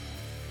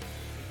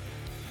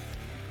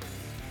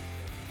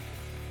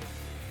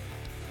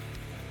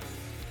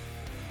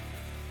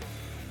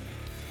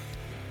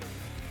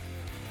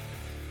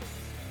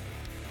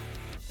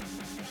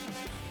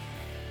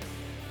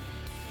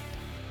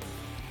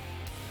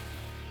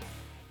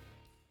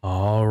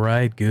All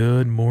right,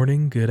 good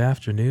morning, good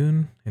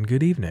afternoon, and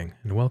good evening,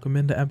 and welcome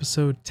into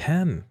episode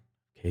 10,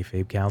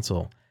 Kayfabe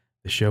Council,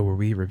 the show where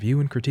we review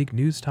and critique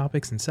news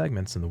topics and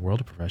segments in the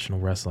world of professional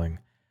wrestling.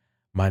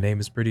 My name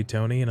is Pretty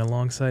Tony, and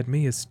alongside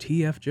me is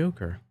TF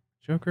Joker.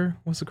 Joker,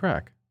 what's the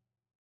crack?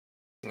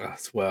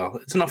 Well,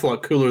 it's an awful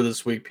lot cooler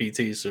this week,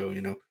 PT, so,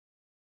 I'm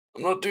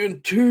not doing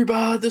too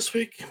bad this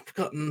week. I've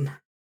gotten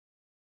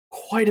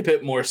quite a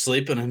bit more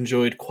sleep and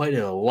enjoyed quite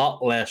a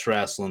lot less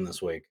wrestling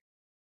this week.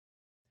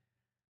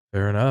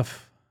 Fair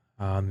enough.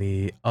 On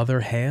the other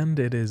hand,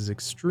 it is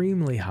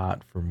extremely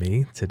hot for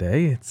me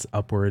today. It's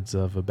upwards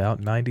of about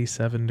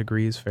 97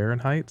 degrees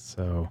Fahrenheit,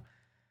 so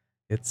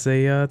it's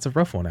a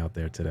rough one out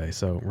there today.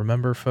 So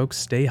remember, folks,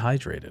 stay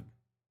hydrated.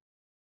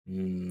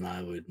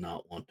 I would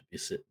not want to be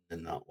sitting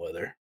in that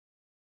weather.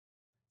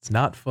 It's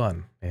not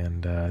fun,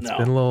 and it's No.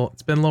 been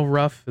a little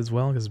rough as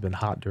well because it's been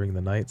hot during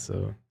the night,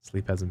 so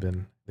sleep hasn't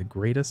been the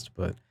greatest.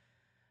 But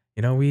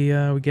we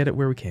get it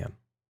where we can.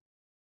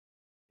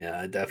 Yeah,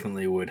 I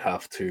definitely would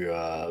have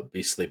to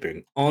be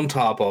sleeping on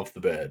top of the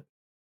bed,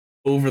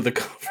 over the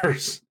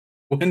covers,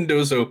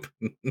 windows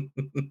open.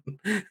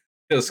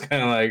 Just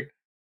kind of like,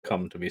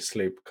 come to me,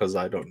 sleep, because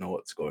I don't know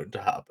what's going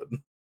to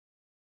happen.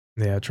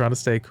 Yeah, trying to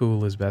stay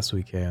cool as best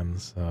we can.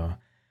 So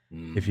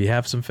if Mm. you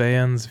have some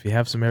fans, if you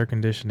have some air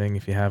conditioning,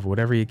 if you have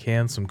whatever you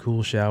can, some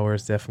cool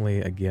showers, definitely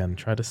again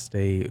try to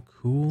stay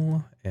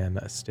cool and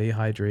stay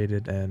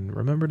hydrated, and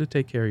remember to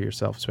take care of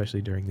yourself,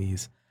 especially during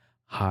these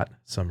hot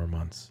summer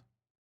months.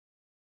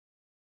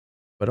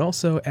 But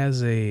also,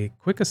 as a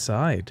quick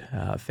aside,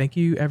 thank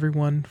you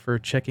everyone for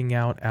checking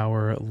out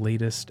our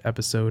latest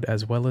episode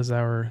as well as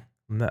our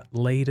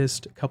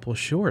latest couple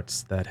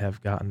shorts that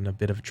have gotten a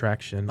bit of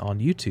traction on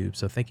YouTube.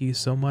 So thank you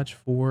so much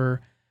for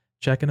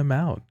checking them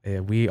out.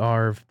 We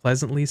are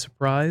pleasantly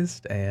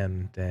surprised,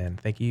 and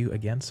thank you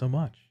again so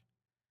much.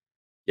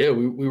 Yeah,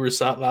 we were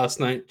sat last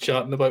night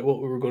chatting about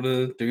what we were going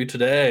to do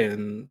today,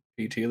 and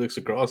PT looks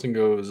across and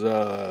goes,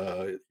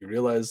 "You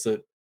realize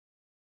that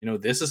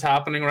this is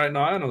happening right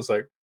now?" And I was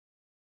like,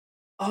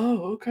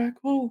 "Oh, okay,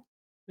 cool."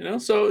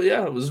 So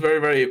yeah, it was very,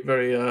 very,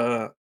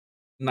 very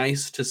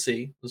nice to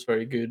see. It was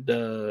very good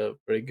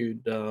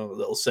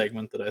little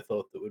segment that I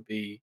thought that would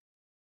be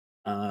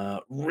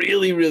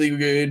really, really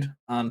good,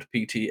 and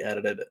PT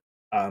edited it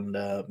and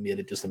made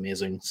it just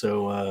amazing.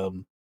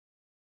 So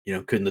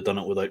couldn't have done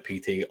it without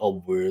PT,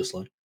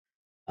 obviously.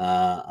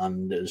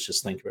 And it was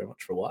just thank you very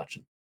much for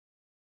watching.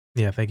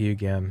 Yeah, thank you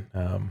again.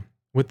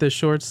 With the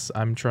shorts,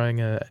 I'm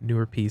trying a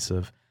newer piece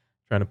of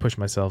trying to push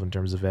myself in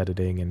terms of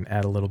editing and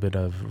add a little bit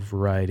of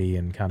variety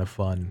and kind of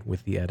fun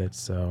with the edits.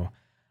 So,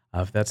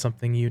 if that's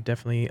something you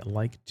definitely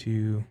like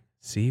to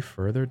see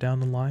further down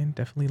the line,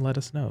 definitely let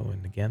us know.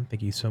 And again,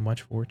 thank you so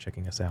much for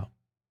checking us out.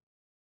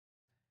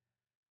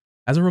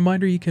 As a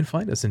reminder, you can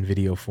find us in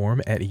video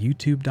form at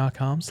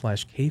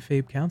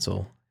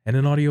youtube.com/kfabecouncil and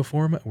in audio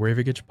form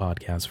wherever you get your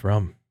podcasts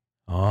from.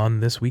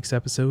 On this week's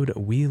episode,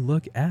 we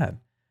look at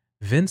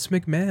Vince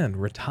McMahon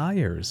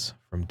retires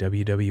from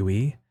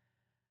WWE,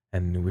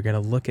 and we're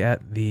going to look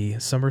at the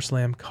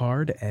SummerSlam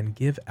card and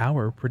give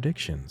our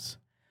predictions.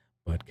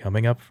 But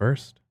coming up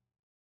first,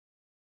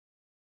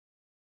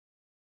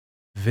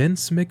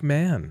 Vince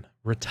McMahon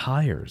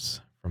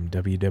retires from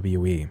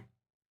WWE.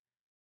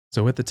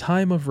 So at the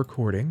time of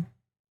recording,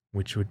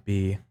 which would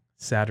be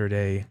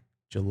Saturday,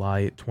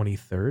 July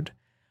 23rd,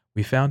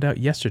 we found out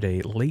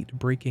yesterday, late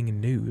breaking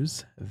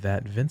news,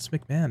 that Vince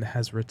McMahon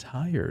has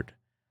retired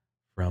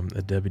from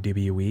the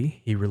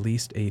WWE. He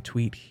released a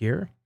tweet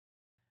here.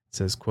 It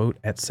says, quote,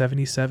 "At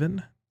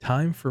 77,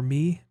 time for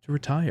me to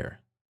retire.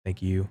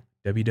 Thank you,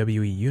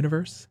 WWE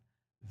Universe.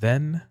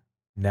 Then,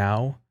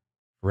 now,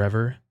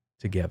 forever,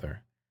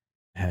 together.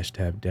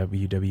 Hashtag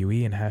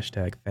WWE and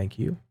hashtag thank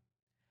you."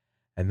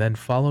 And then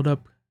followed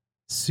up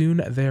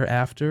soon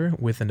thereafter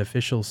with an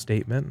official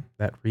statement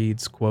that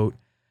reads, quote,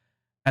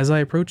 "As I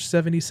approach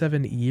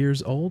 77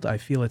 years old, I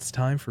feel it's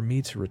time for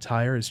me to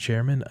retire as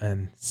chairman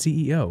and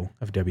CEO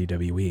of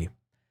WWE.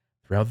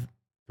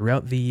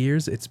 Throughout the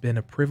years, it's been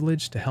a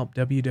privilege to help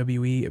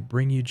WWE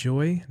bring you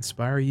joy,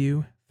 inspire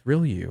you,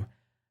 thrill you,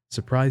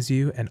 surprise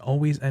you, and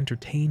always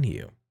entertain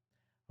you.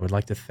 I would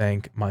like to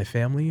thank my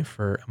family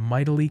for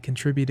mightily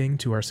contributing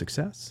to our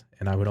success,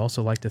 and I would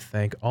also like to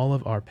thank all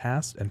of our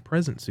past and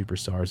present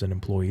superstars and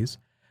employees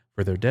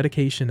for their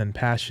dedication and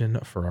passion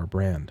for our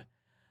brand.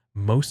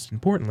 Most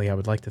importantly, I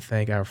would like to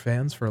thank our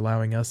fans for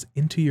allowing us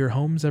into your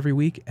homes every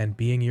week and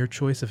being your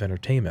choice of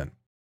entertainment.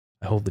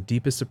 I hold the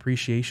deepest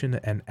appreciation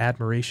and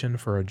admiration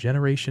for our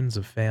generations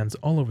of fans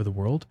all over the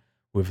world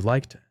who have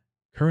liked,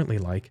 currently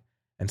like,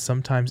 and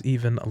sometimes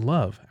even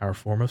love our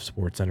form of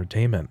sports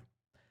entertainment.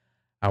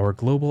 Our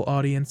global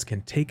audience can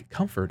take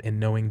comfort in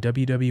knowing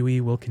WWE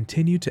will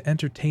continue to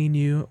entertain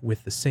you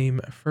with the same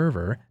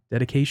fervor,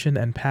 dedication,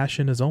 and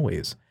passion as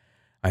always.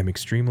 I'm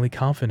extremely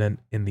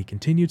confident in the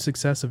continued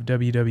success of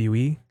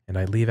WWE, and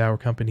I leave our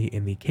company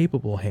in the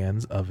capable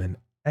hands of an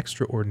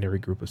extraordinary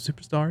group of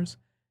superstars,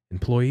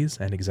 employees,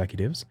 and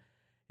executives.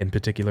 in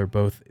particular,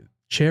 both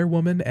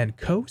chairwoman and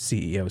co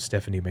CEO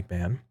Stephanie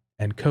McMahon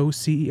and co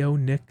CEO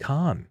Nick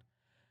Khan.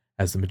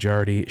 As the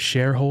majority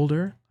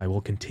shareholder, I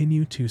will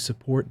continue to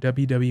support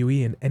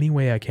WWE in any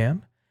way I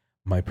can.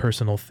 My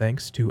personal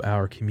thanks to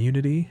our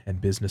community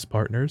and business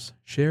partners,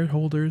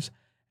 shareholders,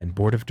 and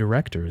board of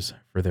directors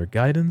for their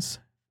guidance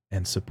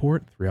and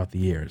support throughout the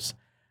years.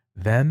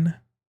 Then,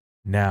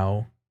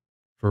 now,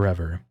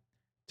 forever,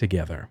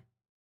 together.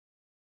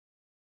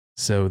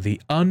 So the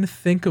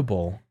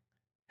unthinkable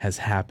has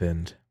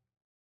happened.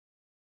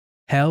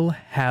 Hell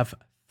have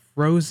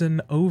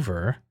frozen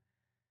over.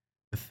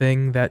 The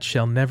thing that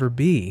shall never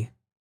be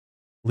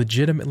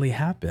legitimately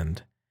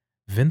happened.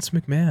 Vince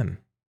McMahon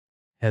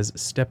has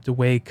stepped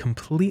away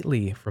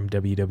completely from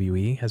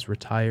WWE, has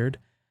retired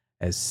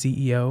as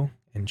CEO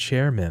and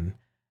chairman,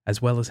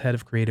 as well as head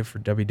of creative for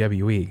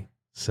WWE.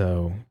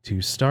 So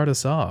to start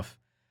us off,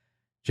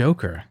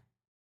 Joker,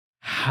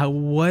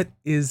 what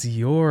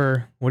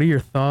are your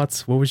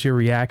thoughts? What was your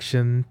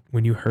reaction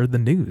when you heard the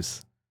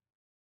news?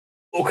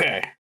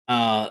 Okay.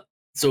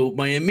 So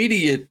my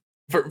immediate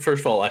first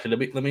of all,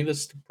 actually, let me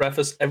just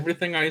preface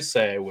everything I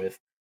say with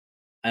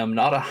I am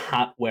not a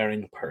hat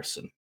wearing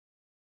person.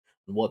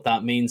 And what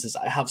that means is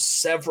I have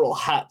several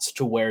hats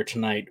to wear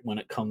tonight when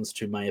it comes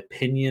to my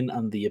opinion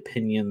and the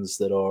opinions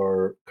that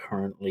are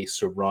currently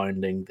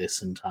surrounding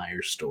this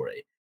entire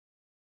story.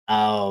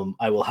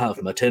 I will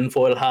have my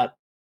tinfoil hat,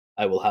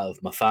 I will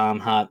have my fan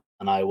hat,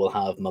 and I will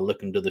have my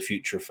look into the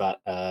future fat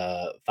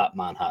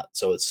man hat.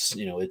 So it's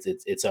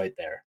it's out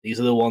there. These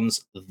are the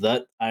ones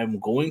that I'm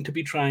going to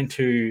be trying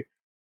to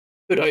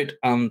put out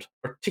and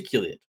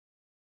articulate.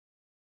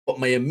 But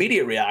my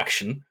immediate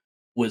reaction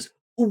was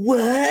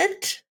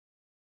what?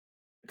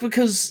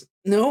 Because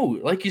no,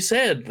 like you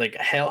said, like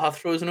hell hath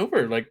frozen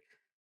over. Like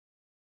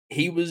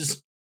he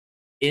was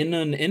in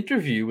an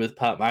interview with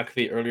Pat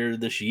McAfee earlier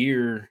this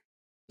year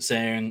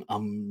saying,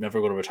 I'm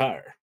never going to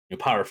retire.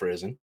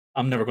 Paraphrasing,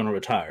 I'm never going to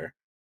retire.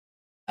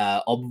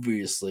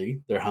 Obviously,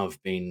 there have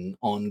been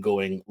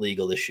ongoing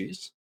legal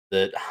issues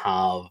that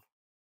have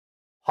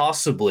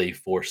possibly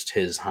forced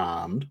his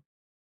hand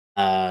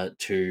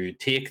to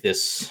take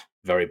this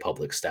very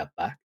public step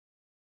back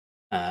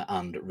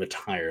and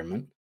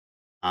retirement,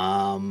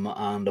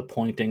 and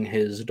appointing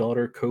his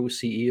daughter co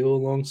CEO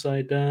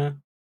alongside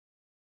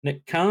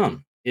Nick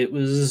Khan. It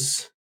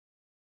was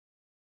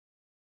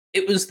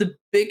the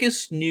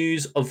biggest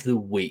news of the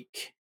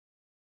week,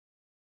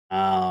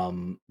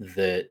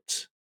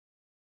 that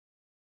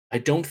I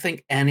don't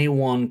think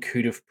anyone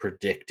could have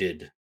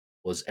predicted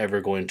was ever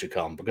going to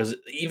come. Because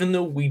even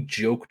though we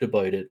joked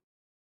about it,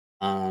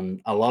 and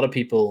a lot of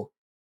people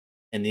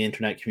in the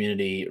internet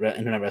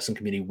wrestling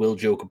community will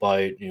joke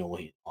about,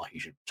 he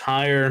should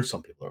retire.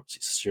 Some people are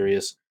obviously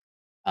serious,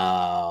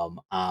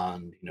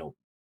 and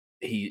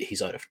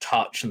he's out of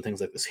touch and things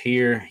like this.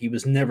 Here, he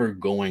was never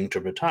going to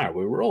retire.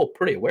 We were all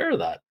pretty aware of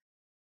that.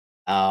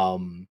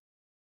 Um,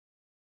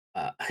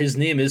 his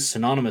name is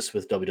synonymous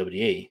with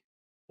WWE,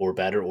 for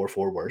better or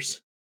for worse,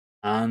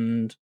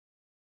 and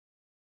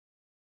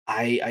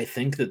I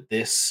think that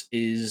this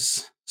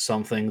is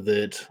something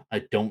that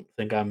I don't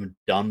think I'm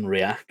done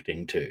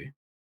reacting to,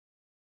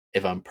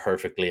 if I'm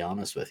perfectly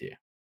honest with you.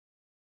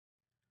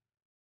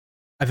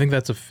 I think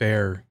that's a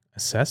fair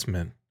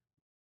assessment,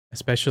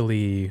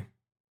 especially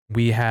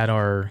we had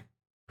our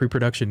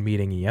pre-production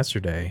meeting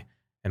yesterday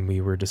and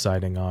we were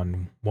deciding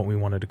on what we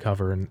wanted to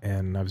cover,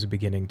 and I was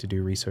beginning to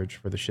do research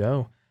for the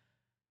show.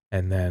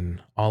 And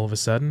then all of a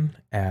sudden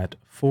at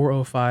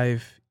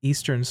 4:05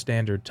 Eastern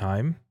Standard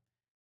Time,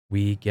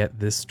 we get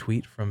this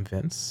tweet from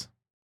Vince,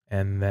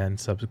 and then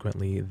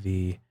subsequently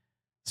the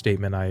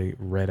statement I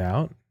read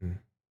out, and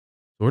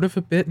sort of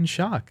a bit in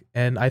shock.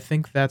 And I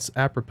think that's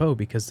apropos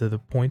because of the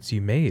points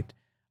you made.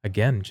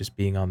 Again, just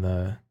being on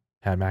the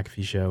Pat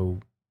McAfee show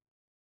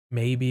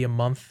maybe a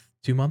month,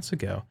 2 months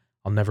ago.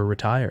 I'll never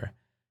retire.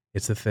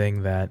 It's the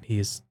thing that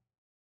he's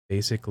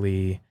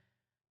basically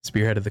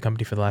spearheaded the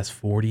company for the last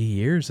 40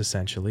 years,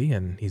 essentially,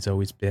 and he's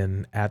always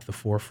been at the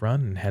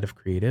forefront and head of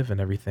creative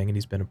and everything, and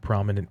he's been a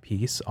prominent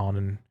piece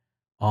on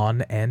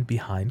and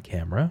behind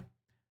camera.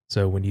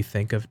 So when you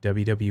think of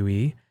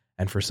WWE,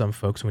 and for some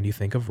folks, when you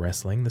think of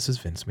wrestling, this is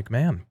Vince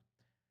McMahon.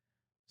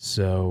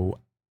 So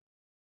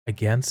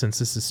again, since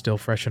this is still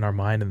fresh in our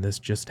mind and this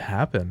just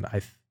happened,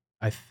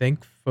 I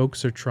think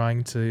folks are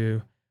trying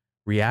to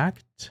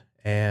react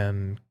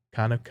and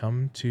kind of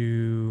come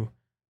to, I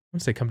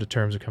wouldn't say come to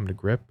terms or come to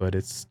grip, but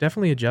it's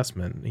definitely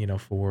adjustment,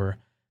 for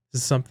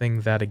this is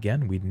something that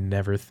again we'd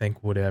never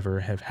think would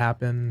ever have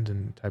happened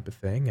and type of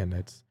thing. And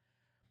it's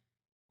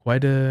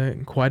quite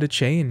a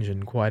change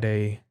and quite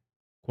a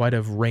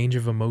range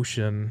of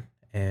emotion,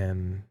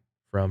 and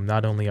from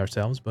not only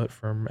ourselves but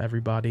from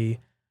everybody,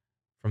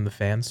 from the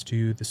fans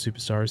to the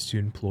superstars to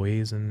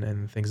employees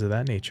and things of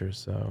that nature.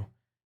 So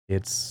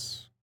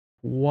it's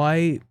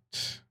quite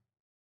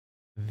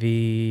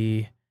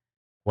the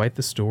quite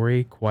the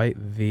story,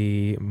 quite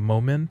the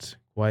moment,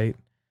 quite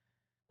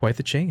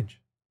the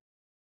change.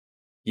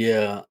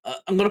 Yeah,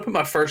 I'm gonna put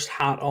my first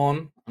hat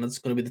on, and it's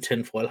gonna be the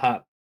tinfoil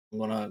hat.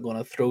 I'm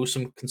gonna throw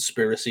some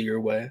conspiracy your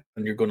way,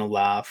 and you're gonna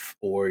laugh,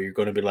 or you're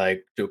gonna be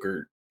like,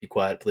 Joker, be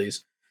quiet,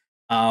 please.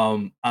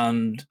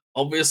 And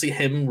obviously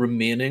him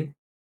remaining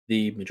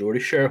the majority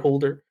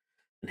shareholder,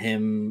 and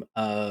him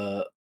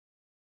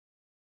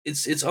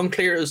it's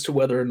unclear as to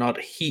whether or not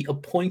he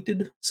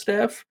appointed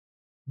Steph,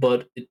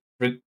 but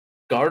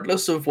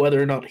regardless of whether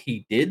or not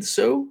he did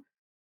so,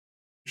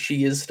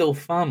 she is still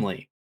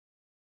family.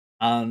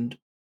 And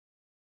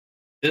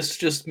this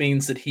just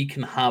means that he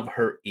can have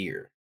her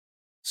ear.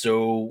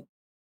 So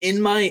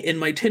in my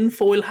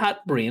tinfoil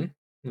hat brain,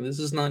 this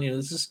is not,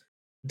 this is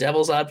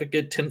devil's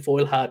advocate,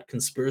 tinfoil hat,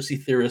 conspiracy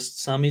theorist,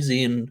 Sami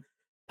Zayn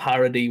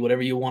parody,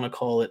 whatever you want to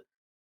call it.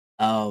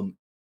 Um,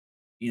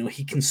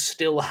 he can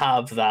still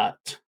have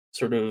that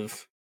sort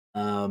of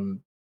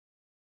um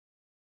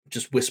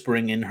just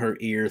whispering in her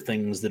ear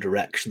things, the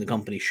direction the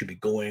company should be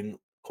going,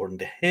 according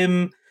to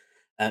him.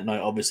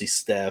 Now, obviously,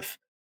 Steph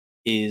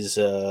is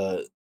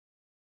uh,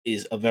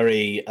 is a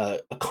very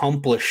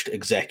accomplished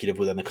executive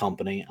within the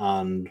company,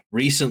 and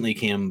recently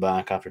came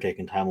back after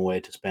taking time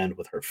away to spend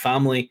with her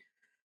family.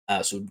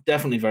 So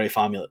definitely very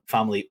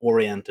family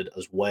oriented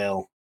as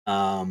well.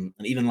 And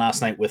even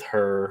last night with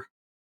her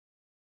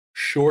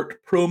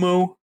short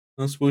promo,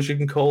 I suppose you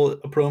can call it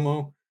a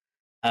promo.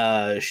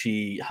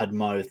 She had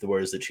mouthed the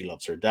words that she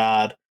loves her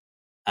dad.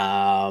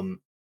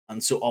 Um,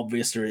 and so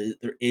obviously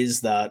there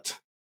is that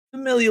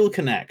familial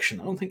connection.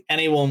 I don't think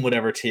anyone would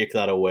ever take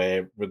that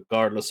away,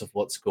 regardless of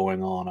what's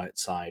going on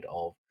outside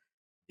of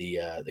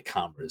the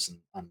cameras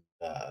and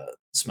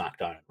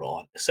SmackDown and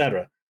Raw,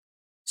 etc.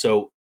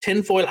 So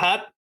tinfoil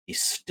hat,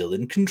 he's still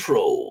in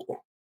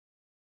control.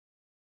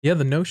 Yeah,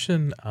 the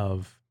notion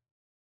of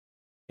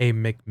a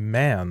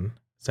McMahon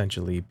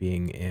essentially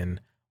being in,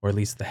 or at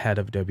least the head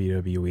of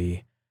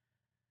WWE,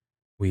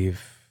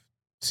 we've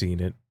seen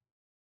it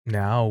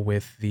now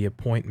with the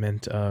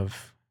appointment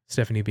of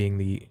Stephanie being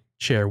the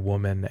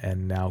chairwoman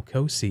and now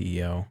co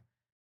CEO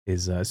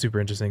is super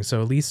interesting.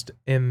 So, at least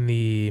in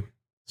the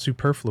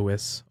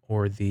superfluous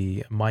or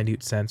the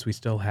minute sense, we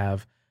still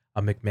have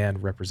a McMahon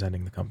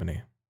representing the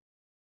company.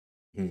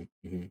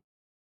 Mm-hmm.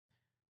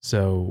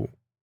 So,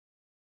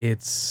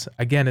 it's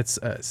again, it's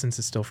since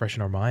it's still fresh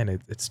in our mind,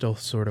 it's still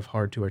sort of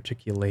hard to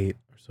articulate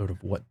or sort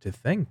of what to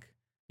think,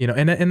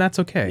 and that's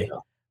okay Yeah.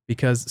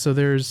 because so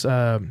there's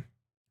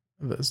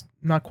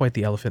not quite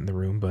the elephant in the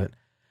room, but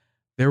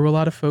there were a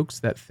lot of folks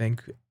that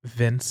think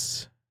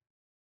Vince,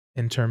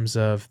 in terms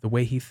of the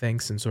way he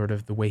thinks and sort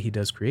of the way he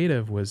does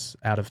creative, was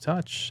out of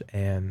touch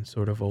and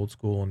sort of old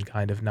school and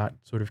kind of not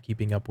sort of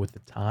keeping up with the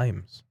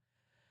times.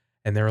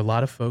 And there are a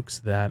lot of folks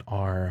that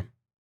are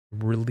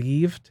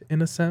relieved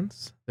in a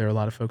sense. There are a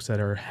lot of folks that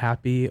are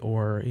happy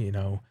or,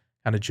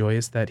 kind of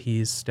joyous that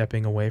he's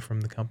stepping away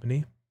from the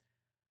company.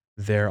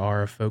 There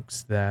are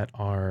folks that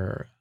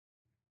are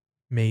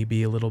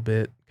maybe a little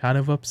bit kind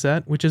of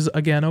upset, which is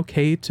again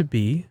okay to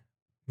be,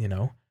 you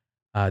know,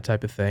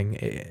 type of thing.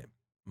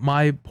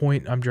 My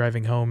point I'm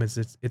driving home is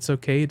it's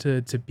okay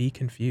to be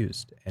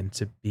confused and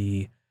to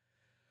be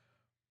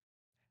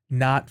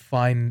not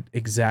find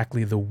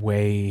exactly the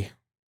way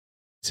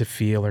to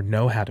feel or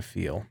know how to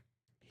feel.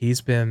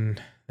 He's been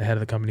the head of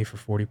the company for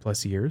 40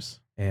 plus years.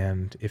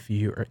 And if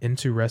you are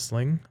into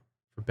wrestling,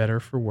 for better or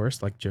for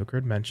worse, like Joker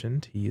had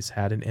mentioned, he's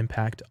had an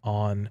impact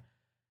on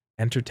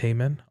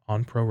entertainment,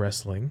 on pro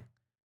wrestling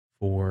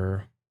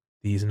for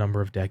these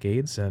number of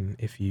decades. And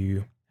if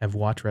you have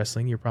watched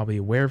wrestling, you're probably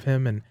aware of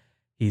him. And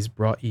he's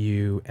brought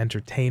you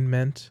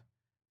entertainment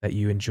that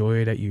you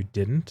enjoyed, that you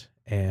didn't.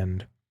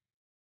 And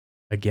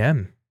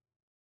again,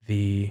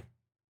 the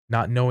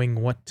not knowing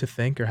what to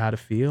think or how to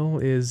feel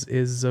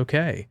is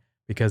okay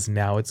because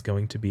now it's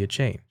going to be a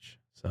change.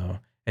 So,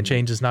 and Mm.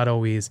 change is not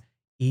always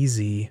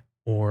easy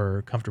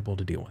or comfortable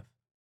to deal with.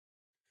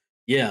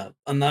 Yeah,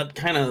 and that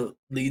kind of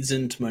leads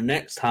into my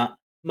next hat,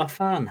 my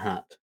fan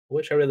hat. I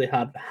wish I really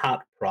had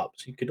hat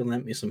props. You could have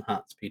lent me some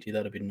hats, PT.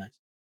 That'd be nice.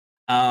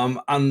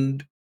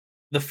 And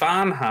the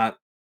fan hat,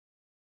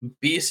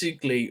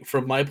 basically,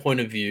 from my point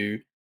of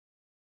view,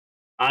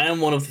 I am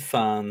one of the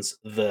fans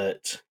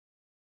that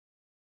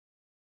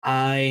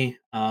I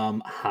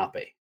am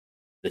happy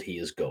that he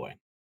is going.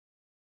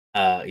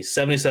 He's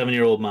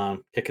 77-year-old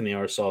man, kicking the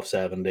arse off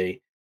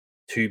 70.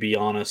 To be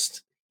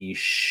honest, he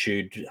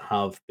should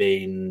have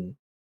been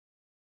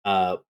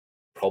uh,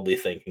 probably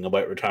thinking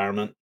about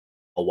retirement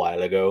a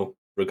while ago,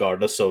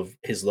 regardless of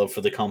his love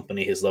for the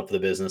company, his love for the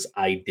business.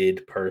 I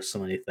did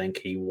personally think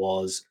he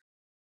was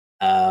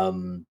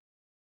um,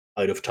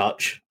 out of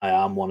touch. I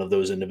am one of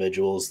those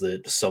individuals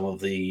that some of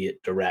the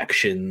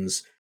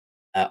directions,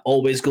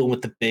 always going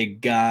with the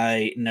big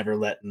guy, never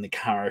letting the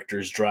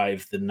characters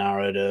drive the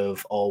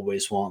narrative,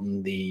 always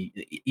wanting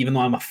even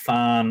though I'm a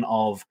fan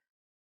of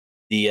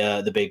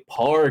the big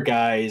power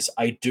guys,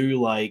 I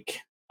do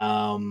like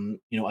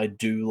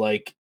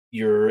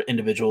your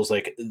individuals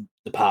like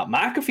the Pat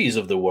McAfee's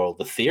of the world,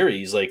 the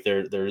theories, like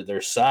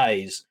their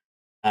size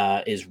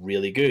is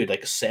really good.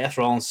 Like Seth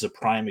Rollins is a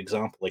prime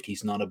example. Like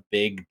he's not a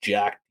big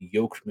jacked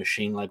yoked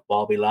machine like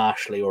Bobby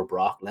Lashley or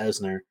Brock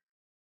Lesnar.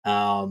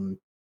 Um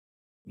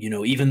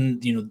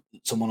even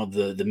someone of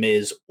the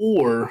Miz,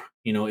 or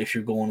if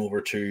you're going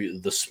over to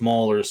the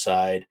smaller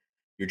side,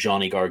 your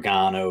Johnny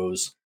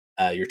Garganos,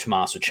 your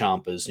Tommaso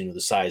Ciampas,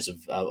 the size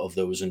of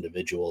those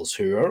individuals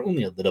who are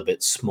only a little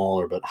bit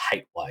smaller, but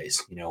height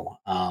wise,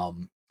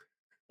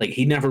 like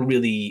he never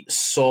really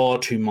saw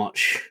too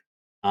much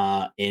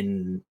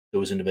in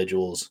those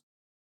individuals.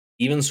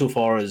 Even so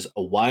far as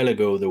a while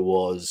ago, there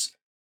was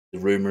the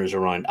rumors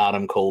around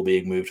Adam Cole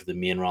being moved to the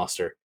main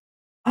roster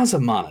as a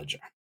manager.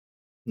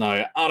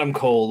 Now, Adam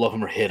Cole, love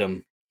him or hate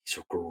him, he's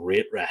a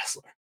great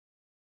wrestler.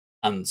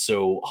 And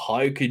so,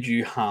 how could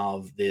you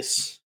have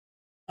this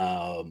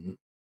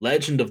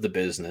legend of the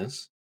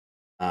business,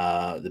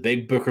 the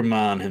big Booker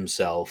man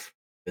himself,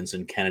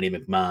 Vincent Kennedy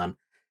McMahon,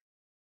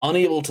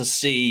 unable to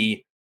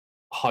see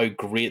how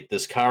great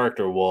this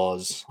character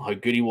was, how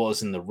good he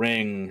was in the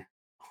ring,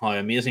 how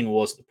amazing it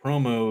was the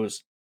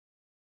promos,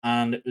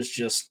 and it was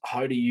just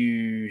how do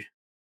you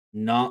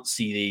not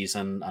see these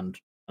and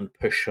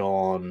push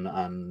on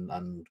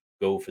and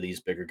go for these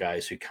bigger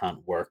guys who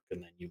can't work,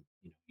 and then you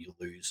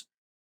lose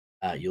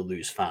you'll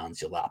lose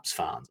fans, you'll lapse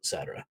fans,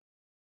 etc.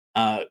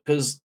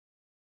 Because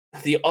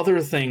the other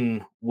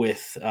thing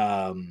with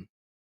all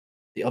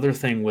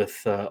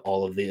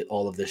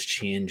of this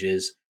change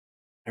is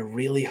I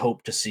really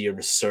hope to see a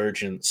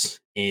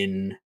resurgence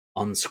in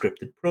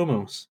unscripted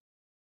promos,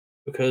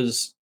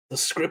 because the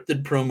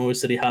scripted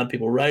promos that he had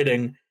people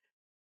writing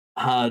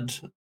had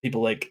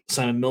people like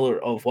Simon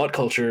Miller of What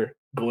Culture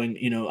going,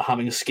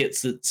 having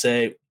skits that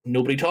say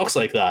nobody talks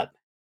like that.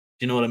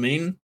 Do you know what I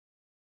mean?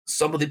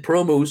 Some of the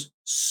promos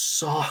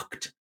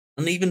sucked,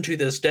 and even to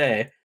this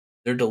day,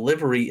 their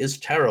delivery is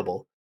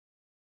terrible.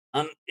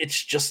 And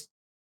it's just,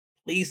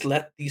 please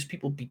let these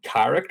people be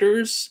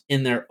characters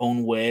in their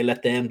own way.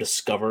 Let them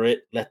discover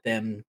it. Let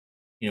them,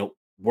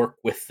 work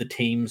with the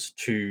teams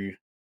to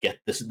get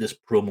this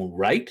promo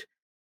right,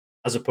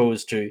 as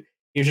opposed to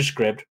here's your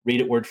script,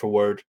 read it word for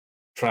word,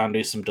 try and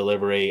do some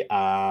delivery,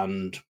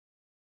 and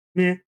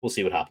we'll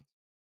see what happens.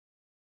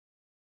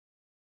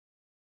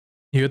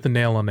 You hit the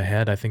nail on the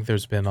head. I think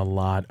there's been a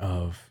lot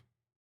of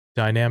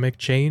dynamic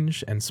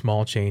change and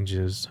small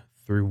changes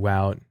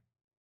throughout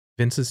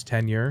Vince's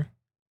tenure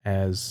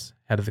as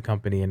head of the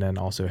company and then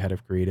also head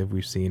of creative.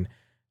 We've seen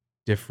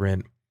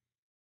different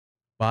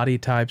body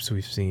types,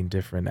 we've seen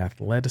different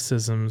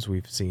athleticisms,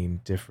 we've seen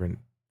different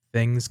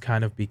things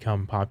kind of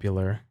become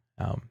popular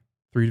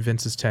through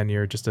Vince's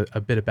tenure. Just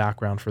a bit of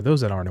background for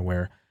those that aren't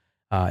aware.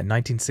 In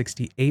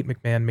 1968,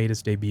 McMahon made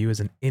his debut as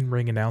an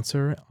in-ring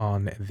announcer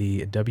on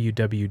the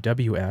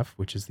WWF,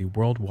 which is the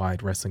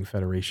Worldwide Wrestling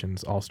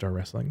Federation's All-Star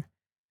Wrestling.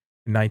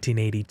 In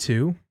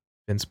 1982,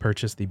 Vince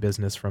purchased the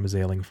business from his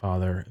ailing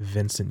father,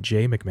 Vincent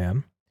J.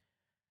 McMahon.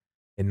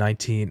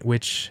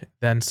 Which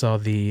then saw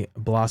the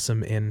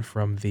blossom in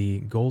from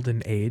the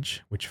golden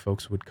age, which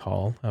folks would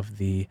call, of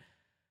the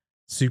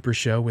Super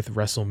Show with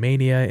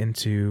WrestleMania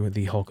into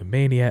the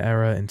Hulkamania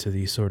era, into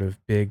the sort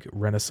of big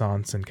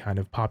renaissance and kind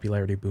of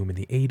popularity boom in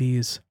the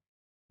 80s.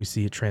 We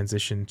see a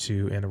transition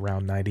to in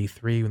around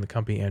 93 when the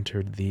company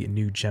entered the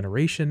new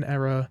generation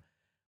era,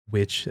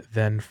 which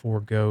then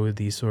forego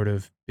the sort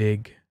of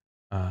big,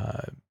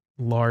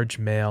 large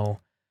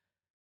male,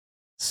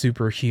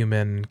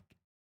 superhuman,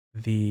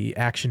 the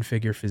action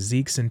figure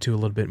physiques into a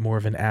little bit more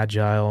of an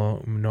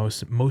agile,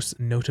 most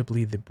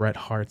notably the Bret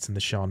Harts and the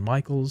Shawn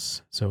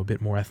Michaels, so a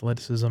bit more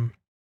athleticism,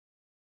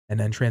 and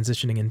then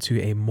transitioning into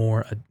a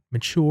more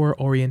mature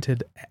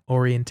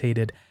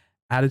orientated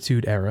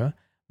attitude era,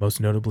 most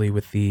notably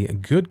with the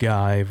good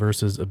guy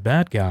versus a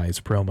bad guys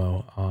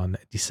promo on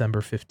December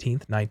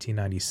 15th,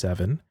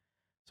 1997.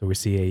 So we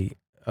see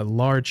a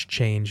large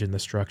change in the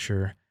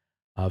structure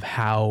of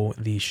how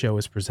the show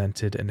is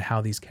presented and how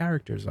these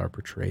characters are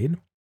portrayed.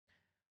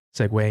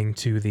 Segueing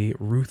to the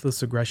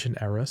Ruthless Aggression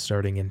era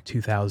starting in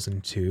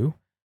 2002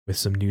 with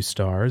some new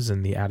stars,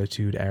 and the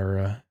Attitude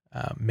Era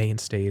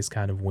mainstays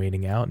kind of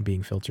waning out and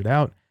being filtered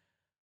out.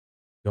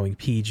 Going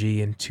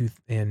PG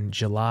in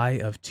July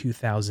of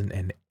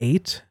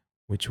 2008,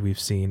 which we've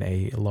seen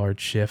a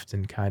large shift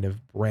in kind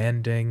of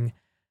branding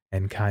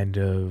and kind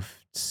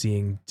of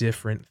seeing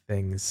different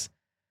things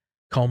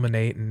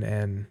culminate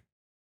and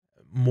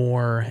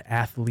more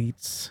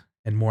athletes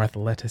and more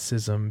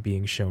athleticism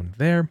being shown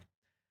there.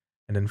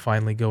 And then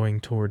finally going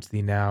towards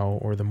the now,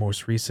 or the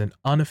most recent,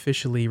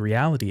 unofficially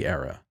reality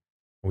era.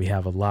 We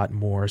have a lot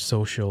more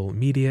social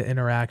media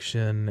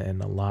interaction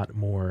and a lot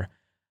more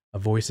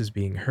voices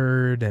being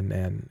heard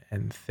and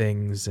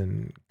things,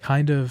 and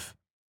kind of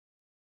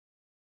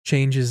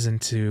changes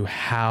into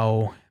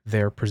how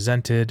they're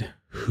presented,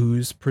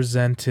 who's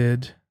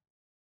presented,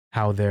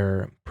 how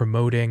they're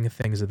promoting,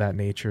 things of that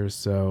nature.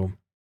 So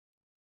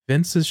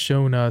Vince has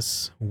shown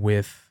us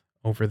with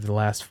over the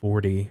last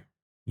 40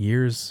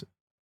 years,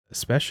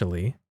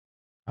 especially,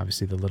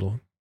 obviously the little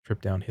trip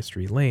down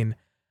history lane,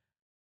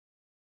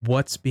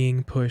 what's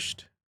being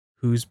pushed,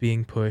 who's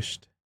being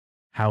pushed,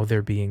 how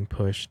they're being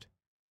pushed,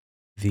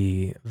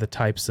 the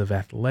types of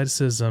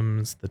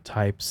athleticisms, the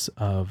types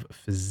of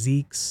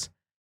physiques,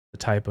 the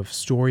type of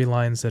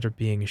storylines that are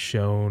being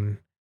shown,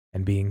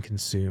 and being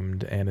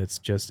consumed. And it's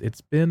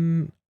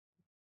been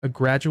a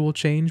gradual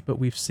change, but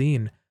we've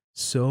seen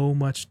so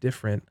much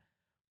different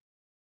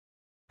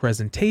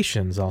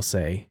presentations, I'll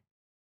say.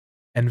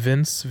 And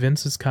Vince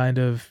has kind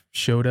of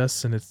showed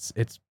us, and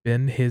it's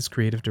been his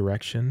creative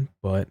direction,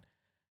 but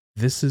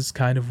this is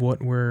kind of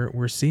what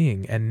we're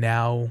seeing. And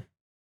now,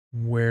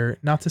 where,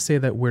 not to say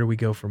that where do we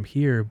go from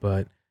here,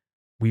 but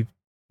we've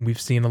we've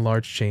seen a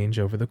large change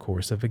over the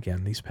course of,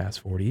 again, these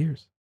past 40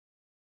 years.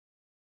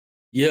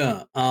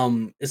 Yeah,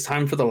 it's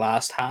time for the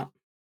last hat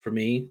for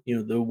me. You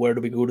know, the where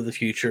do we go to the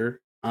future?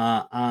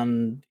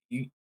 And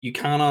you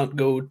cannot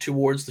go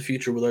towards the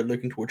future without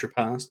looking towards your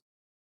past.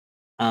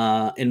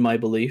 In my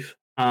belief,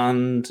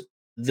 and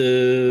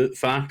the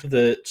fact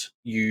that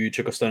you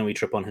took us down a wee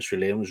trip on history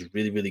lane was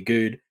really, really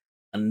good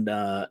and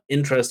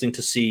interesting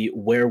to see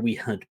where we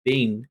had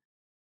been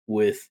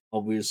with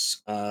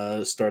always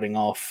starting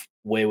off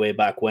way, way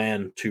back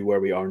when to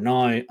where we are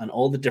now, and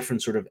all the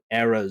different sort of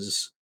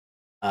eras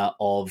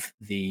of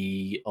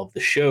the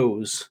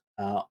shows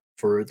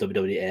for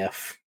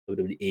WWF,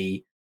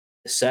 WWE,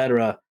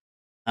 etc.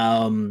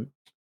 Um,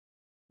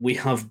 we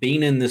have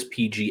been in this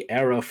PG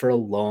era for a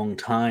long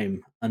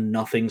time, and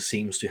nothing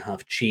seems to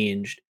have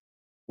changed.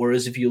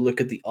 Whereas if you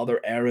look at the other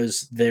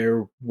eras,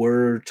 there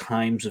were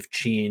times of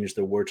change,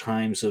 there were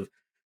times of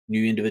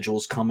new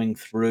individuals coming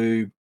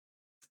through,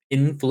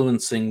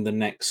 influencing the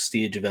next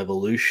stage of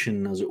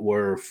evolution, as it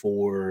were,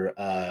 for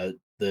the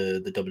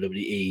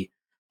WWE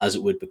as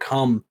it would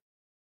become.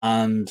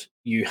 And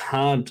you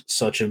had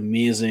such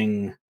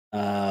amazing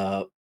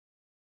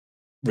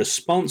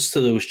response to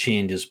those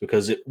changes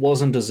because it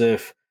wasn't as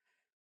if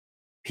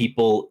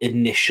people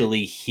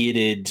initially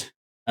hated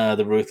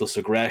the ruthless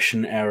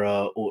aggression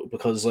era, or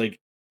because like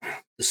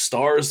the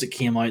stars that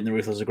came out in the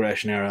ruthless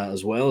aggression era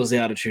as well as the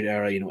attitude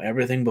era, you know,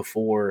 everything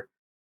before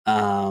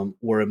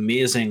were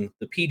amazing.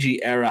 The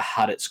PG era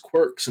had its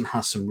quirks and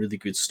has some really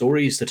good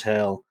stories to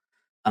tell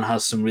and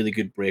has some really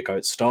good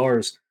breakout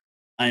stars.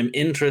 I'm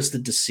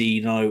interested to see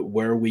now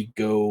where we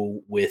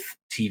go with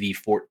TV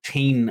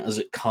 14 as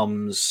it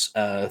comes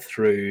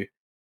through.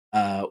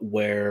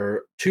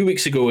 Where 2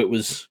 weeks ago it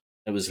was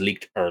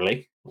leaked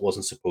early. It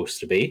wasn't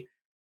supposed to be.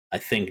 I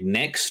think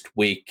next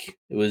week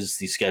it was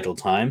the scheduled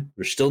time.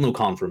 There's still no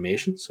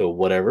confirmation, so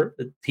whatever.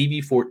 The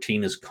TV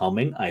 14 is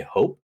coming, I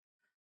hope.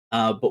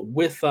 But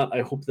with that,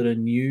 I hope that a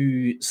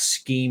new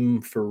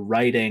scheme for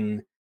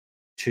writing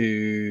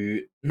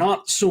to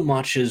not so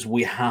much as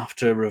we have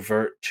to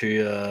revert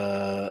to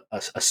a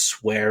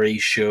sweary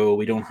show.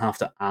 We don't have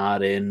to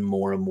add in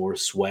more and more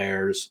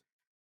swears.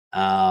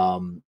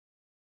 Um,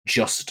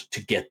 just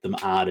to get them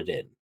added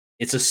in.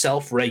 It's a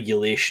self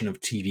regulation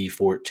of TV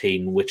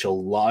 14, which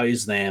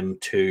allows them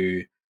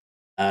to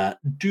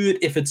do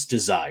it if it's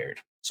desired.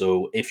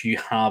 So, if you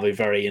have a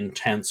very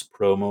intense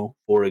promo,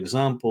 for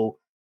example,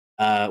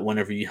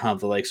 whenever you have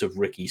the likes of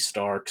Ricky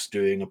Starks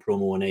doing a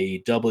promo in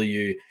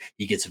AEW,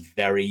 he gets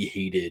very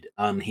heated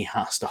and he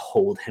has to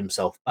hold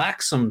himself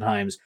back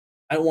sometimes.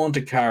 I want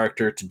a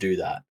character to do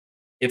that.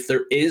 If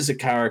there is a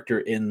character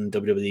in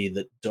WWE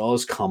that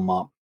does come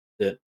up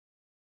that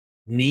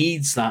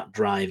needs that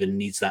drive and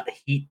needs that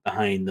heat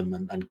behind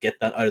them and get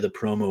that out of the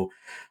promo,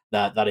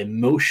 that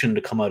emotion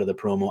to come out of the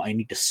promo. I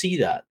need to see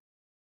that.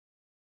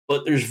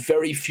 But there's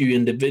very few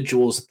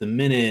individuals at the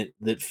minute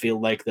that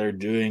feel like they're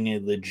doing a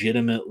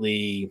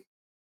legitimately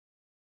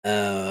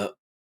uh,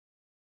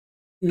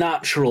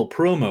 natural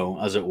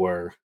promo, as it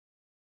were,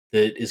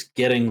 that is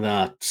getting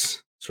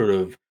that sort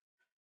of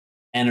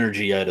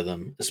energy out of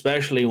them.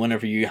 Especially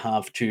whenever you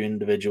have two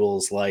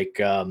individuals like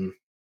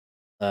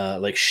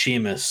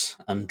Sheamus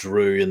and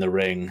Drew in the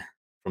ring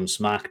from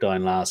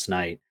SmackDown last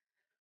night,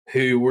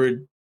 who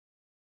were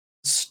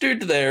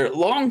stood there,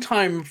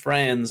 longtime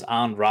friends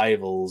and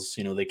rivals.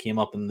 You know, they came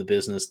up in the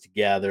business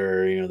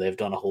together. You know, they've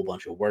done a whole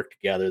bunch of work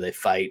together. They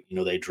fight. You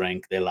know, they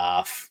drink. They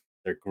laugh.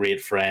 They're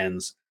great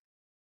friends.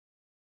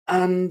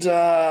 And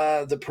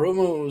the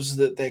promos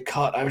that they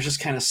cut, I was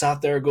just kind of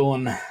sat there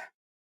going,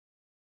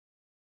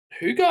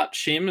 "Who got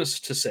Sheamus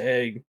to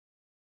say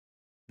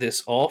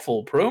this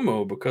awful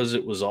promo because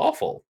it was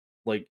awful?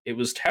 Like it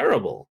was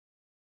terrible.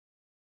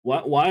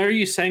 Why are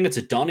you saying it's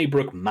a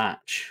Donnybrook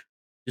match?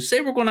 Just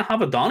say we're going to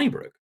have a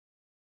Donnybrook.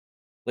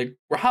 Like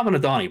we're having a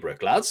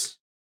Donnybrook, lads.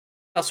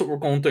 That's what we're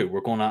going to do.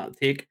 We're going to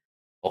take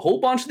a whole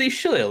bunch of these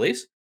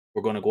shillelaghs.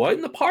 We're going to go out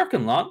in the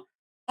parking lot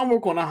and we're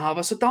going to have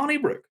us a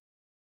Donnybrook.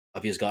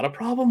 If he's got a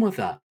problem with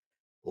that,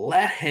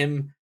 let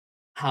him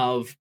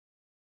have,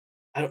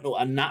 I don't know,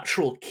 a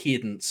natural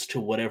cadence to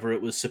whatever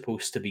it was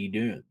supposed to be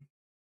doing.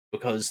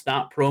 Because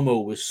that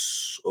promo was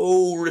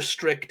so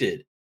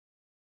restricted.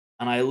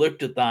 And I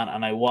looked at that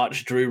and I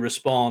watched Drew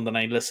respond and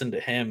I listened to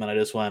him and I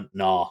just went,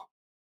 no,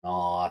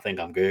 no, I think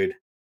I'm good.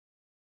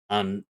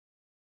 And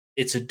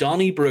it's a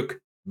Donnybrook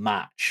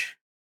match.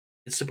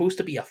 It's supposed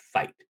to be a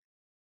fight.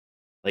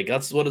 Like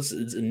that's what it's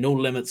no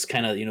limits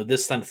kind of, you know,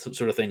 this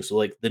sort of thing. So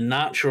like the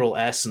natural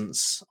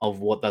essence of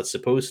what that's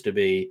supposed to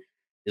be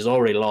is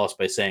already lost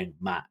by saying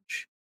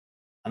match.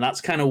 And that's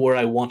kind of where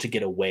I want to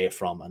get away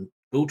from and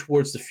go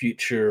towards the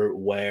future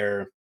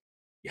where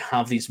you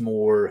have these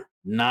more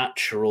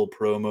natural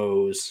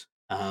promos,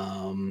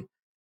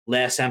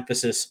 less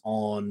emphasis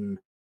on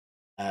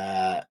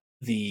uh,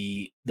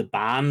 the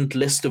banned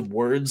list of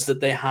words that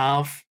they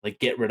have. Like,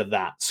 get rid of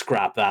that,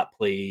 scrap that,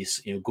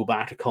 please. Go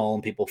back to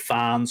calling people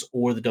fans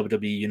or the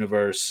WWE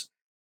universe.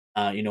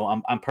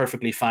 I'm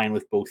perfectly fine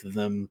with both of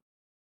them.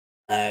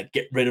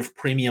 Get rid of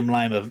premium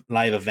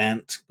live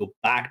event. Go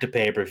back to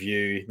pay per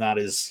view. That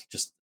is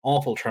just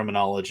awful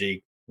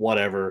terminology.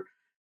 Whatever.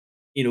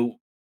 You know,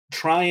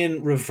 Try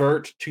and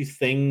revert to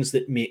things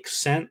that make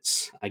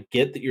sense. I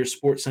get that you're a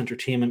sports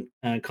entertainment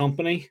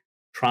company.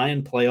 Try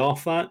and play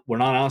off that. We're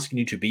not asking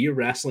you to be a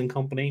wrestling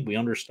company. We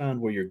understand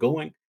where you're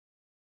going,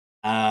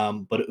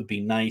 but it would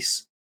be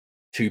nice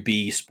to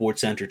be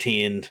sports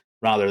entertained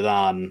rather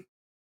than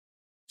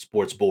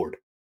sports bored.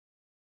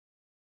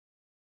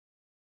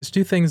 There's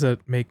two things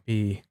that make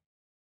me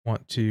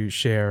want to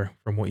share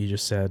from what you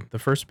just said. The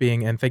first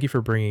being, and thank you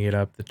for bringing it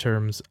up, the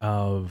terms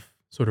of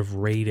sort of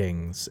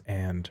ratings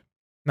and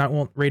not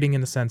well, rating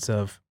in the sense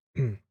of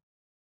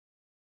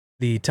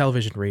the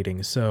television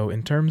ratings. So,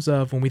 in terms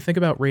of when we think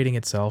about rating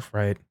itself,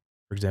 right?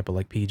 For example,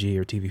 like PG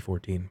or TV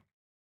 14,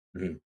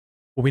 Mhm.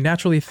 what we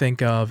naturally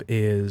think of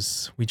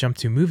is we jump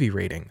to movie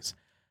ratings.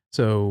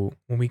 So,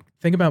 when we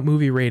think about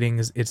movie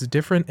ratings, it's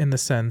different in the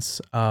sense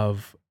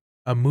of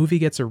a movie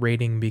gets a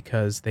rating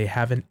because they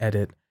have an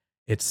edit.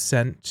 It's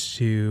sent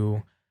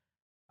to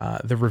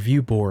the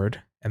review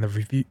board, and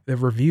the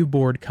review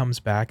board comes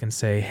back and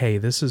say, "Hey,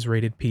 this is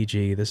rated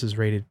PG. This is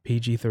rated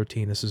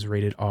PG-13. This is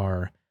rated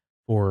R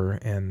for,"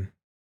 and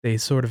they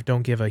sort of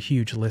don't give a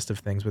huge list of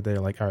things, but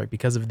they're like, "All right,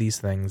 because of these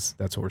things,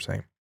 that's what we're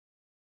saying."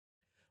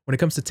 When it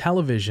comes to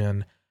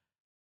television,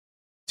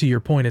 to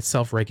your point, it's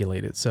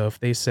self-regulated. So if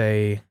they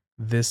say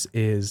this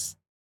is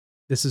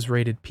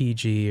rated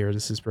PG or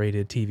this is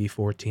rated TV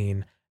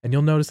 14, and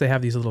you'll notice they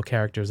have these little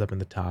characters up in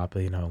the top,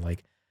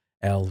 like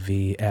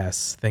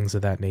LVS, things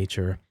of that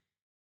nature.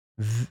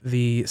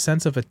 The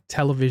sense of a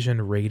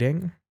television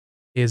rating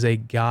is a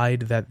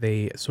guide that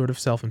they sort of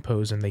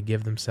self-impose and they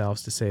give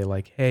themselves to say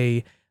like,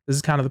 "Hey, this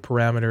is kind of the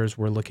parameters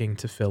we're looking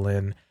to fill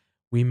in.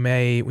 We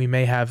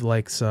may have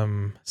like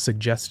some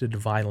suggested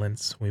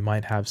violence. We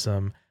might have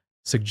some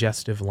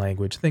suggestive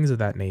language, things of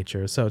that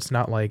nature." So it's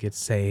not like it's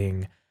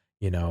saying,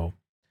 you know,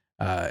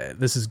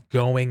 this is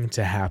going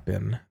to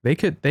happen. They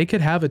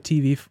could have a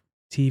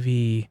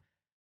TV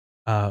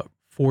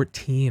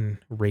 14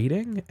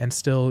 rating and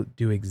still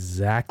do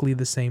exactly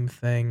the same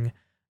thing.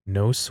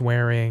 No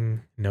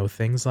swearing, no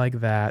things like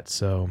that.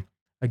 So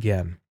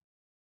again,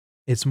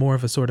 it's more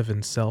of a sort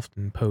of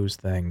self-imposed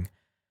thing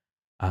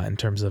in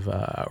terms of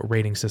a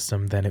rating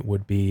system than it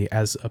would be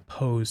as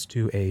opposed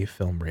to a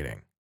film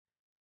rating.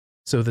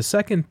 So the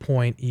second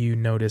point you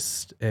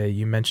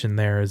mentioned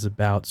there is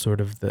about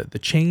sort of the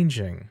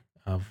changing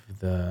of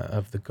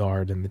the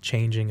guard and the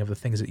changing of the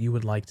things that you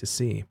would like to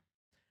see.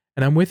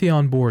 And I'm with you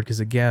on board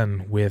because,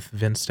 again, with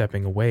Vince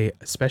stepping away,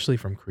 especially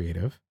from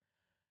creative,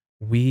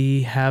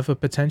 we have a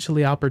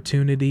potentially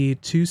opportunity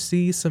to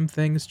see some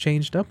things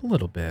changed up a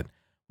little bit.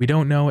 We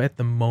don't know at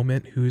the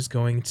moment who's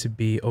going to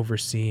be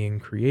overseeing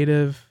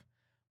creative,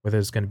 whether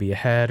it's going to be a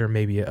head or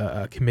maybe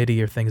a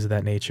committee or things of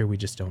that nature. We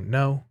just don't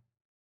know.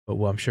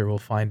 But I'm sure we'll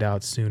find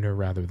out sooner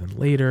rather than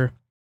later.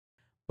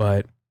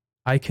 But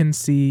I can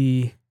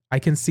see I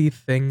can see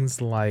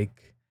things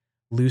like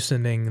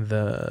loosening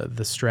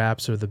the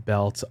straps or the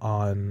belt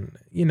on,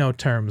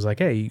 terms like,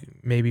 hey,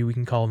 maybe we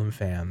can call them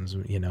fans,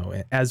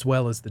 as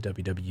well as the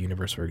WWE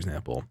universe, for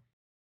example.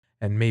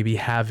 And maybe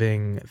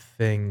having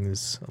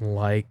things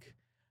like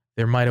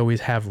there might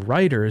always have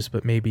writers,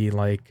 but maybe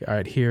like, all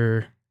right,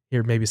 here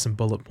maybe some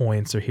bullet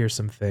points or here's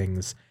some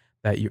things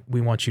that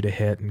we want you to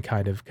hit and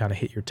kind of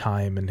hit your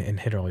time and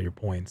hit all your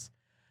points.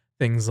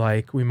 Things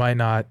like we might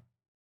not,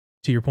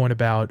 to your point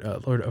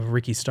about Lord of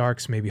Ricky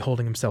Starks maybe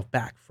holding himself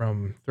back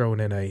from throwing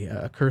in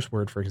a curse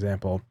word, for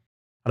example.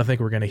 I don't think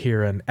we're going to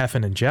hear an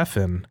effing and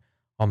jeffing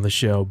on the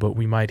show, but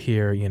we might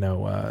hear,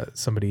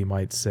 somebody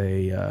might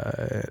say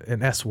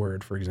an S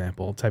word, for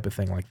example, type of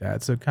thing like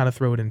that. So kind of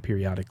throw it in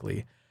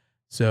periodically.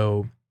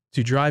 So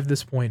to drive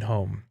this point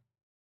home,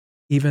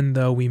 even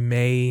though we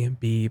may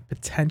be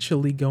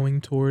potentially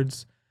going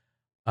towards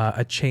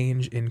a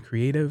change in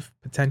creative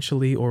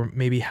potentially, or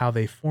maybe how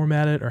they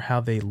format it or how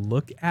they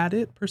look at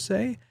it per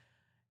se.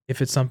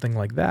 If it's something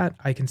like that,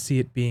 I can see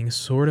it being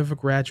sort of a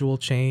gradual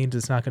change.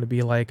 It's not going to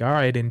be like, all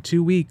right, in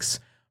 2 weeks,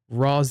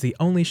 Raw's the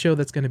only show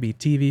that's going to be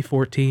TV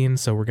 14,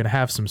 so we're going to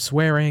have some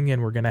swearing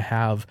and we're going to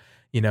have,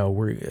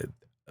 we're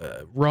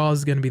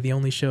Raw's going to be the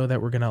only show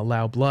that we're going to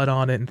allow blood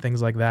on it and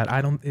things like that.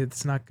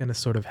 It's not going to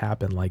sort of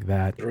happen like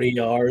that. 3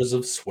 hours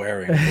of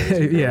swearing, boys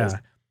and girls. Yeah.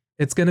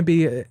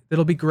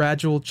 It'll be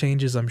gradual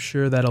changes. I'm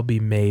sure that'll be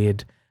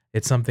made.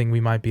 It's something we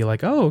might be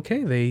like, oh,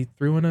 okay, they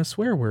threw in a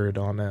swear word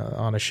on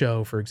a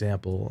show, for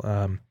example,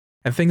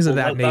 and things of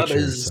Well, that that nature.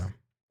 is So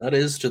that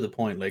is to the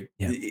point. Like,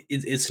 yeah,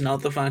 it's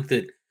not the fact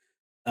that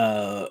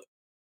uh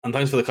and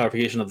thanks for the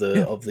clarification of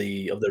yeah,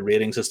 the of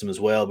rating system as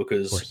well,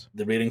 because course.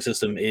 the rating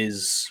system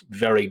is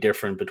very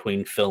different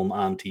between film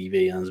and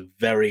TV, and it's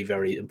very,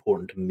 very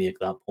important to make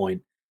that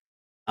point.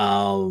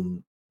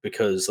 Um,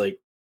 because like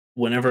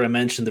whenever I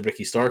mentioned the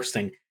Ricky Starks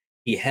thing,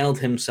 he held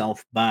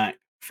himself back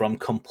from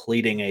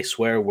completing a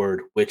swear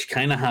word, which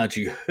kind of had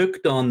you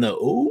hooked on the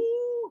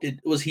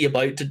was he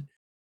about to?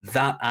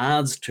 That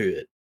adds to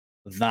it.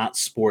 That's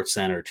sports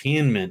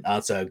entertainment.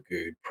 That's a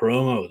good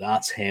promo.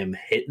 That's him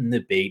hitting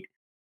the beat,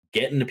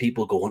 getting the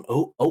people going.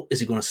 Oh,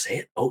 is he going to say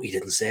it? Oh, he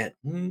didn't say it.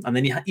 And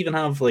then you even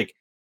have like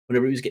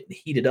whenever he was getting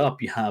heated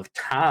up, you have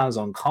Taz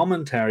on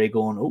commentary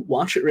going, "Oh,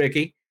 watch it,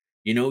 Ricky."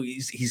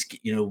 He's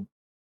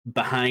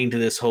behind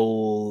this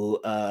whole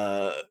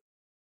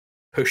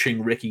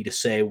pushing Ricky to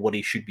say what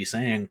he should be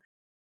saying,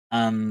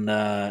 and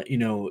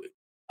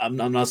I'm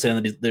not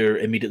saying that they're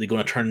immediately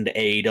going to turn into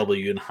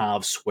AEW and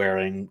have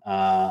swearing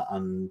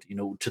and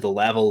to the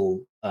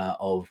level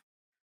of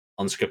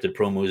unscripted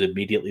promos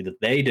immediately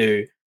that they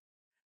do.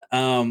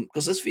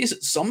 Because let's face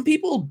it, some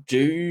people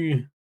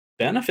do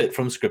benefit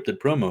from scripted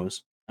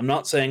promos. I'm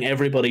not saying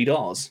everybody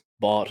does,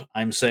 but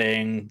I'm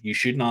saying you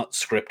should not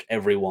script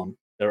everyone.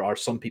 There are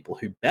some people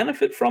who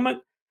benefit from it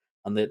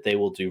and that they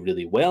will do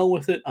really well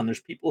with it. And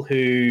there's people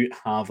who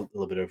have a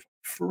little bit of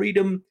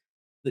freedom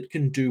that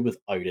can do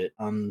without it.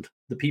 And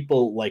the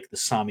people like the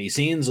Sami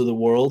Zayns of the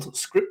world,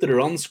 scripted or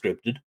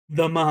unscripted,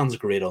 the man's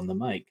great on the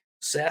mic.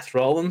 Seth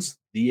Rollins,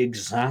 the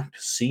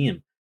exact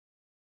same.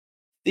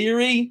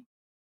 Theory,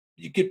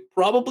 you could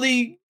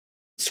probably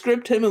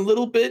script him a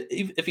little bit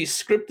if he's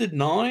scripted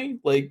now.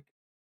 Like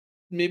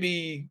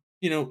maybe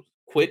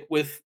quit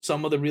with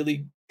some of the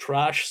really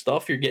trash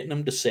stuff you're getting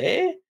him to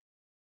say.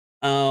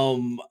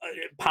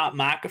 Pat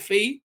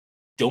McAfee,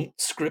 don't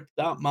script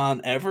that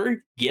man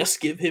ever. Yes,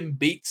 give him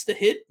beats to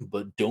hit,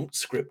 but don't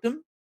script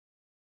him.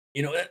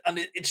 And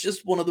it's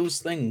just one of those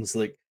things.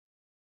 Like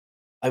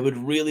I would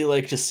really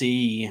like to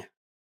see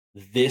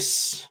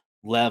this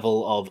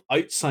level of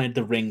outside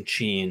the ring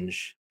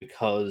change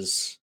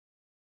because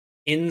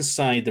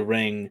inside the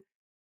ring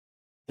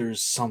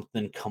there's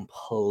something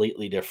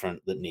completely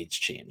different that needs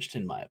changed,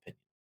 in my opinion.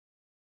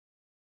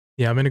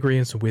 Yeah, I'm in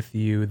agreement with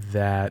you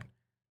that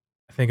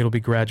I think it'll be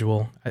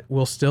gradual.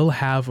 We'll still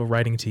have a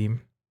writing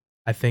team.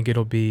 I think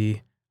it'll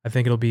be I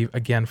think it'll be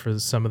again for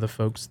some of the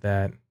folks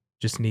that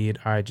just need,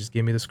 all right, just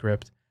give me the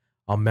script.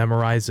 I'll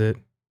memorize it.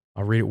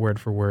 I'll read it word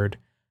for word.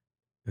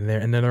 And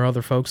then there are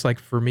other folks like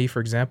for me, for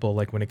example,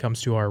 like when it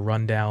comes to our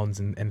rundowns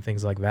and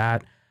things like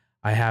that,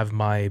 I have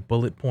my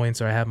bullet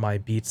points or I have my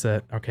beats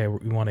that, okay,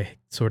 we want to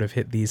sort of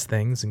hit these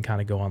things and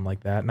kind of go on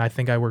like that. And I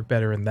think I work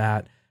better in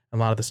that. A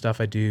lot of the stuff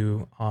I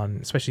do on,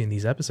 especially in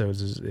these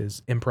episodes,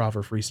 is improv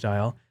or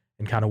freestyle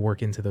and kind of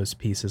work into those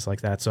pieces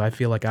like that. So I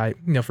feel like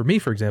for me,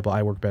 for example,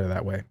 I work better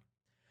that way.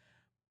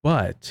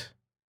 But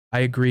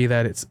I agree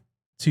that it's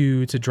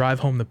to drive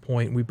home the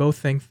point. We both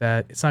think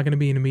that it's not going to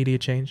be an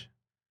immediate change.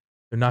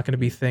 They're not going to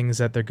be things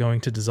that they're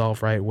going to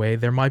dissolve right away.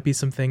 There might be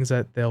some things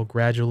that they'll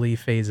gradually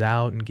phase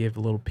out and give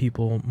little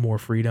people more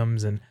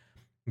freedoms and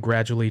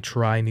gradually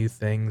try new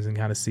things and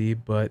kind of see,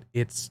 but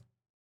it's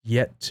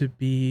yet to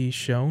be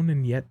shown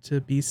and yet to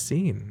be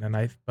seen.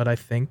 But I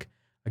think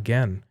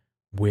again,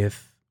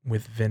 with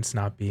Vince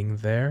not being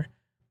there,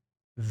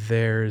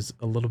 there's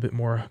a little bit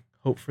more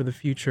hope for the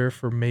future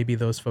for maybe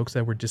those folks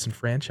that were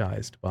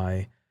disenfranchised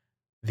by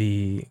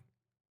the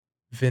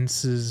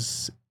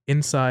Vince's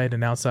inside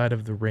and outside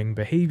of the ring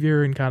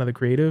behavior and kind of the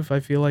creative. I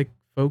feel like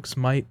folks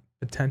might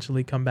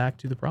potentially come back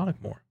to the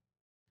product more.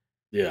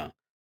 Yeah.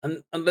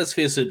 And let's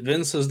face it,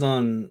 Vince has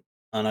done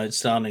an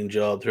outstanding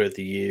job throughout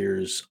the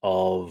years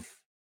of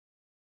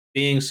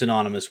being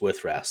synonymous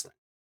with wrestling.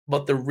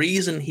 But the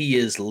reason he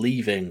is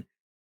leaving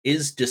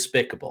is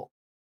despicable.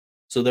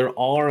 So there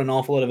are an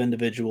awful lot of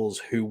individuals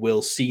who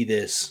will see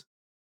this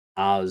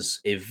as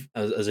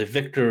a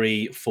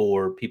victory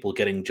for people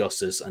getting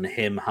justice and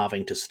him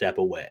having to step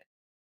away.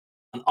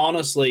 And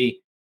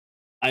honestly,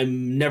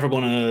 I'm never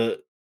going to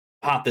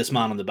pat this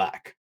man on the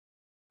back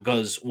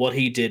because what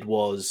he did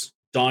was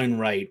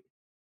downright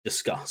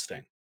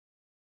disgusting.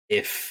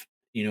 If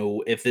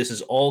this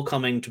is all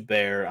coming to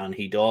bear and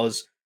he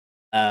does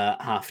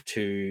have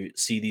to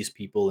see these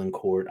people in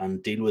court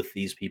and deal with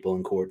these people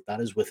in court,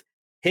 that is with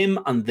him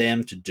and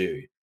them to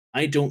do.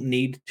 I don't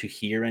need to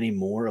hear any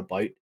more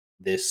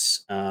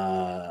this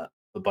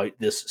about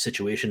this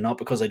situation, not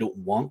because I don't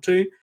want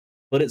to,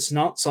 but it's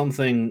not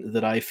something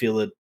that I feel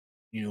that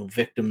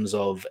victims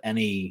of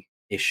any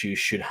issue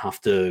should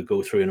have to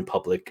go through in a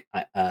public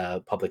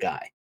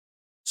eye.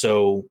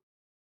 So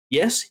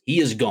yes, he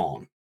is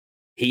gone.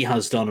 He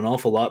has done an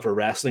awful lot for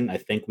wrestling. I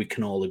think we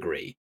can all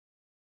agree.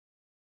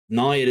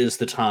 Now it is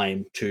the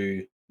time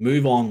to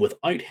move on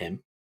without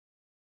him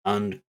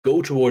and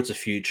go towards a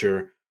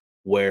future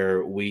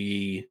where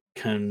we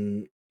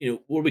can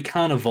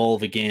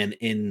evolve again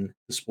in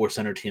the sports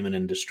entertainment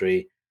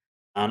industry.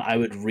 And I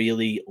would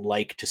really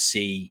like to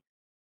see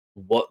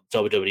what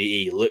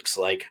WWE looks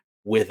like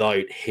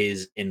without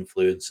his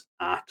influence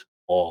at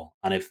all.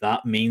 And if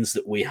that means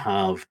that we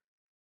have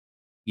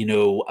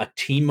a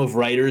team of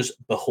writers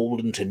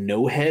beholden to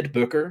no head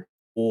booker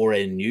or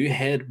a new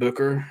head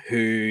booker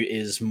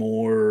who's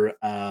more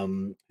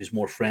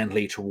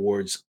friendly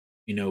towards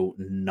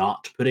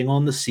not putting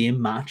on the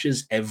same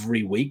matches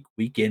every week,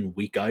 week in,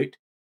 week out,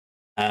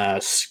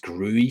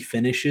 screwy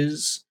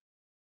finishes.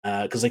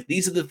 Because like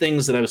these are the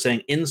things that I was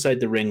saying inside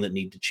the ring that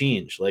need to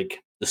change.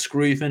 Like the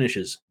screwy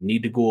finishes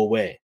need to go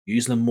away.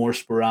 Use them more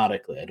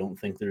sporadically. I don't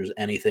think there's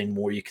anything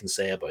more you can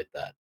say about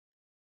that.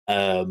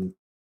 Um,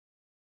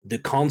 the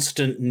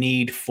constant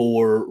need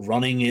for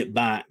running it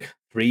back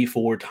 3,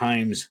 4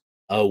 times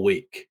a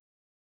week.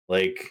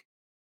 Like,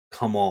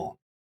 come on.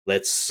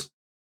 Let's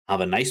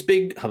have a nice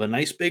big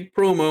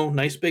promo,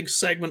 nice big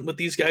segment with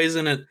these guys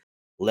in it.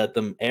 Let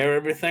them air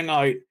everything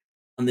out.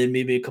 And then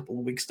maybe a couple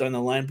of weeks down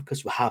the line,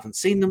 because we haven't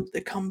seen them,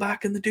 they come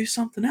back and they do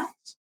something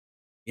else.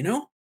 You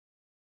know?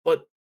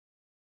 But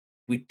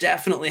we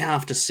definitely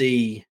have to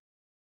see,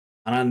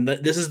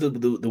 this is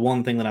the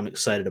one thing that I'm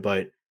excited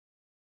about.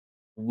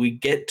 We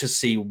get to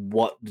see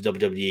what the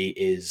WWE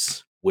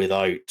is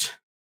without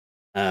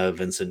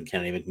Vincent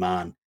Kennedy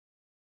McMahon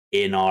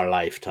in our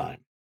lifetime.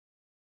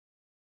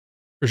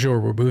 For sure,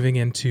 we're moving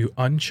into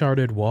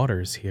uncharted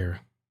waters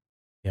here.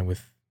 And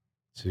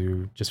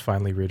to just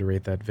finally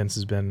reiterate that Vince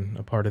has been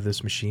a part of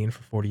this machine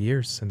for 40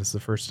 years, and this is the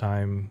first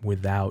time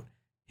without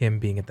him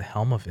being at the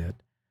helm of it.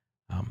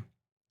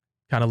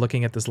 Kind of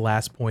looking at this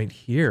last point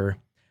here,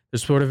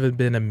 there's sort of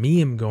been a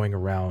meme going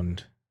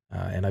around,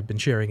 and I've been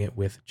sharing it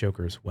with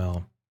Joker as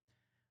well,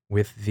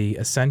 with the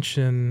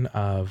ascension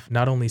of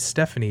not only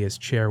Stephanie as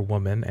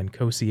chairwoman and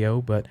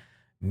co-CEO, but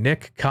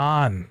Nick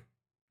Khan.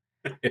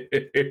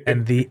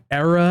 And the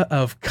era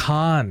of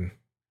Khan,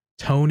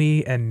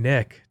 Tony and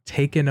Nick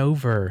taking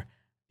over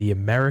the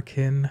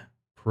American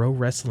pro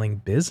wrestling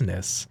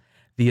business.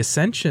 The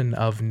ascension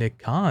of Nick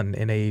Khan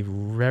in a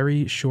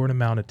very short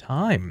amount of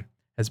time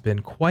has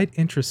been quite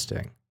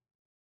interesting.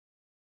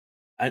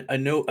 I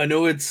know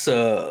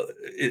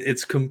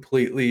it's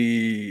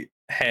completely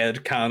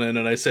head canon,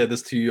 and I said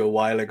this to you a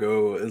while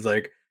ago. Is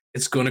like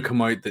it's going to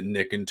come out that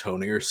Nick and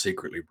Tony are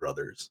secretly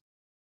brothers.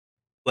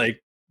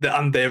 Like,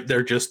 and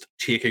they're just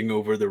taking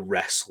over the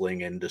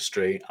wrestling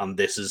industry, and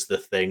this is the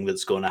thing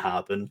that's going to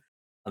happen.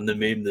 And the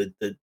meme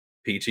that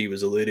PT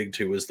was alluding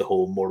to was the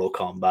whole Mortal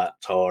Kombat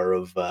tower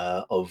of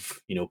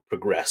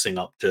progressing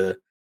up to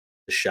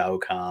the Shao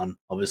Kahn,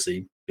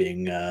 obviously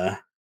being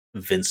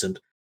Vincent.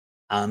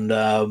 And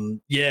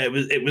yeah,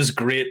 it was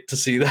great to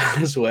see that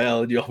as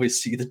well. And you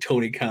always see the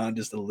Tony Khan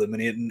just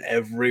eliminating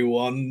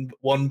everyone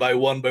one by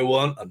one by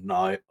one, and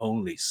now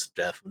only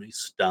Stephanie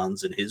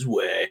stands in his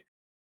way.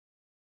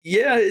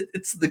 Yeah,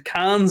 it's the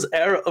Khan's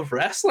era of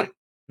wrestling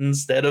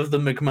instead of the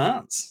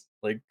McMahons.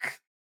 Like,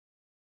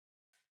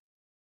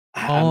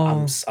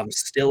 All I'm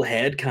still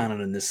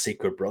headcanon in this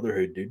secret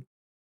brotherhood, dude.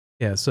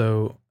 Yeah,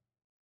 so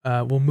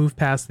we'll move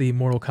past the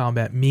Mortal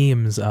Kombat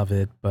memes of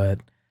it, but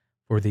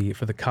for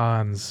the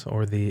cons,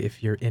 or the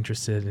if you're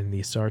interested in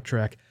the Star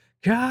Trek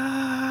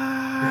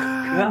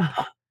Khan,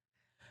 God.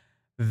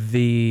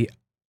 the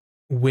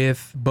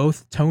with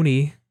both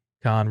Tony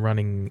Khan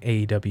running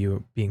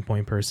AEW being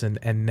point person,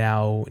 and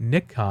now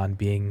Nick Khan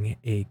being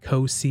a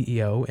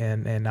co-CEO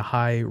and a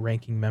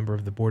high-ranking member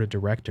of the board of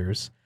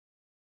directors,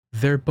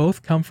 they're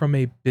both come from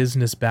a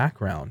business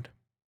background.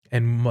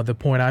 And the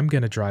point I'm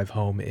going to drive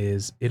home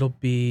is it'll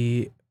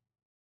be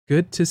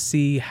good to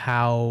see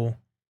how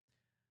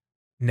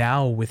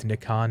now, with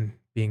Nick Khan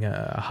being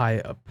a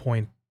high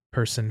point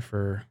person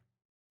for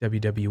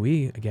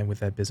WWE, again with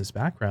that business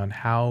background,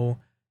 how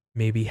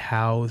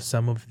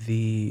some of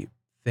the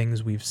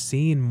things we've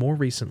seen more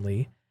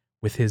recently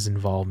with his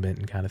involvement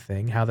and kind of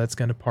thing, how that's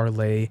going to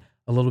parlay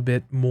a little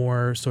bit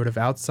more sort of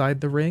outside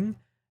the ring,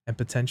 and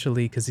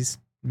potentially, because he's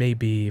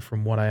maybe,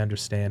 from what I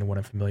understand and what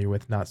I'm familiar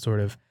with, not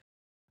sort of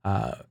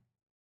uh,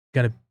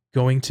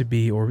 going to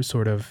be, or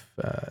sort of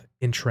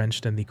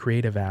entrenched in the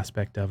creative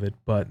aspect of it.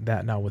 But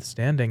that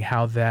notwithstanding,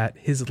 how that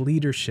his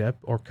leadership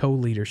or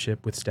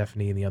co-leadership with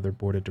Stephanie and the other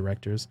board of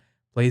directors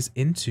plays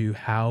into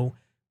how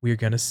we're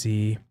going to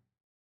see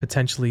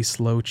potentially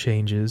slow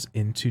changes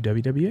into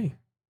WWE.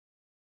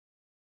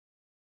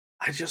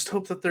 I just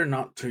hope that they're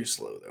not too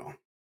slow, though.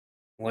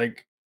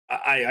 Like,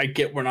 I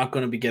get we're not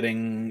going to be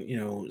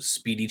getting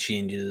speedy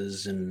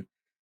changes, and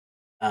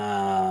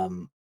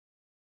um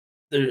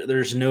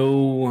there's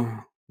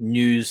no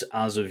news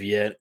as of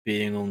yet,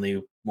 being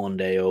only 1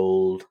 day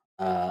old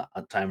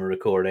at time of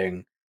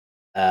recording,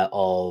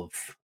 of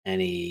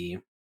any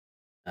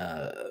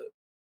uh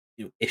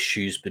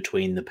issues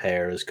between the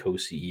pair as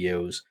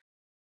co-CEOs.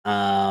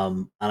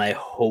 And I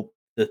hope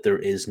that there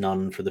is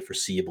none for the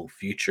foreseeable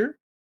future.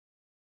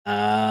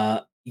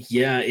 Yeah,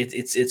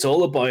 it's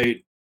all about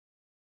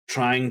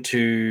trying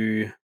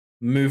to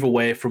move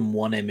away from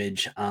one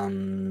image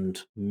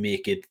and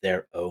make it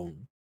their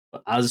own.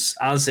 But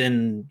as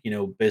in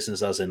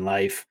business, as in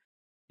life,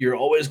 you're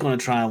always going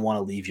to try and want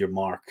to leave your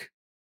mark.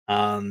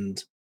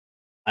 And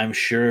I'm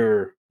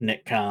sure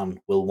Nick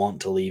Khan will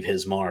want to leave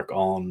his mark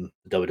on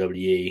the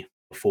WWE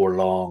before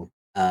long,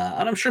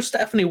 and I'm sure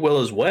Stephanie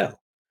will as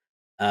well.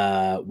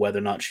 Whether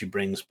or not she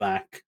brings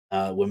back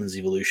Women's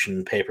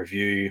Evolution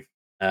pay-per-view,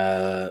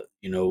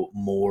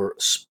 more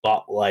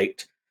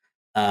spotlight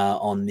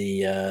on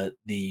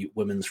the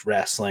women's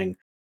wrestling.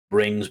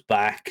 brings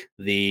back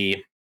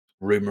the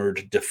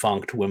rumored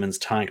defunct women's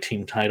tag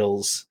team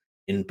titles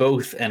in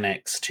both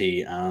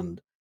NXT and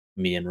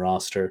main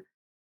roster,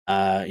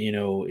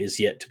 is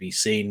yet to be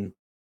seen.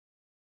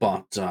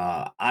 But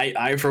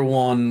I for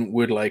one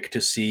would like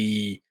to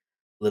see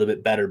a little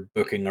bit better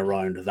booking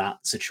around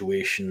that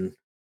situation,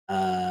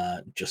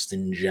 just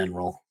in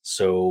general.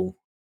 So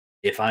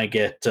if I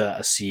get a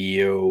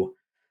CEO,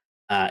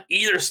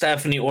 either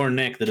Stephanie or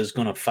Nick, that is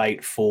going to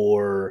fight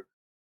for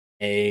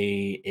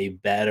a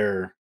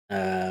better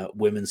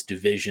women's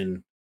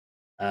division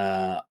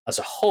as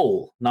a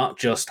whole, not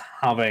just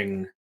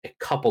having a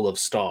couple of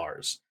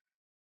stars,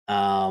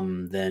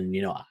 then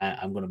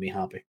I'm going to be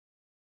happy.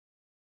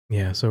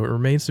 Yeah, so it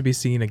remains to be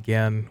seen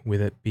again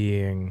with it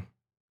being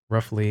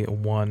roughly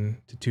 1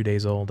 to 2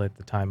 days old at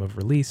the time of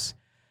release.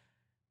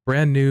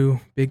 Brand new,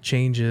 big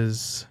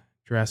changes,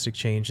 drastic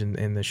change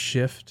in the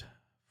shift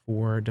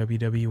for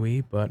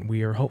WWE, but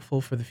we are hopeful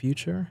for the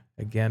future.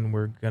 Again,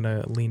 we're going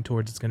to lean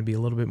towards it's going to be a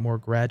little bit more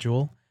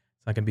gradual.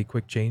 It's not going to be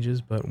quick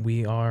changes, but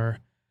we are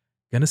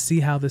going to see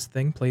how this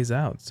thing plays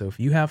out. So if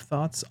you have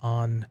thoughts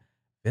on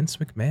Vince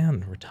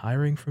McMahon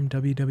retiring from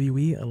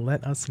WWE,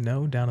 let us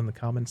know down in the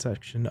comment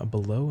section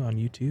below on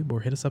YouTube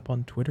or hit us up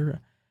on Twitter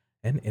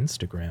and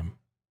Instagram.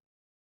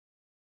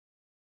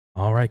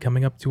 All right,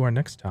 coming up to our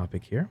next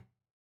topic here.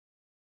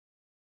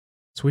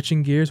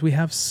 Switching gears, we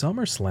have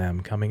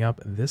SummerSlam coming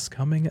up this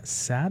coming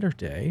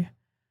Saturday.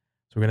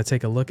 So we're going to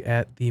take a look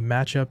at the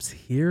matchups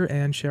here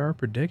and share our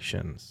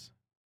predictions.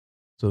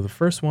 So the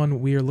first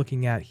one we are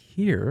looking at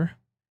here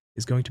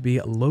is going to be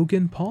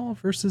Logan Paul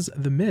versus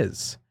The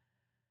Miz.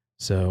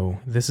 So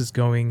this is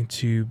going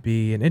to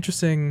be an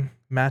interesting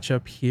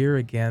matchup here.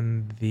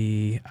 Again,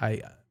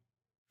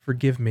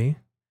 forgive me,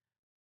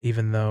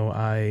 even though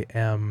I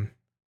am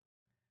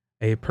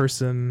a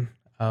person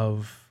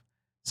of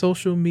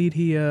social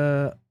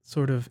media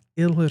sort of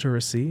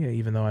illiteracy,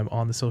 even though I'm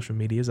on the social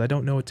medias. I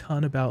don't know a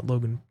ton about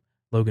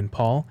Logan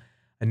Paul.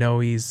 I know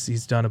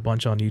he's done a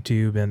bunch on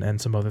YouTube and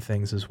some other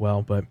things as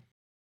well, but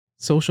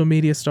social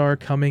media star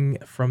coming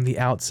from the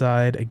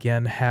outside,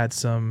 again, had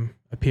some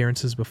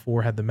appearances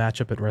before, had the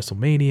matchup at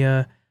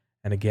WrestleMania,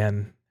 and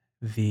again,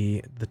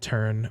 the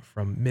turn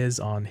from Miz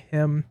on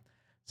him.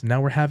 So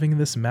now we're having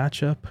this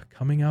matchup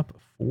coming up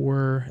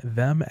for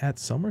them at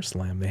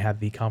SummerSlam. They had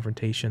the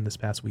confrontation this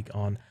past week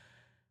on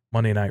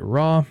Monday Night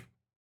Raw,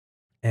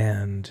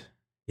 and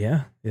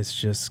yeah, it's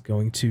just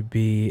going to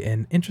be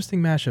an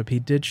interesting matchup. He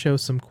did show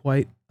some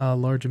quite a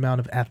large amount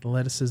of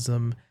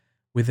athleticism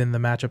within the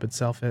matchup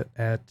itself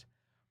at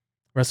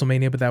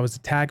WrestleMania, but that was a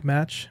tag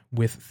match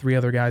with 3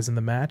 other guys in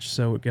the match,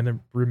 so it's going to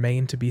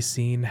remain to be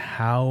seen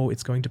how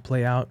it's going to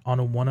play out on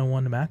a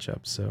one-on-one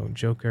matchup. So,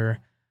 Joker,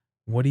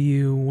 what do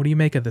you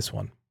make of this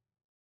one?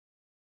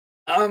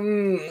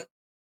 Um,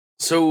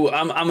 so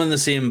I'm in the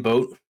same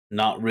boat,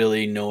 not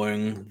really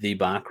knowing the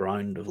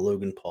background of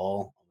Logan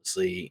Paul.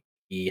 Obviously,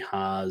 he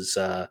has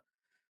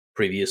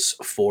previous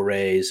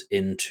forays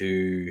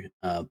into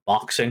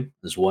boxing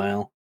as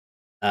well,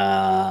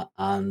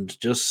 and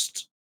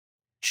just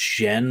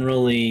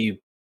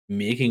generally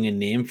making a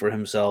name for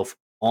himself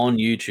on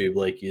YouTube,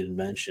 like you had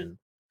mentioned.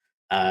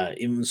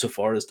 Even so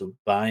far as to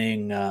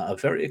buying a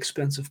very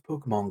expensive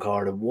Pokemon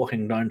card and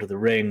walking down to the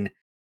ring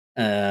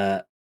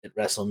at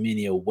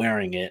WrestleMania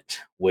wearing it,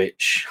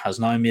 which has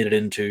now made it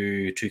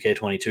into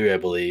 2K22, I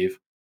believe,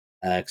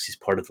 because he's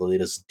part of the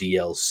latest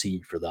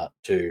DLC for that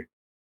too.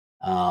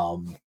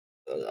 Um,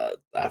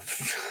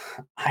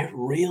 I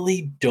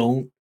really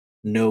don't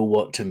know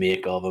what to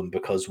make of him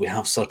because we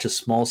have such a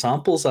small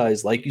sample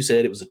size. Like you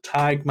said, it was a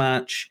tag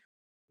match.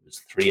 There was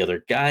 3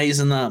 other guys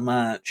in that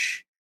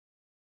match.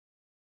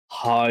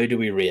 How do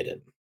we rate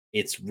it?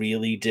 It's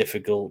really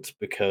difficult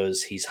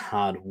because he's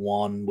had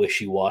one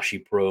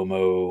wishy-washy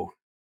promo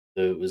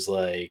that was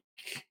like,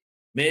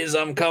 Miz,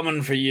 I'm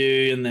coming for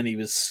you. And then he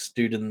was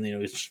stood and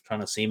he's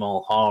trying to seem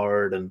all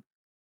hard. And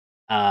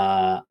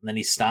then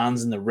he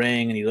stands in the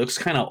ring and he looks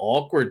kind of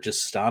awkward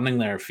just standing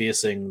there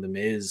facing the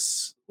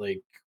Miz.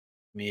 Like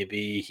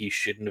maybe he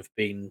shouldn't have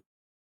been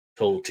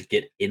told to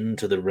get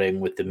into the ring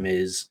with the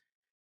Miz.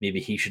 Maybe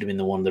he should have been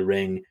the one in the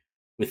ring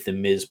with the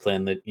Miz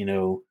playing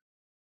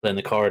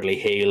the cowardly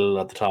heel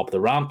at the top of the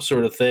ramp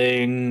sort of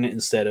thing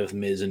instead of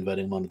Miz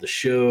inviting him onto the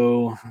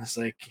show. It's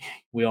like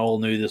we all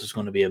knew this was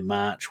going to be a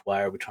match.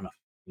 Why are we trying to,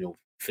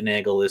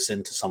 finagle this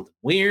into something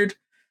weird?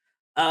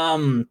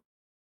 Um,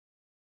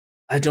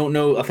 I don't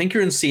know. I think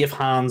you're in safe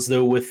hands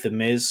though with the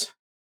Miz.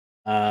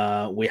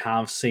 We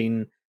have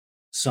seen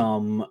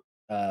some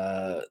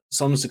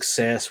some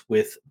success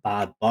with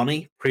Bad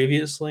Bunny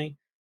previously,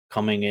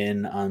 coming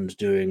in and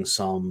doing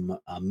some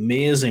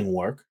amazing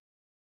work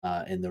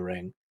in the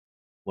ring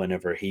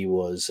whenever he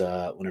was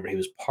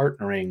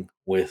partnering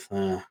with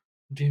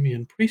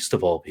Damian Priest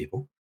of all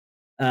people.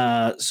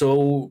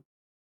 So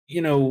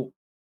you know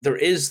there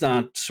is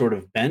that sort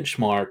of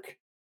benchmark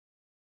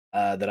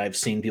that I've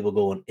seen people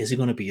going, is he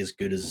going to be as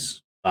good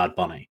as Bad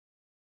Bunny?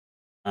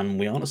 And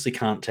we honestly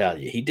can't tell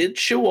you. He did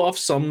show off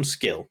some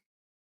skill,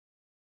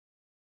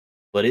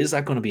 but is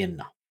that going to be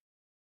enough?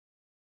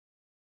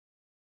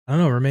 I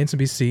don't know. Remains to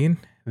be seen.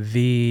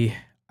 The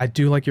I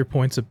do like your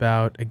points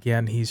about,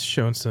 again, he's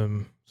shown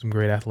some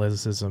great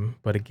athleticism,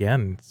 but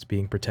again, it's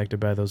being protected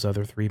by those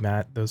other three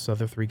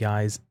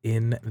guys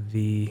in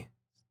the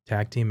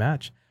tag team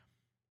match.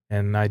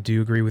 And I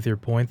do agree with your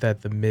point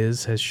that the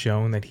Miz has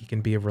shown that he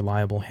can be a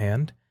reliable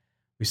hand.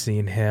 We've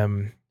seen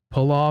him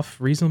pull off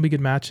reasonably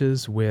good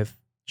matches with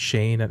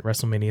Shane at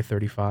WrestleMania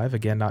 35.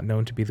 Again, not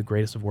known to be the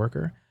greatest of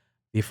worker.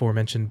 The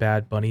aforementioned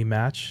Bad Bunny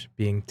match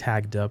being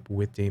tagged up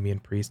with Damian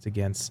Priest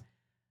against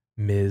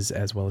Miz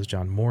as well as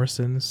John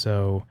Morrison.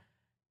 So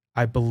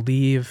I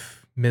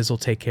believe Miz will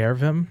take care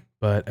of him.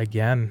 But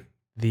again,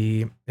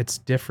 it's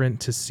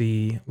different to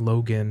see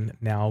Logan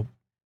now,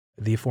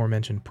 the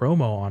aforementioned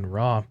promo on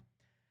Raw.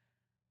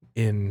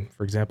 In,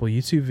 for example,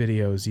 YouTube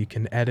videos, you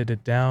can edit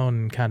it down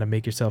and kind of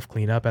make yourself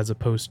clean up, as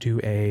opposed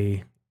to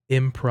a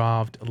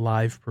improv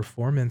live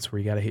performance where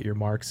you got to hit your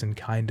marks and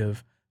kind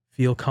of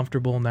feel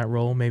comfortable in that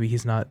role. Maybe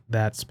he's not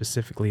that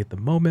specifically at the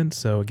moment.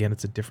 So again,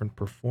 it's a different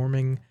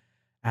performing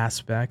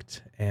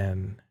aspect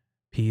and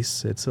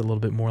piece. It's a little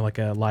bit more like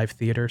a live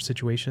theater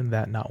situation,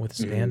 that Mhm.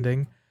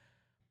 notwithstanding.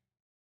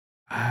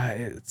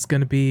 It's going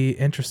to be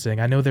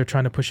interesting. I know they're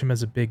trying to push him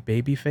as a big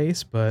baby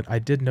face, but I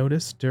did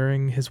notice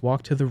during his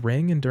walk to the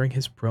ring and during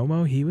his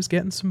promo, he was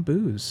getting some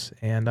boos.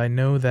 And I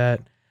know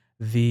that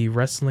the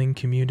wrestling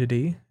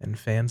community and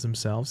fans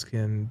themselves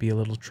can be a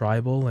little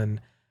tribal. And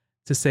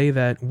to say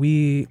that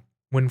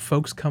when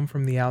folks come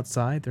from the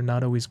outside, they're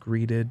not always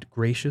greeted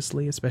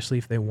graciously, especially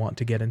if they want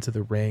to get into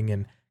the ring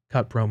and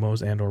cut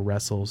promos and or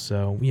wrestle.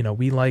 So,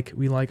 we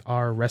like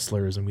our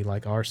wrestlers and we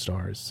like our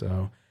stars.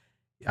 So,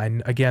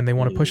 again, they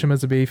want to push Yeah. him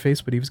as a baby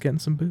face, but he was getting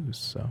some boos.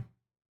 So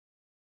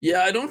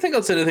Yeah, I don't think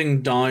that's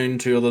anything down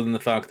to other than the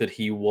fact that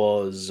he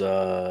was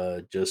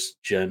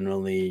just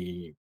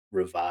generally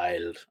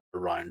reviled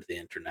around the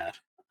internet.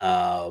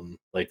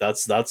 Like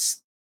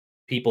that's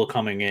people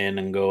coming in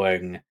and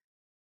going,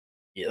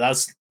 yeah,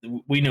 that's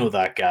we know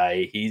that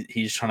guy.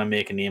 He's trying to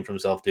make a name for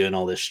himself doing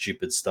all this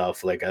stupid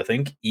stuff. Like I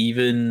think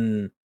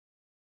even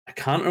I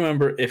can't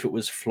remember if it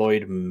was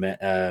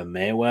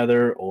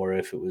Mayweather or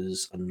if it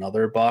was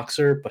another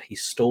boxer, but he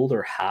stole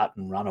their hat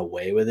and ran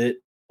away with it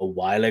a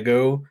while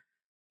ago,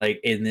 like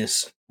in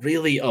this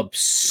really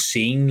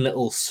obscene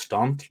little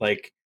stunt.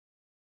 Like,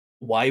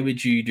 why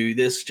would you do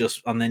this?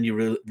 Just and then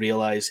you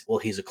realize, well,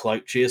 he's a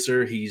clout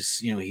chaser.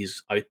 He's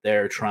out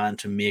there trying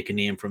to make a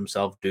name for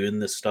himself doing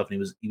this stuff,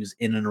 and he was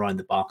in and around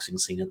the boxing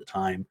scene at the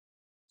time,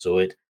 so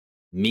it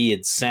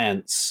made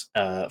sense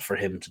for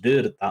him to do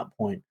it at that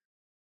point.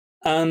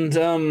 And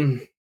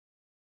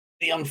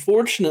the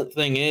unfortunate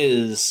thing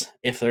is,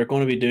 if they're going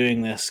to be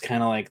doing this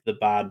kind of like the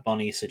Bad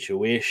Bunny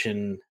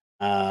situation,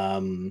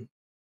 um,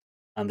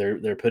 and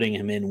they're putting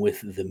him in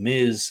with the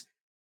Miz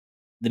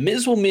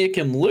will make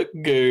him look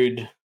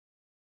good,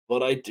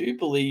 but I do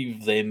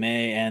believe they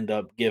may end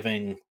up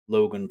giving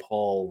Logan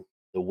Paul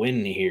the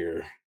win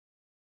here,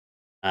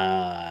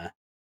 uh,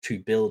 to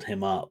build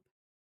him up,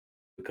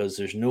 because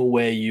there's no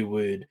way you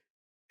would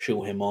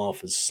show him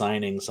off as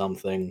signing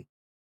something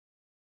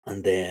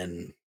and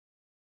then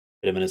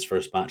put him in his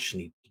first match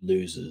and he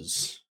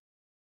loses.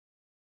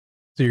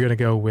 you're gonna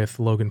go with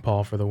Logan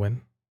Paul for the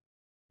win.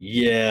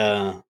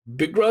 Yeah,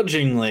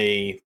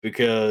 begrudgingly,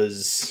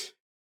 because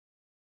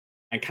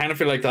I kind of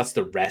feel like that's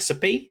the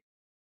recipe.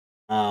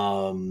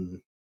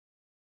 Um,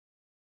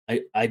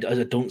 I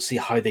don't see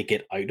how they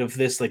get out of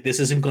this. Like, this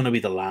isn't going to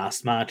be the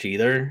last match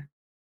either.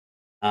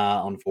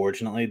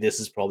 Unfortunately, this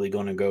is probably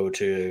going to go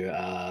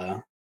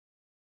to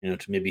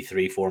maybe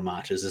 3, 4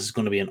 matches. This is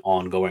going to be an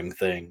ongoing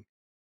thing.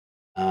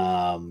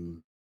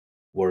 Um,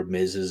 where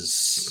Miz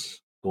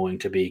is going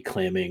to be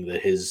claiming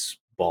that his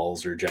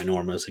balls are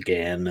ginormous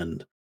again,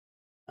 and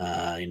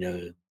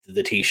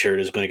the T-shirt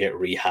is going to get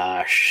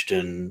rehashed,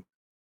 and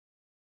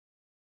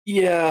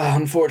yeah,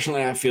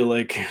 unfortunately, I feel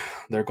like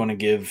they're going to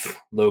give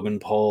Logan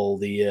Paul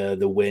the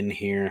win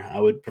here. I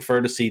would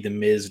prefer to see the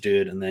Miz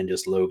do it, and then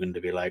just Logan to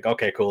be like,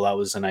 okay, cool, that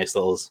was a nice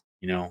little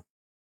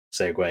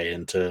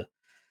segue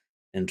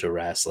into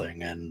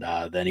wrestling, and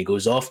then he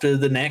goes off to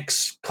the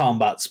next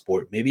combat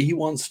sport. Maybe he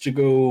wants to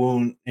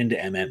go into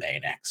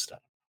MMA next.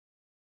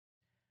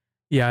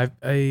 Yeah,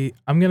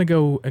 I'm gonna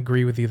go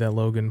agree with you that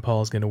Logan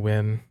Paul is gonna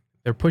win.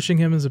 They're pushing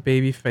him as a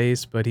baby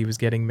face, but he was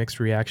getting mixed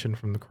reaction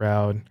from the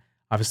crowd.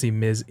 Obviously,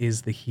 Miz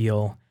is the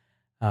heel.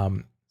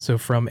 So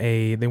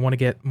they want to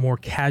get more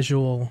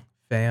casual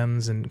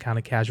fans and kind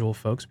of casual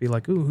folks be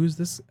like, "Ooh, who's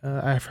this?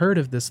 I've heard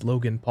of this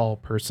Logan Paul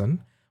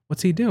person.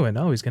 What's he doing?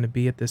 Oh, he's going to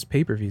be at this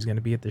pay per view. He's going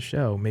to be at the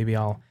show. Maybe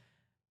I'll."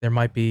 There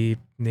might be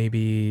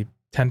maybe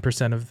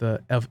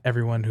 10% of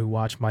everyone who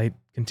watch might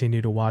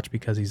continue to watch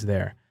because he's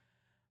there.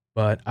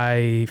 But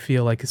I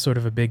feel like it's sort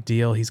of a big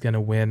deal. He's going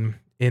to win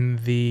in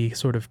the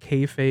sort of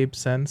kayfabe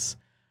sense.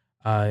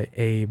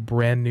 A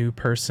brand new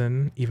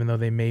person, even though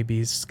they may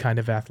be kind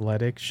of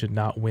athletic, should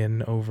not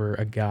win over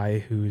a guy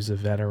who's a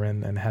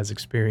veteran and has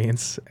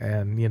experience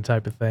and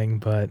type of thing.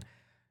 But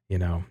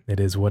it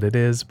is what it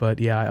is. But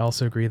yeah, I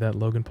also agree that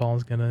Logan Paul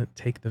is gonna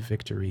take the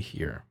victory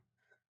here.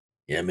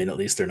 Yeah, I mean, at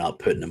least they're not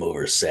putting him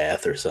over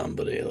Seth or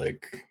somebody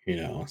like,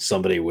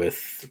 somebody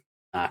with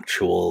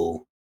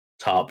actual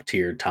top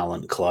tier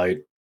talent clout.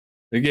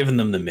 They're giving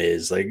them the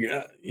Miz. Like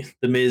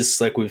the Miz,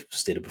 like we've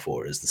stated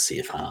before, is the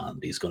safe hand.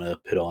 He's gonna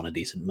put on a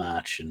decent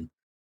match and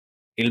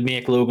he'll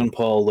make Logan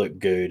Paul look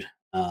good.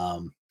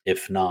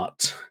 If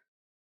not,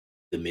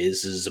 the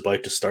Miz is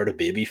about to start a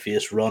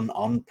babyface run,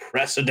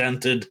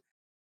 unprecedented.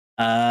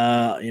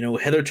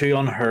 Hitherto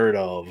unheard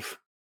of.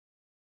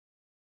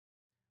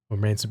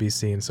 Remains to be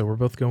seen. So we're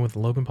both going with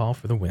Logan Paul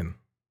for the win.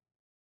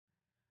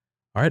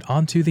 All right,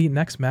 on to the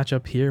next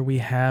matchup here. We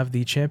have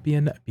the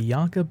champion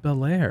Bianca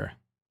Belair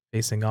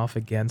facing off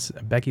against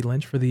Becky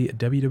Lynch for the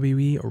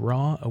WWE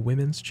Raw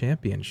Women's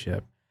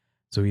Championship.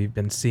 So we've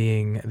been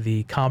seeing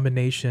the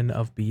combination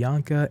of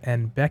Bianca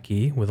and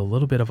Becky with a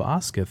little bit of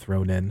Asuka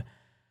thrown in.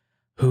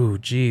 Ooh,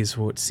 geez,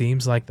 what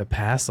seems like the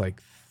past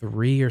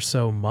 3 or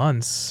so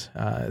months,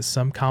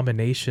 some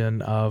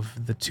combination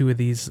of the two of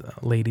these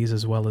ladies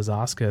as well as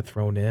Asuka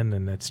thrown in,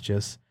 and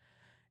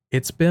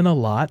it's been a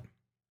lot.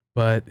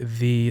 But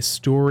the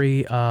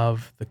story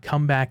of the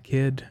comeback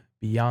kid,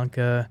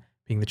 Bianca,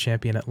 being the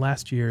champion at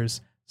last year's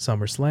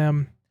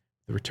SummerSlam,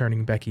 the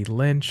returning Becky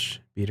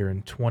Lynch, beat her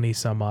in 20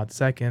 some odd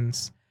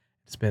seconds.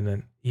 It's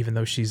been even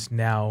though she's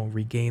now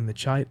regained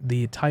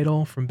the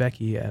title from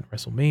Becky at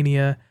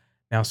WrestleMania,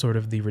 now sort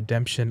of the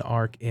redemption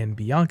arc in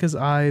Bianca's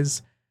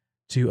eyes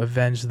to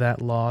avenge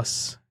that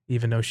loss,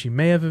 even though she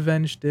may have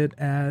avenged it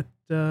at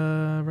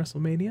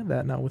WrestleMania,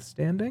 that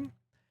notwithstanding.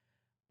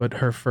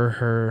 But for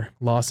her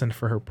loss and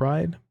for her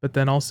pride. But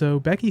then also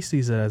Becky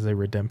sees it as a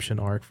redemption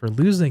arc for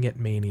losing at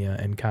Mania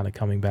and kind of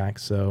coming back.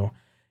 So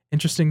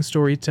interesting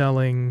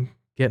storytelling,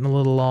 getting a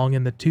little long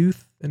in the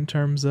tooth in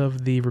terms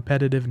of the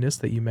repetitiveness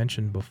that you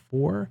mentioned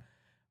before.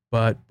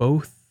 But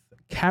both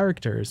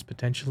characters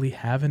potentially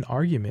have an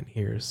argument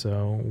here.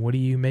 So what do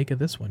you make of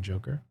this one,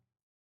 Joker?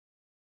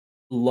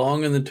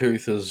 Long in the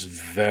tooth is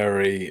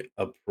very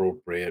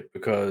appropriate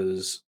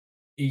because,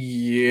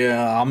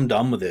 yeah, I'm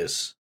done with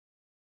this.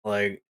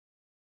 Like,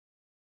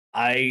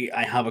 I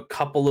have a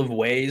couple of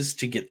ways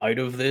to get out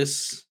of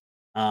this,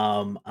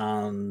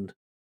 and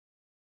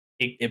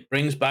it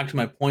brings back to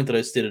my point that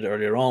I stated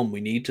earlier on. We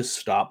need to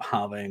stop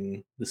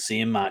having the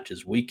same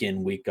matches week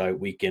in, week out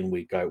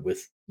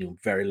with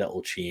very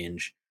little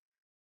change.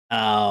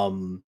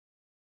 Um,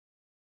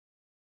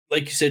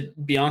 like you said,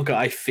 Bianca,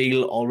 I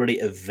feel already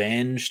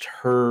avenged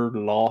her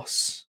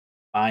loss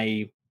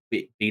by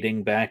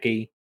beating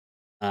Becky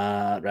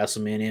at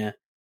WrestleMania.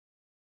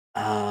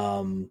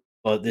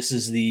 But this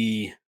is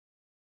the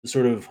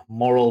sort of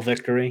moral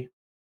victory.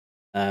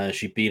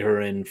 She beat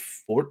her in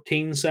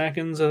 14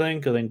 seconds, I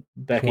think. I think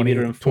Becky beat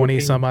her 20, in 20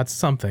 14. some odd,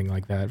 something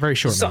like that. Very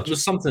short It match.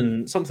 was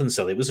something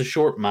silly. It was a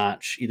short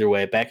match either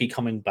way. Becky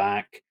coming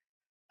back,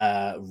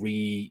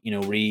 entering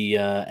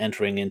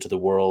into the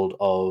world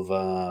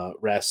of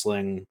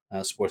wrestling,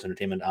 sports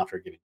entertainment after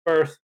giving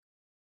birth.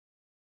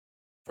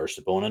 First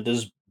opponent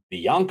is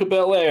Bianca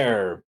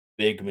Belair.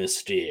 Big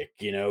mistake,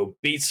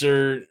 beats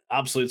her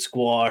absolute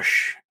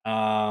squash.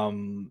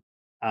 And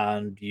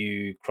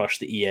you crush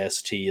the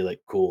EST,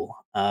 like cool.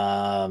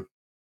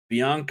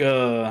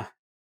 Bianca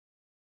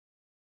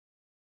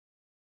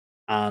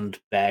and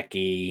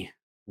Becky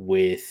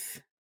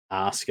with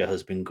Asuka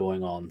has been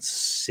going on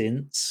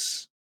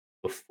since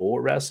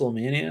before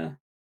WrestleMania,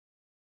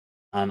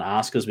 and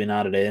Asuka's been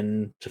added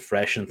in to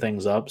freshen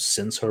things up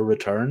since her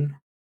return.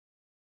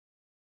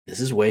 This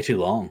is way too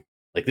long.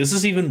 Like, this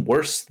is even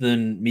worse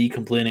than me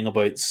complaining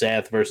about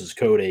Seth versus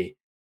Cody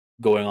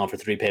going on for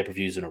 3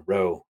 pay-per-views in a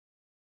row.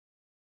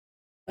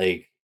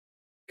 Like,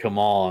 come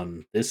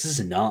on, this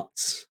is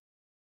nuts.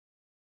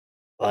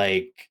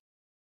 Like,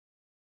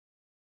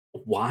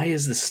 why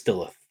is this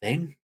still a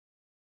thing?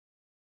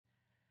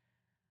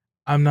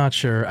 I'm not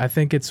sure. I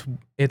think it's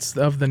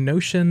of the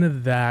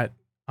notion that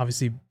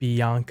obviously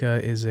Bianca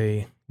is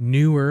a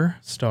newer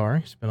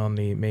star. She's been on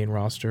the main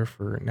roster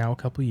for now a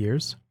couple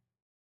years.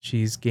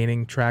 She's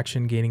gaining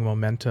traction, gaining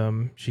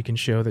momentum. She can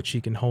show that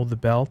she can hold the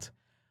belt.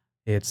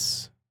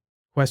 It's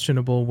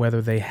questionable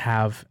whether they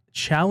have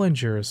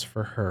challengers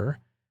for her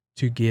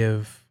to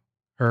give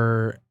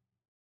her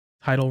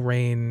title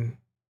reign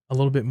a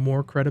little bit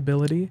more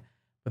credibility,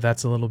 but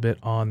that's a little bit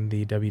on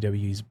the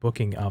WWE's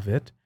booking of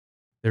it.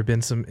 There have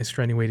been some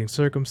extenuating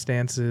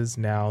circumstances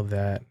now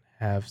that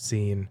have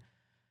seen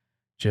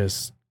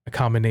just a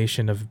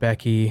combination of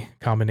Becky,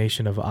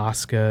 combination of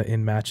Asuka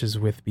in matches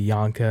with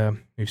Bianca.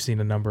 We've seen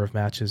a number of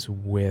matches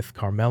with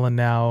Carmella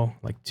now,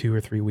 like 2 or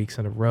 3 weeks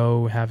in a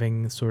row,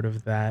 having sort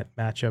of that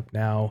matchup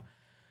now.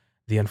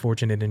 The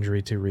unfortunate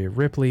injury to Rhea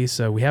Ripley.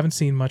 So we haven't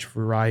seen much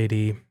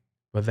variety,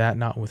 but that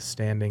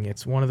notwithstanding,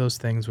 it's one of those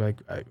things where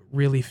I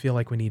really feel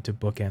like we need to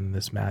bookend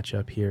this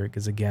matchup here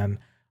because, again,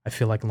 I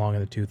feel like Long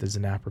in the Tooth is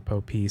an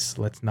apropos piece.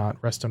 Let's not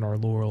rest on our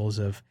laurels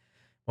of,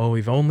 well,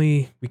 we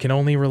can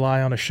only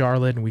rely on a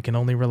Charlotte and we can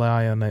only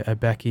rely on a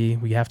Becky.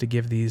 We have to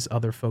give these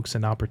other folks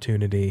an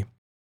opportunity,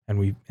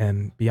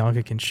 and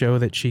Bianca can show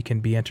that she can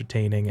be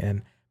entertaining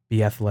and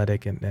be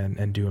athletic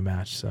and do a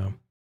match. So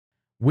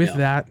with Yeah.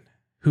 that,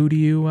 who do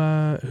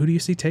you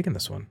see taking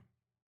this one?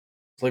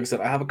 So like I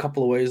said, I have a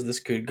couple of ways this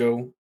could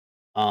go.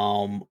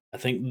 I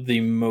think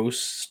the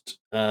most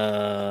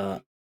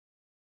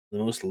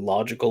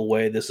logical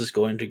way this is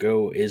going to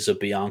go is a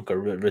Bianca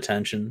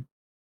retention.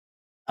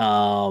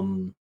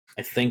 Um,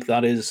 I think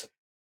that is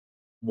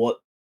what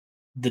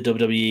the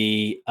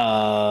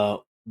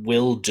WWE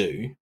will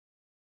do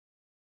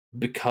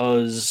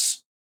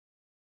because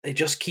they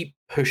just keep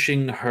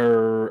pushing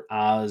her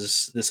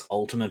as this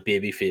ultimate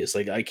baby face.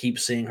 Like I keep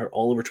seeing her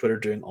all over Twitter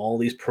doing all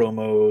these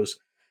promos,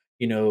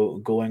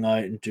 going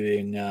out and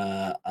doing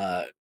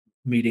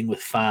meeting with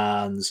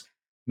fans,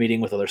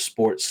 meeting with other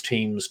sports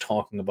teams,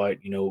 talking about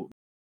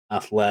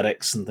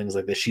athletics and things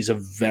like this. She's a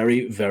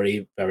very,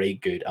 very, very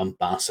good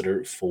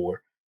ambassador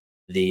for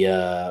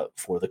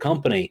the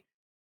company.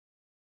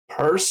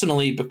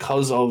 Personally,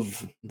 because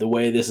of the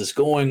way this is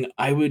going,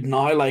 I would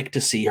now like to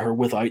see her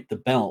without the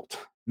belt.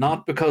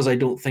 Not because I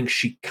don't think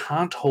she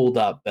can't hold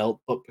that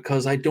belt, but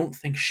because I don't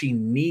think she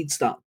needs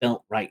that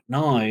belt right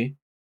now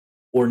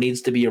or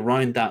needs to be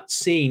around that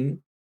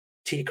scene.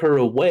 Take her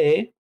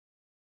away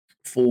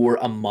for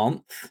a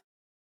month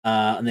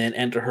and then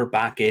enter her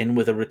back in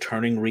with a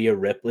returning Rhea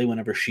Ripley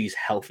whenever she's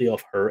healthy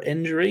off her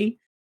injury.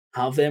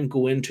 Have them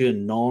go into a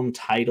non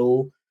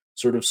title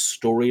sort of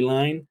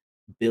storyline,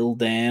 build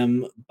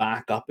them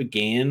back up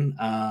again,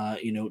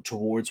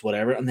 towards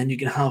whatever. And then you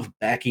can have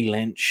Becky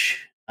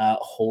Lynch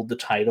hold the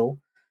title.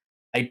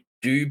 I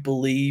do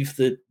believe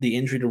that the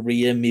injury to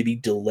Rhea maybe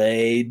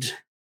delayed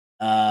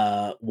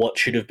what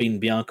should have been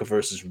Bianca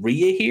versus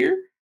Rhea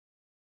here.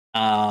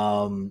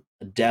 I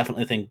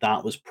definitely think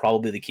that was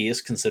probably the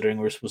case, considering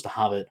we're supposed to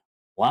have it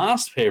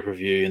last pay per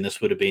view, and this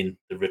would have been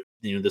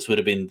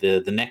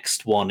the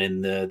next one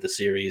in the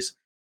series,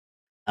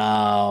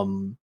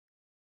 um,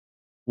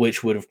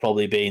 which would have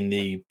probably been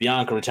the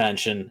Bianca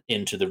retention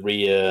into the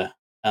Rhea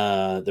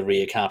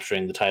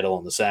capturing the title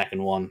on the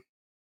second one.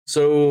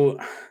 So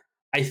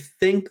I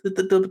think that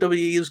the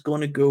WWE is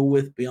going to go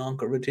with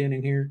Bianca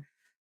retaining here,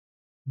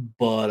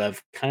 but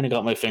I've kind of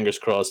got my fingers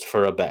crossed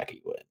for a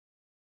Becky win.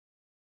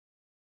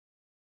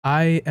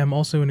 I am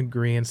also in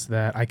agreement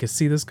that I could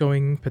see this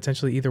going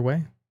potentially either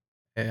way.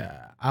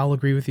 I'll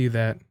agree with you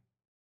that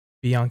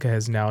Bianca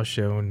has now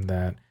shown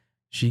that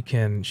she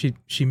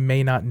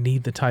may not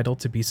need the title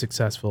to be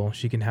successful.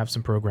 She can have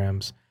some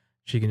programs.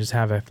 She can just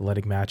have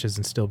athletic matches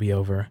and still be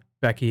over.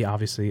 Becky,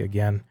 obviously,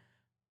 again,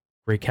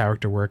 great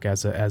character work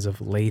as of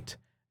late.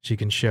 She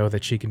can show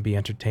that she can be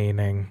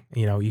entertaining.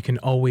 You can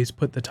always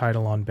put the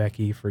title on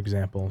Becky, for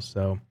example.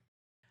 So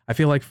I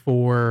feel like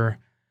for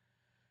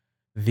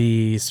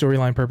the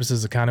storyline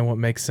purposes of kind of what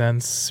makes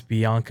sense,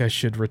 Bianca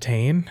should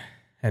retain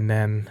and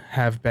then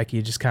have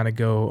Becky just kind of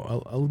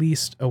go at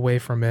least away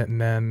from it, and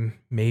then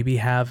maybe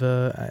have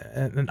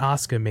an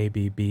Asuka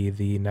maybe be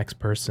the next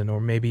person,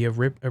 or maybe a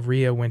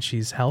Rhea when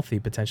she's healthy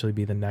potentially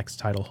be the next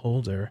title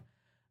holder.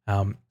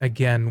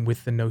 Again,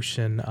 with the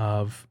notion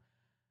of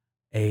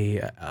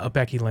a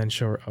Becky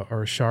Lynch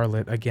or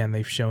Charlotte, again,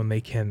 they've shown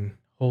they can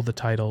hold the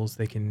titles,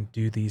 they can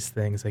do these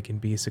things, they can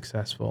be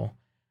successful.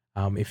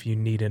 If you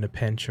need in a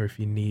pinch or if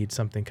you need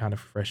something kind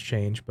of fresh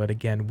change, but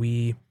again,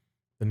 the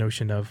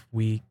notion of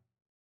we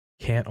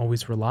can't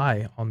always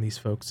rely on these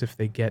folks. If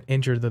they get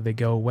injured or they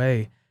go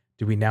away,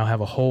 do we now have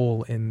a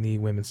hole in the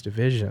women's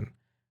division?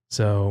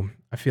 So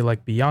I feel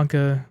like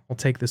Bianca will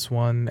take this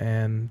one,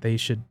 and they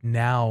should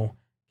now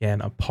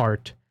again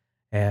apart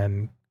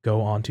and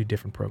go on to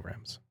different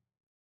programs.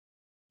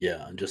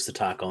 Yeah, and just to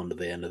tack on to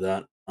the end of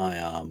that, I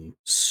am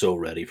so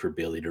ready for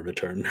Bailey to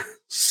return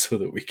so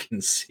that we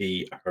can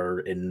see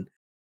her in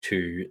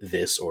to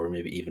this or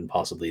maybe even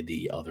possibly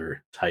the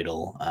other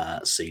title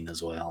scene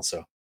as well.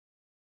 So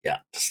yeah,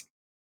 just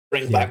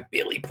bring Yeah. back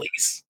Bailey,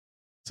 please.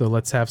 So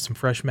let's have some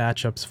fresh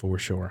matchups for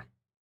sure.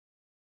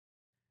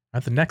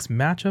 The next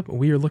matchup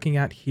we are looking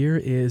at here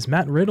is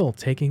Matt Riddle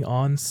taking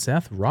on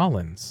Seth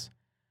Rollins.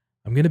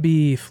 I'm going to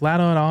be flat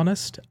out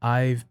honest.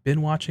 I've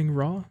been watching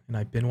Raw and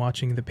I've been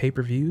watching the pay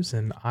per views,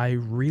 and I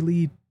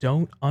really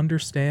don't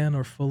understand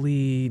or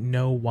fully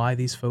know why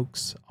these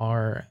folks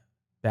are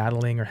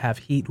battling or have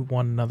heat with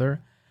one another.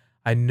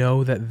 I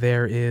know that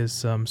there is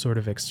some sort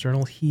of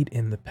external heat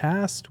in the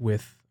past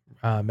with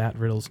Matt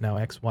Riddle's now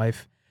ex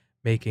wife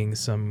making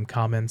some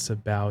comments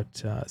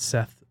about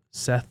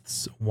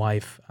Seth's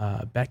wife,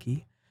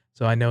 Becky.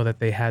 So I know that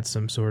they had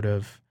some sort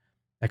of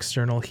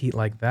external heat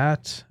like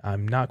that.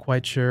 I'm not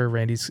quite sure.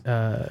 Randy's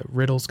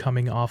Riddle's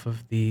coming off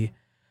of the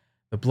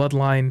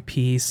bloodline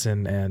piece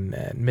and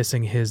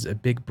missing his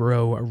big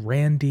bro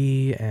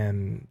Randy,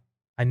 and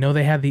I know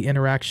they had the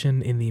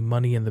interaction in the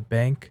Money in the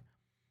Bank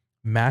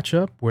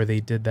matchup where they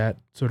did that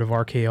sort of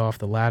RKO off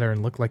the ladder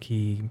and looked like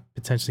he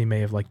potentially may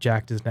have like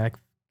jacked his neck.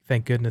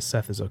 Thank goodness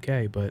Seth is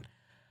okay, but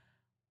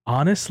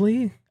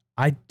honestly,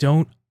 I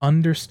don't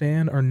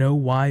understand or know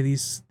why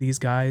these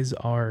guys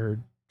are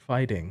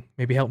fighting.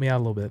 Maybe help me out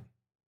a little bit.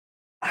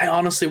 I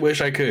honestly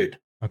wish I could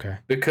Okay.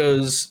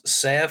 because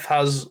Seth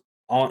has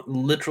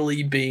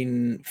literally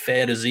been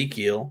fed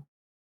Ezekiel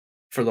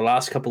for the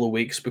last couple of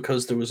weeks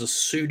because there was a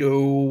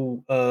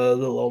pseudo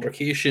little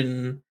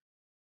altercation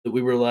that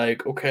we were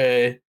like,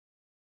 okay,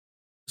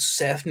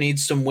 Seth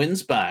needs some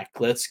wins back.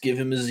 Let's give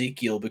him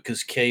Ezekiel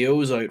because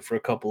KO's out for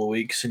a couple of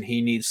weeks and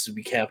he needs to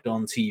be kept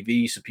on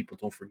TV so people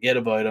don't forget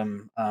about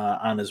him,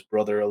 and his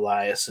brother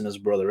Elias and his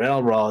brother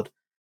Elrod.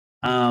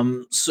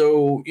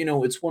 So,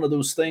 it's one of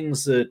those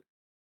things that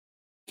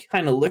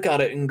kind of look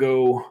at it and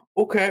go,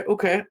 okay,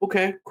 okay,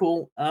 okay,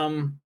 cool.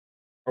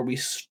 Are we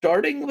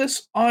starting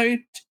this out,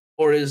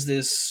 or is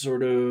this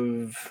sort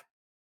of,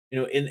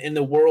 in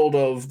the world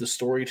of the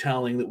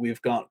storytelling that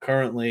we've got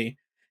currently,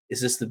 is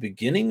this the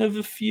beginning of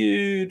a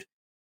feud?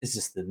 Is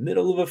this the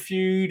middle of a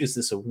feud? Is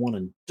this a one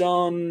and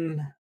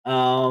done?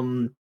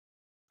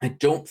 I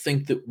don't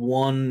think that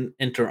one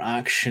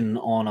interaction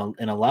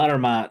in a ladder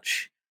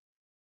match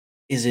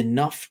is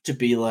enough to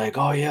be like,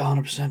 oh yeah,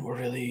 100%,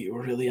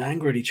 we're really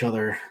angry at each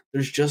other.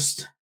 There's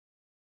just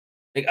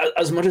like,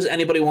 as much as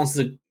anybody wants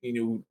to,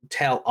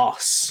 tell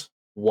us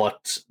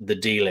what the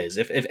deal is.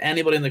 If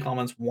anybody in the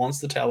comments wants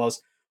to tell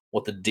us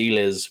what the deal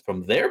is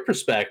from their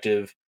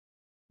perspective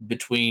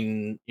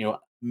between,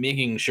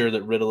 making sure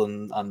that Riddle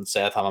and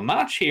Seth have a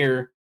match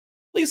here,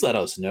 please let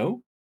us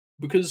know,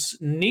 because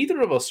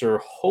neither of us are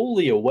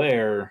wholly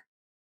aware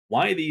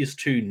why these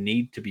two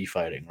need to be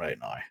fighting right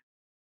now.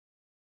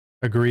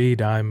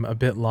 Agreed. I'm a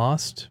bit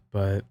lost,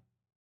 but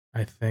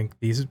I think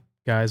these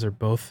guys are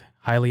both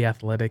highly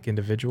athletic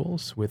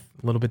individuals with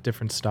a little bit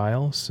different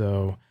style.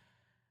 So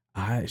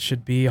it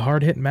should be a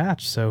hard hit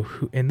match. So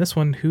in this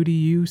one, who do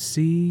you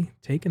see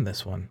taking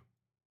this one?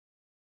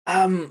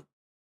 Um,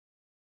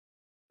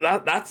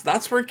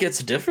 that's where it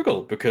gets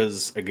difficult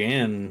because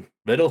again,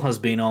 Riddle has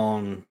been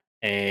on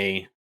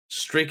a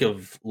streak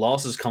of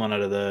losses coming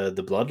out of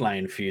the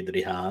bloodline feud that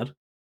he had.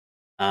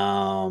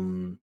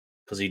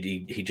 Because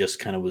he just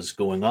kind of was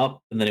going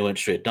up and then he went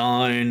straight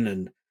down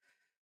and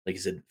like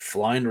you said,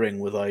 floundering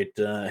without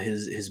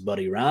his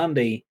buddy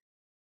Randy.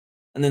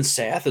 And then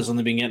Seth has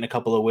only been getting a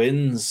couple of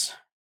wins.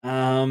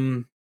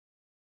 Um,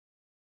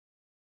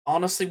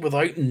 Honestly,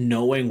 without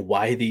knowing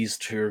why these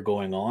two are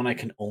going on, I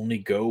can only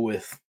go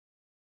with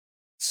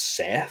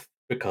Seth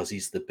because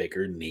he's the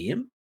bigger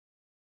name.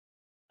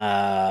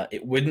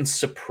 It wouldn't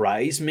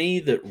surprise me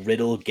that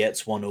Riddle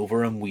gets one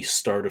over and we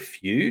start a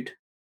feud.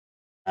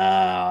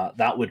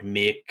 That would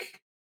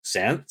make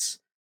sense.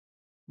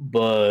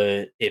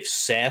 But if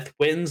Seth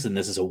wins, then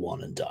this is a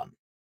one and done.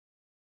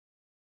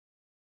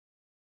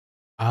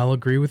 I'll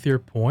agree with your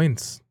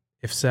points.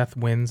 If Seth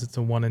wins, it's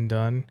a one and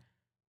done.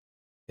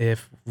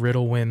 If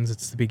Riddle wins,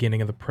 it's the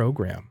beginning of the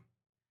program.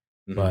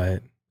 Mhm.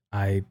 But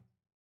I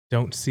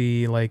don't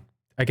see, like,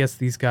 I guess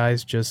these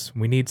guys just,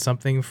 we need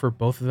something for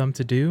both of them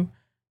to do.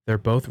 They're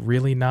both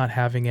really not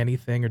having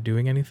anything or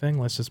doing anything.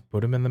 Let's just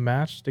put them in the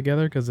match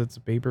together because it's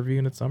a pay-per-view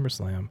and it's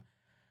SummerSlam.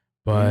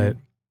 But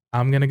Mm,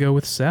 I'm gonna go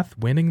with Seth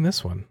winning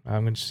this one.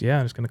 I'm just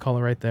gonna call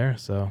it right there.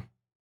 So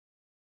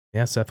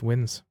yeah, Seth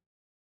wins.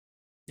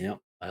 yeah,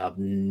 I have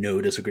no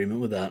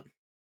disagreement with that.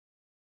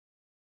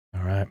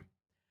 All right.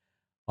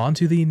 On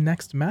to the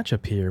next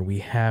matchup here. We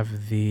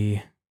have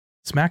the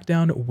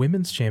SmackDown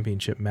Women's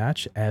Championship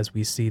match as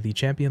we see the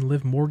champion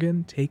Liv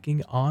Morgan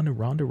taking on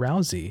Ronda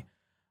Rousey.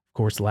 Of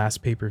course,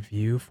 last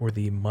pay-per-view for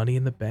the Money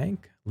in the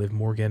Bank, Liv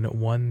Morgan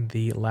won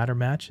the ladder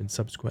match and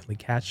subsequently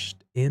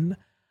cashed in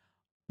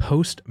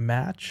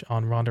post-match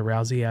on Ronda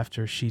Rousey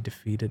after she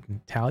defeated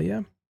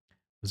Natalya.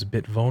 Was a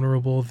bit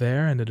vulnerable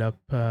there, ended up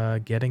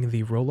getting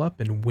the roll-up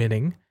and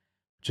winning,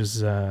 which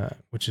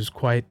is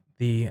quite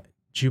the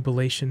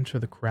jubilation for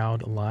the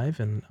crowd live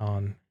and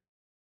on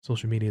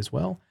social media as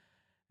well.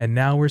 And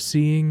now we're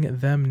seeing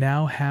them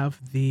now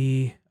have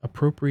the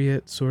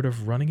appropriate sort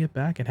of running it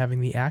back and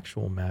having the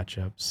actual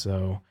matchup.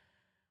 So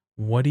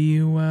what do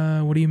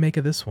you make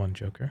of this one,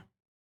 Joker?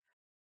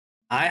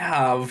 I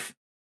have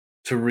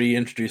to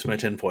reintroduce my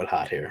tinfoil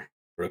hat here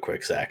for a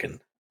quick second,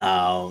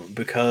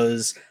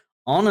 because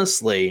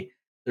honestly,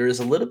 there is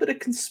a little bit of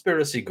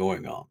conspiracy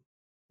going on.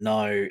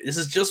 Now, this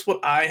is just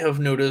what I have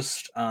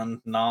noticed, and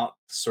not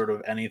sort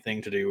of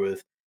anything to do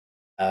with.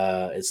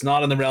 It's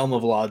not in the realm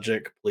of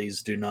logic.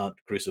 Please do not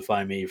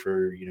crucify me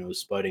for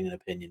spouting an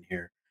opinion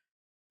here.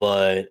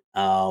 But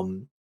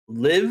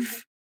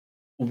Liv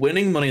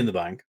winning Money in the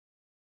Bank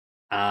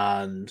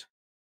and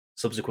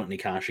subsequently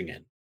cashing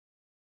in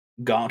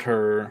got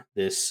her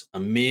this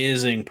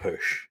amazing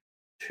push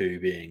to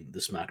being the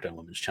SmackDown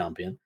Women's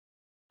Champion.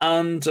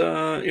 And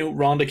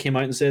Ronda came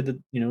out and said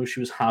that she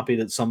was happy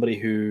that somebody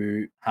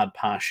who had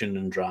passion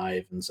and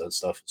drive and such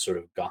stuff sort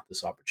of got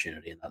this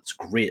opportunity, and that's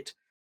great.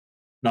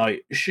 Now,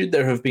 should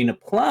there have been a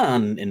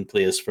plan in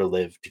place for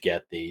Liv to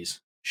get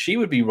these, she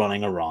would be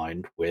running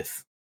around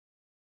with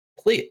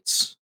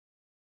plates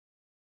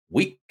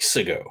weeks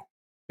ago.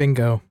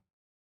 Bingo.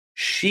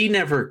 She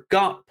never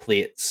got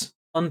plates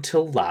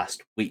until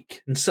last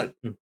week.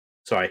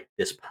 Sorry,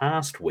 this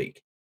past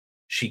week.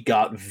 She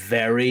got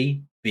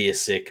very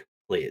basic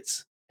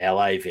plates,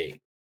 LIV.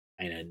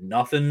 I know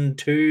nothing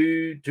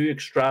too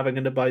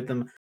extravagant about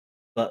them,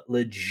 but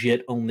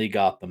legit only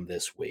got them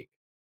this week.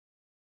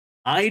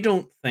 I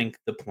don't think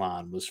the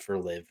plan was for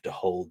Liv to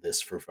hold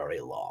this for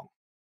very long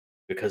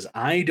because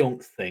I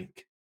don't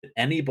think that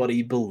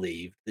anybody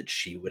believed that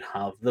she would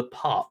have the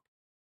pop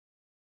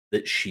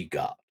that she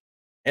got.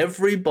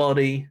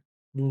 Everybody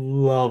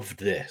loved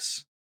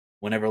this.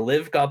 Whenever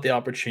Liv got the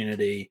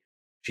opportunity,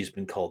 she's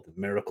been called the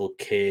Miracle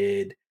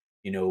Kid,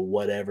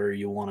 whatever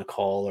you want to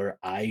call her.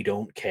 I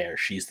don't care.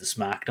 She's the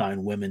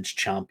SmackDown Women's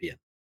Champion.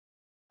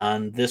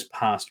 And this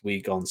past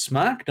week on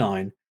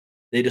SmackDown,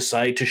 they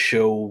decide to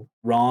show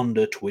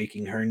Ronda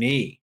tweaking her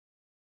knee.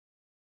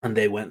 And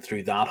they went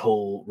through that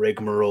whole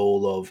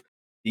rigmarole of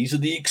these are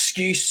the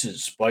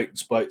excuses, spite,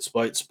 spite,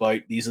 spite,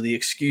 spite. These are the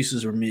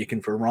excuses we're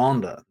making for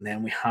Ronda. And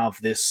then we have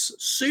this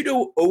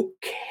pseudo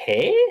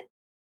okay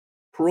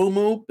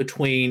promo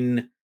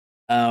between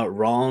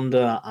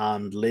Ronda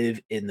and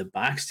Liv in the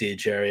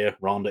backstage area.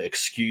 Ronda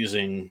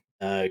excusing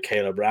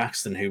Kayla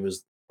Braxton, who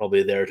was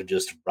probably there to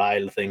just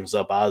rile things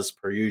up as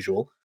per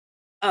usual.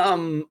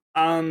 And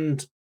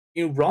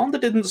Ronda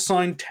didn't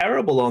sound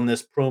terrible on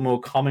this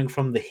promo coming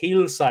from the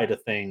heel side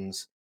of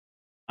things.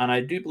 And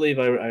I do believe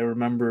I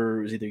remember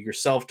it was either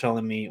yourself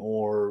telling me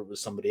or it was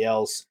somebody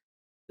else.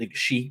 Like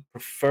she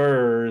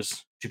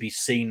prefers to be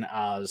seen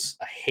as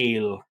a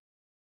heel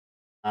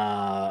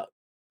uh,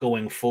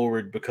 going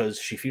forward because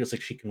she feels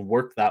like she can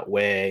work that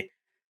way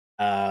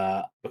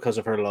because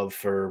of her love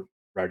for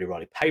Roddy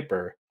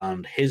Piper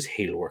and his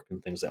heel work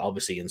and things that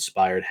obviously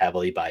inspired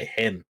heavily by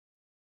him.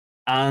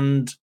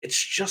 And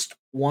it's just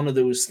one of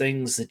those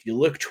things that you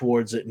look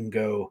towards it and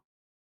go,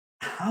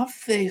 have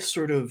they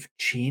sort of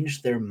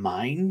changed their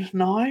mind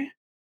now?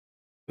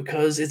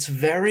 Because it's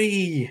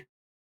very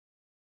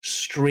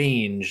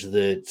strange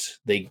that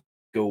they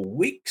go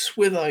weeks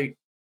without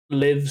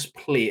Liv's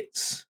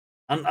plates.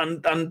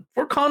 And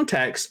for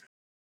context,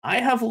 I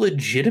have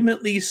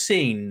legitimately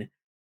seen,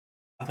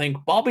 I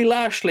think, Bobby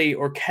Lashley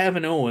or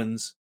Kevin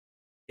Owens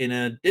in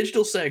a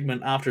digital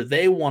segment after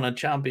they won a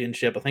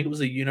championship. I think it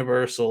was a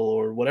Universal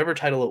or whatever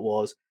title it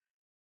was.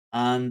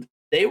 And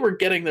they were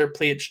getting their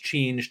plates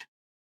changed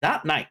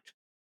that night.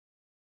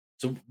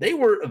 So they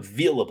were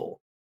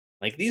available.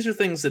 Like these are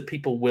things that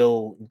people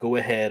will go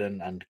ahead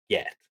and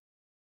get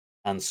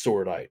and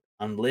sort out.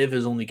 And Liv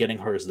is only getting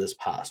hers this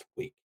past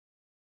week.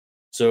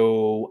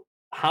 So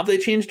have they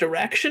changed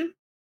direction?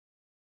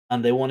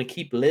 And they want to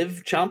keep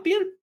Liv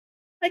champion?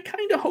 I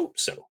kind of hope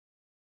so.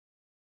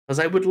 Because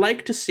I would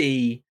like to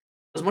see,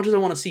 as much as I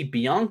want to see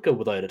Bianca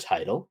without a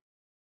title,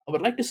 I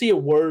would like to see a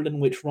world in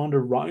which Ronda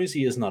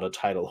Rousey is not a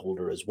title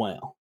holder as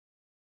well,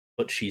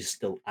 but she's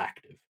still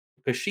active.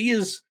 Because she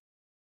is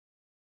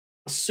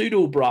a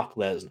pseudo Brock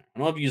Lesnar. I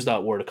know I've used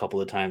that word a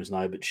couple of times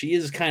now, but she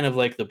is kind of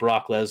like the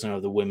Brock Lesnar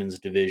of the women's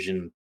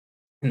division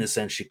in the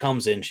sense she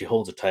comes in, she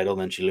holds a title,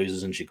 then she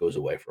loses and she goes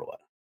away for a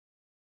while.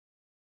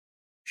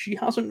 She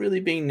hasn't really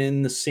been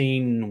in the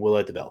scene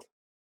without the belt.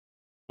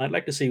 I'd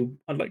like to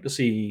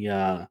see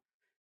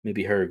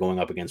maybe her going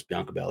up against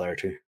Bianca Belair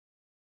too.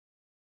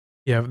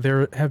 Yeah,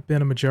 there have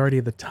been a majority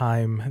of the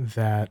time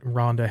that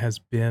Ronda has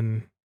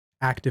been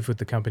active with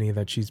the company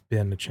that she's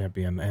been a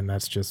champion, and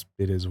that's just,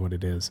 it is what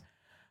it is.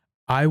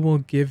 I will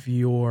give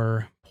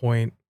your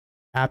point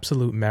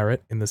absolute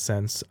merit in the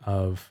sense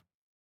of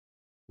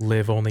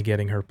Liv only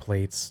getting her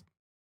plates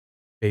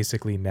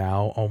basically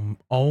now,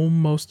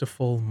 almost a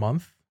full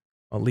month,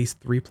 at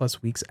least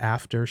 3+ weeks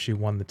after she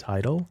won the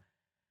title,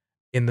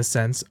 in the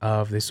sense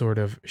of they sort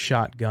of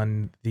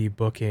shotgun the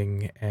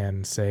booking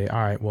and say, all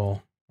right,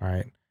 well, all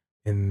right,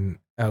 in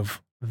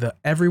of the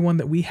everyone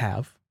that we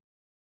have,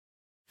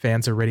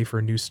 fans are ready for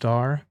a new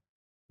star.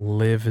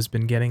 Liv has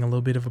been getting a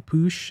little bit of a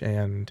push,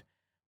 and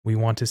we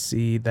want to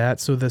see that.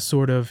 So the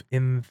sort of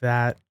in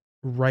that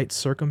right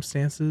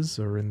circumstances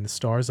or in the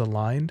stars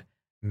aligned,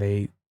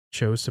 they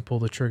chose to pull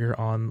the trigger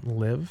on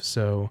Liv.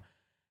 So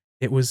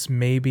it was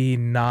maybe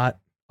not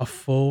a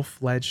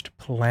full-fledged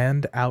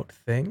planned out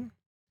thing.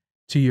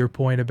 To your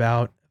point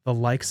about the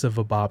likes of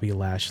a Bobby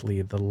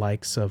Lashley, the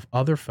likes of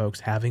other folks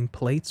having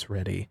plates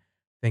ready,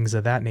 things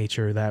of that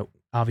nature, that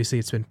obviously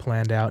it's been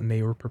planned out and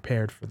they were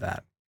prepared for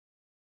that.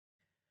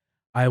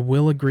 I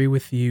will agree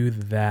with you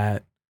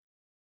that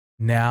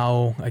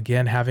now,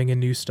 again, having a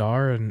new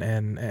star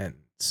and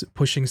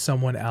pushing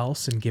someone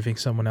else and giving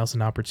someone else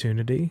an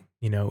opportunity,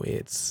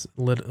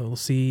 we'll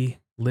see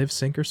Live,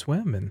 sink or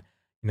swim, and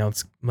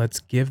let's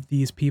give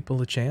these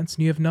people a chance.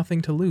 And you have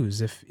nothing to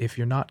lose if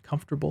you're not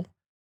comfortable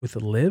with a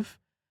Liv.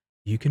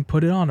 You can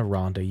put it on a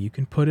Ronda, you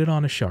can put it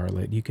on a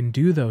Charlotte, you can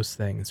do those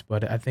things.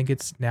 But I think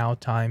it's now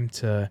time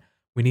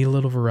we need a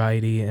little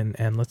variety,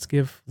 and let's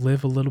give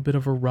Liv a little bit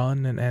of a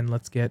run, and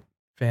let's get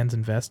fans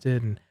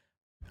invested and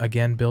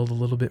again build a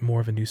little bit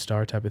more of a new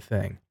star type of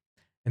thing.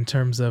 In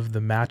terms of the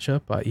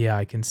matchup, yeah,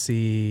 I can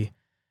see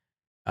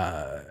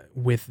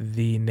with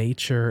the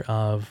nature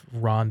of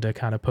Ronda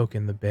kind of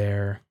poking the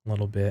bear a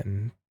little bit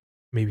and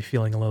maybe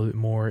feeling a little bit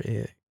more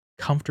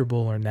comfortable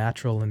or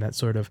natural in that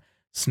sort of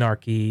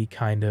snarky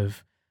kind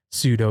of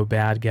pseudo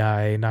bad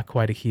guy, not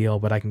quite a heel,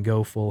 but I can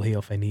go full heel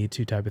if I need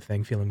to type of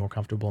thing, feeling more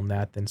comfortable in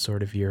that than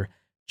sort of your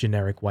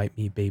generic white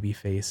meat baby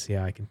face.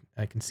 Yeah,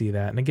 I can see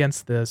that. And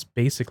against this,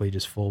 basically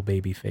just full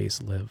baby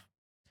face Liv.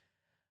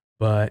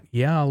 But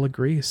yeah, I'll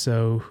agree.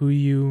 So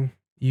who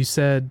You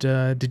said,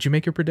 did you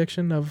make your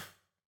prediction of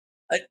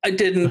I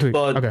didn't, who?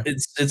 but Okay, who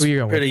it's you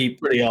going with?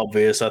 pretty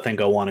obvious. I think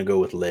I want to go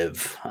with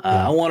Liv.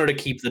 Yeah, I want her to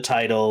keep the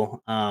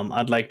title.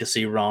 I'd like to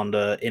see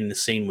Ronda in the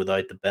scene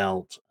without the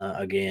belt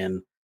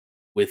again.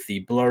 With the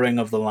blurring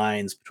of the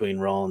lines between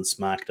Raw and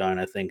SmackDown,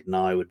 I think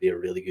now would be a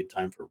really good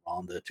time for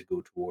Ronda to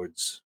go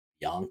towards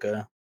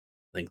Bianca.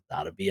 I think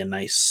that'd be a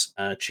nice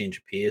change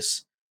of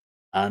pace.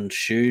 And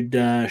should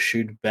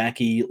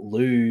Becky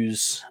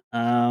lose,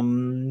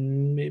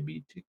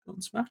 maybe take on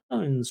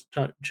SmackDown's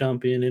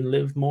champion in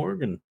Liv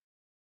Morgan.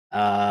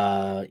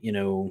 You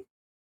know,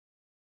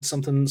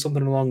 something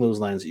along those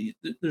lines.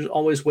 There's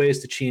always ways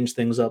to change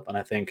things up, and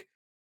I think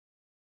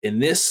in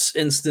this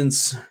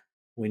instance,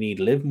 we need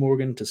Liv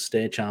Morgan to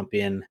stay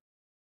champion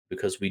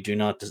because we do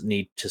not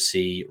need to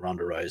see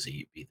Ronda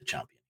Rousey be the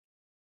champion.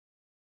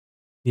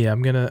 yeah.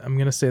 I'm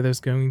gonna say there's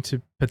going to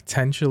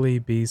potentially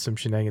be some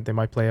shenanigans. They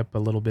might play up a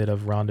little bit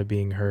of Ronda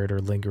being hurt or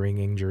lingering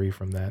injury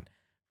from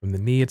from the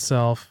knee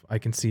itself. I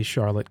can see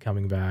Charlotte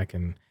coming back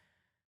and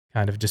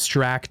kind of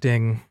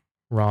distracting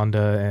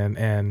Ronda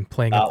and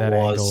playing up That that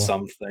was angle.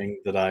 something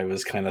that I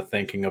was kind of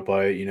thinking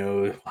about.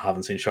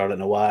 Haven't seen Charlotte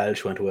in a while.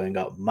 She went away and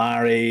got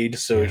married,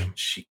 so Yeah.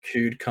 she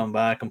could come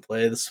back and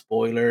play the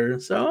spoiler.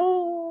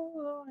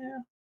 So yeah,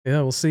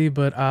 Yeah, we'll see,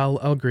 but I'll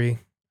agree.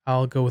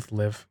 I'll go with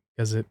Liv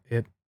because it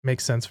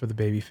makes sense for the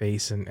baby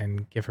face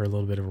and give her a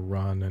little bit of a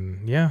run.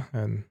 And yeah,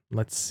 and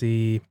let's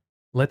see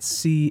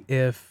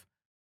if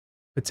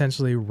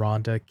potentially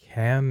Ronda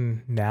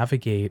can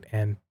navigate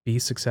and be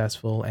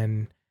successful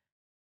and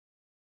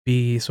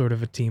be sort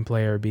of a team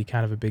player, be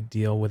kind of a big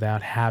deal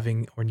without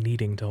having or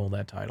needing to hold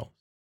that title.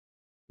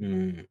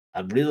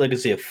 I'd really like to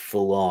see a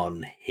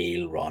full-on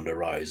heel Ronda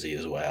Rousey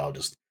as well,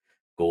 just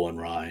going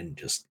around,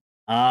 just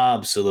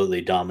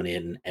absolutely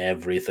dominating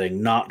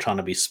everything, not trying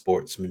to be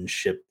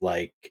sportsmanship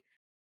like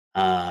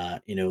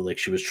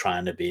she was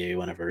trying to be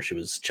whenever she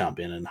was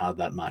champion and had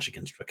that match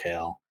against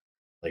Raquel.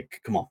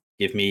 Like, come on,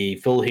 give me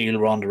full heel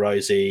Ronda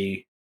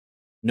Rousey,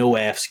 no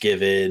F's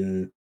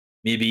given.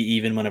 Maybe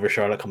even whenever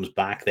Charlotte comes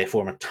back, they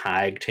form a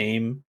tag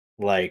team.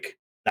 Like,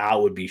 that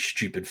would be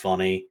stupid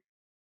funny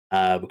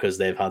because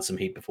they've had some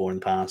heat before in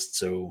the past.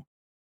 So,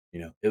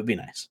 it would be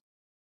nice.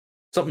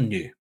 Something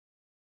new.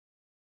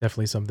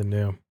 Definitely something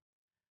new.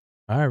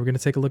 All right, we're going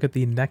to take a look at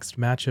the next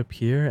matchup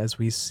here as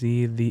we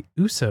see the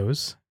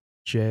Usos,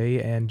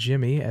 Jay and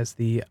Jimmy, as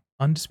the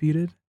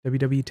undisputed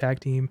WWE Tag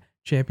Team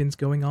Champions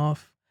going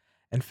off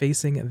and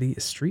facing the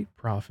Street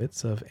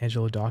Profits of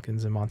Angelo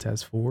Dawkins and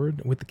Montez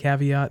Ford, with the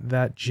caveat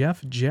that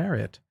Jeff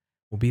Jarrett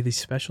will be the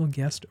special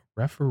guest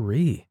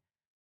referee.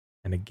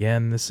 And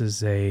again, this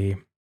is a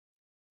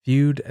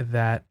feud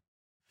that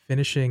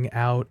finishing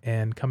out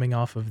and coming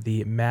off of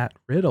the Matt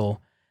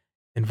Riddle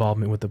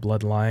involvement with the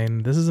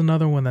bloodline. This is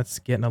another one that's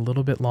getting a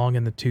little bit long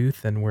in the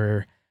tooth, and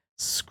we're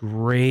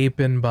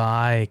scraping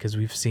by because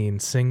we've seen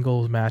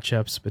singles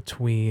matchups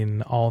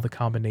between all the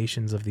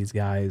combinations of these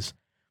guys.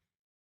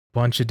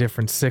 Bunch of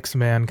different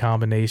six-man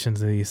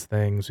combinations of these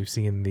things. We've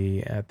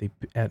seen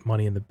at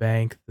Money in the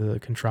Bank, the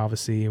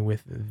controversy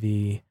with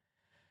the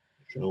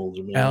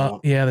Shoulder being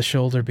up. yeah, the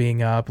shoulder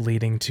being up,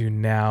 leading to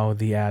now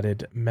the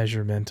added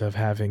measurement of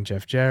having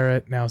Jeff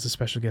Jarrett now as a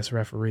special guest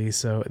referee.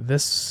 So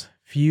this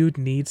feud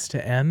needs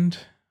to end.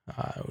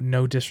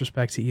 No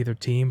disrespect to either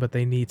team, but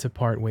they need to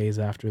part ways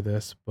after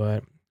this.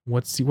 But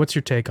what's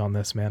your take on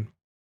this, man?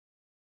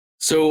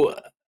 So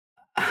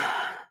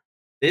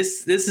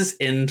this is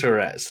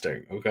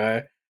interesting,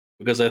 okay?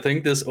 Because I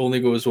think this only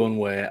goes one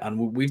way,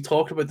 and we've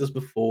talked about this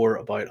before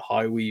about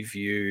how we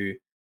view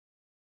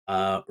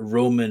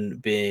Roman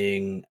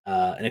being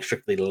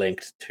inextricably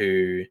linked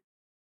to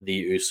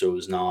the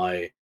Usos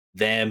now,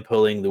 them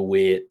pulling the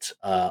weight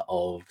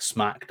of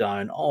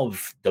SmackDown,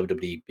 of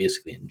WWE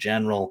basically in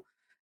general,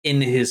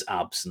 in his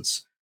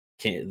absence.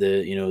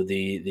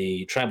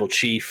 The tribal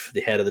chief,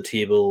 the head of the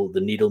table,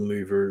 the needle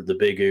mover, the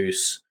big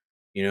Oos,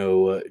 you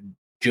know, uh,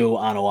 Joe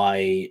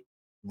Anoa'i,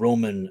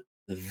 Roman,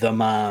 the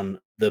man,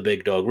 the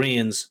big dog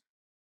Reigns,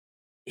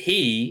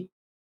 he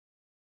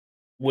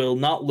will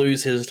not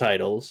lose his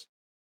titles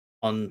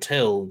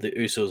until the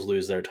Usos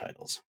lose their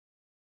titles.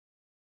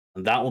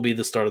 And that will be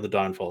the start of the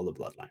downfall of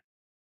the bloodline.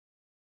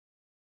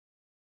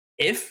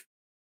 If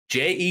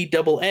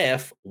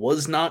JEFF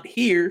was not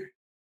here,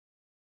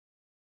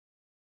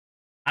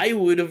 I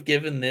would have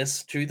given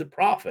this to the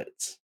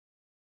Prophets.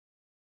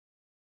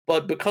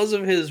 But because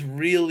of his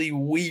really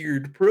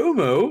weird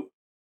promo,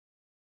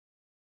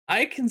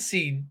 I can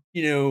see,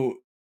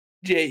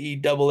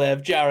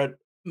 JEFF Jarrett,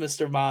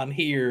 Mr. Man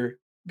here,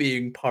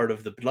 being part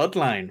of the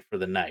bloodline for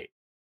the night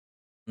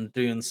and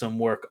doing some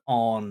work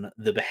on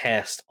the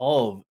behest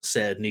of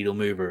said needle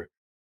mover,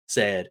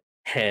 said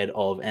head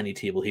of any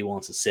table he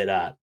wants to sit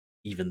at,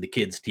 even the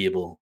kids'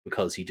 table,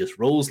 because he just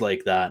rolls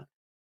like that,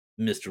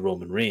 Mr.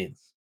 Roman Reigns.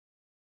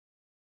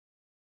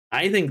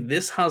 I think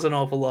this has an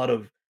awful lot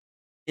of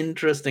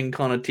interesting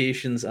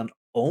connotations, and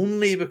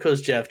only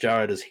because Jeff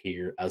Jarrett is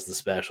here as the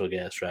special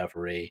guest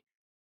referee.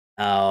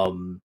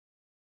 Um,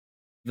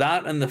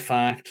 that and the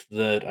fact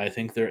that I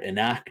think they're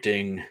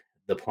enacting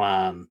the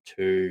plan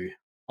to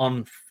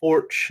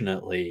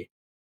unfortunately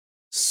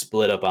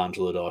split up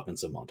Angelo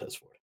Dawkins and Montez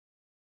Ford.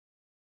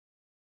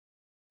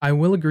 I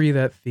will agree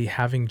that the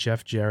having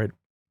Jeff Jarrett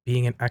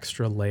being an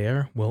extra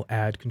layer will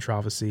add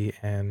controversy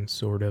and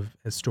sort of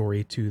a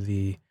story to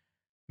the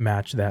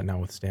match, that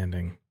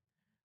notwithstanding.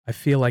 I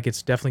feel like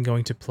it's definitely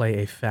going to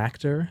play a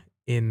factor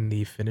in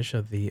the finish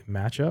of the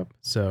matchup.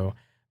 So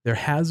there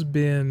has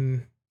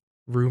been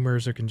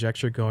rumors or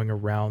conjecture going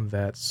around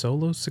that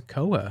Solo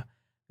Sikoa,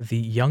 the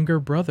younger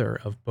brother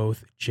of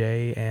both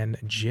Jay and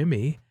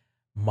Jimmy,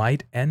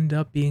 might end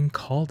up being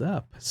called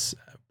up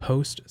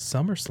post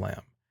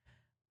SummerSlam.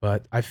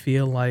 But I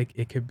feel like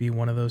it could be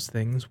one of those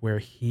things where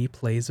he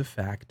plays a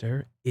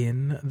factor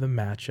in the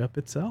matchup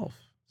itself.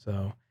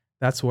 So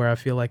that's where I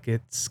feel like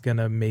it's going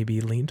to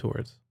maybe lean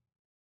towards.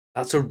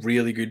 That's a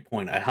really good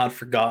point. I had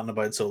forgotten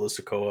about Solo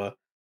Sikoa.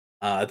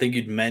 I think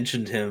you'd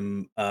mentioned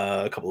him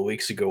a couple of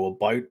weeks ago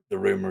about the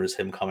rumors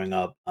him coming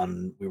up,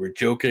 and we were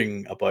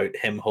joking about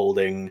him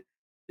holding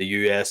the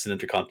US and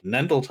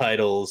Intercontinental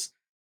titles.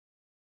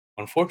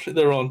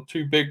 Unfortunately, they're on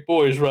two big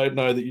boys right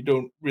now that you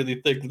don't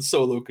really think that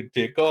Solo could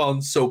take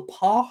on. So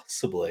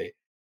possibly,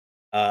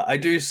 I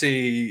do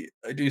see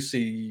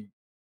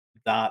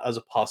that as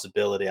a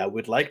possibility. I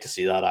would like to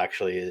see that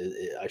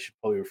actually. I should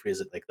probably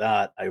rephrase it like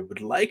that. I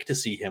would like to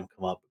see him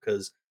come up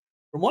because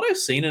from what I've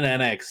seen in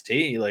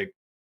NXT, like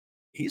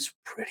he's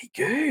pretty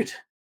good.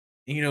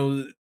 You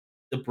know,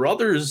 the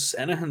brothers,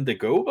 anything to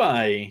go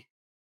by,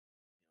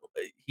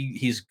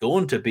 he's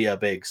going to be a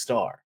big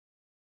star.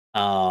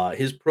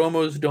 His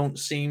promos don't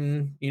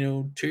seem,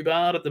 too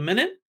bad at the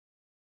minute.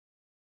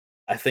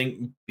 I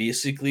think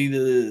basically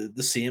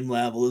the same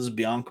level as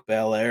Bianca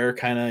Belair,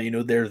 kind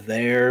of, they're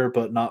there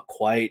but not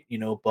quite,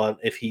 But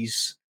if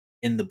he's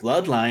in the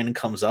bloodline and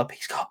comes up,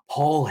 he's got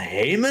Paul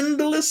Heyman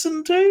to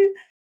listen to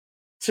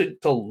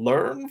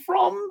learn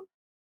from.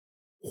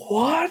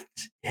 What?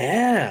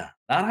 Yeah,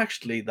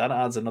 that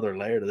adds another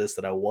layer to this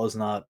that I was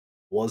not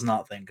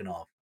thinking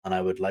of, and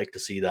I would like to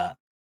see that.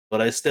 But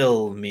I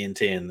still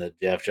maintain that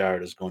Jeff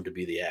Jarrett is going to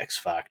be the X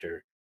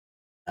factor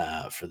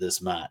for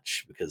this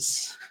match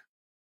because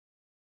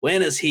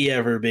when has he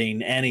ever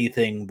been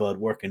anything but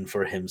working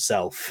for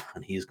himself?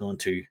 And he's going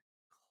to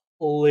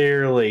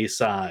clearly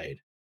side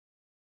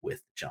with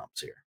the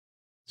champs here.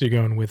 So you're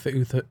going with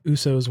the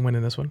Usos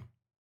winning this one?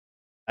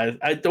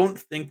 I don't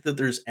think that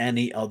there's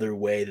any other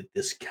way that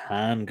this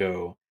can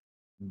go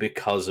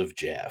because of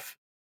Jeff.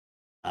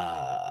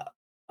 Uh,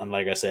 and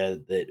like I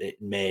said, that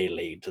it may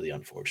lead to the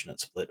unfortunate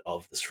split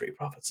of the Street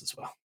Profits as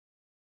well.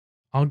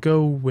 I'll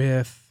go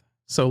with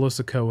Solo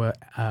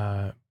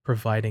Sikoa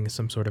providing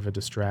some sort of a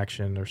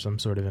distraction or some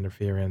sort of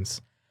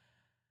interference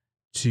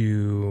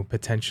to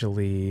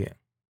potentially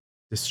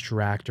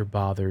distract or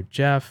bother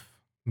Jeff.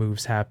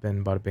 Moves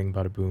happen, bada bing,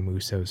 bada boom,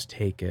 Usos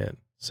take it.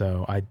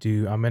 So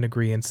I'm in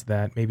agreement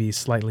that maybe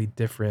slightly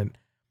different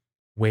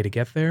way to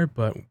get there,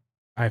 but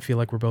I feel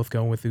like we're both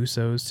going with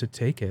Usos to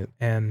take it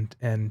and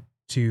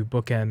to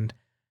bookend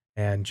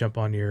and jump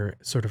on your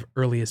sort of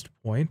earliest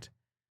point.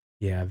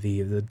 Yeah,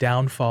 the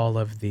downfall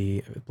of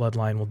the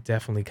bloodline will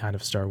definitely kind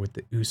of start with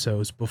the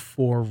Usos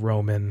before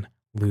Roman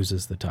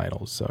loses the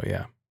titles. So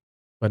yeah,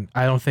 but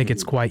I don't think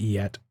it's Mhm, quite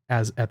yet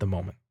as at the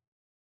moment.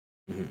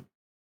 mhm.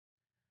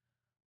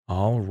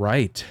 All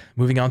right.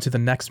 Moving on to the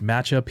next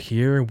matchup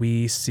here,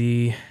 we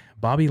see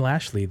Bobby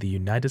Lashley, the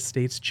United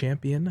States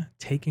champion,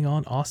 taking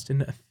on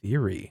Austin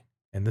Theory.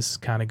 And this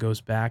kind of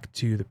goes back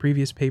to the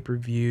previous pay per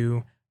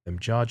view, them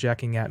jaw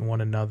jacking at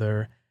one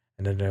another,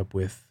 and ended up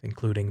with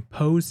including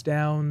pose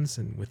downs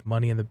and with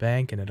Money in the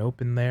Bank, and it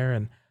opened there.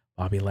 And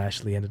Bobby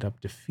Lashley ended up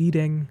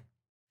defeating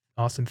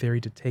Austin Theory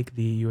to take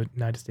the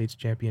United States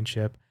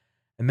Championship.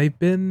 And they've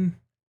been,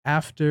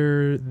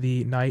 after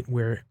the night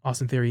where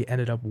Austin Theory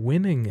ended up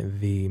winning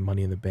the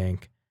Money in the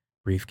Bank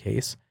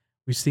briefcase,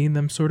 we've seen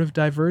them sort of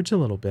diverge a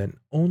little bit,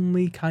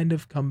 only kind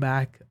of come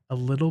back a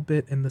little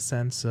bit in the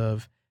sense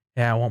of,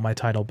 yeah, I want my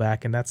title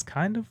back. And that's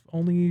kind of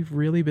only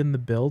really been the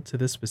build to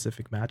this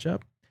specific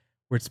matchup,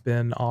 where it's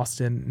been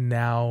Austin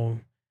now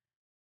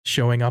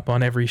showing up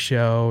on every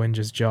show and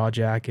just jaw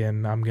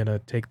jacking. I'm gonna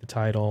take the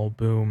title.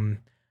 Boom.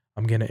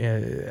 I'm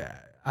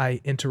gonna.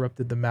 I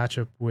interrupted the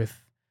matchup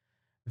with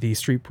the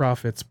Street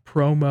Profits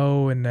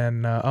promo, and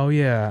then oh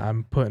yeah,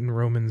 I'm putting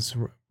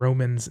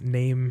Roman's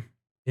name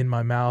in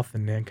my mouth,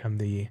 and then come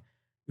the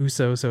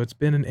Uso. So it's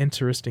been an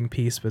interesting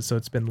piece, but so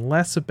it's been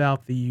less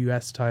about the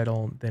U.S.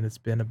 title than it's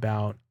been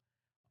about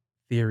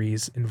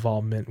Theory's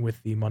involvement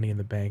with the Money in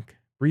the Bank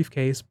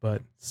briefcase.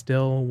 But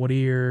still, what are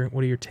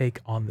your take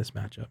on this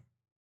matchup?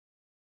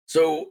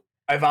 So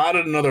I've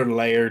added another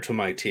layer to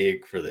my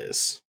take for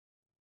this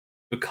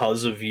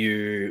because of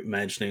you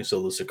mentioning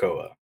Solo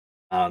Sokoa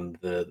and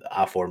the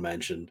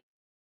aforementioned,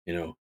 you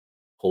know,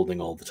 holding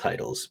all the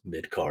titles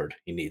mid card.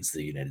 He needs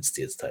the United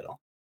States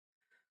title.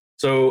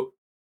 So,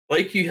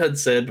 like you had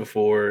said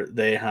before,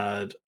 they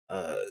had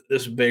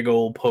this big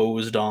old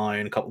pose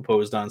down, a couple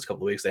pose downs, a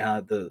couple of weeks. They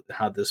had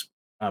this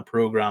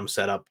program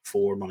set up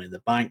for Money in the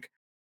Bank.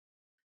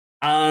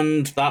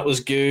 And that was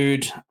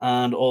good,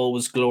 and all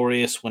was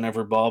glorious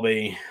whenever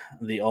Bobby,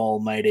 the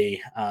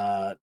Almighty,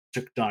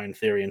 took down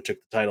Theory and took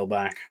the title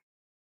back.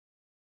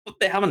 But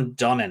they haven't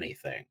done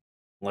anything.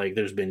 Like,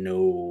 there's been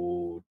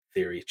no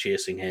Theory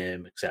chasing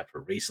him, except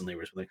for recently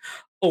where it's like,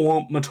 I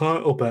want my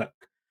title back.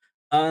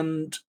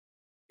 And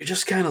you're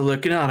just kind of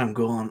looking at him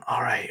going,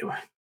 all right,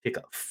 take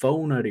that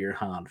phone out of your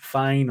hand,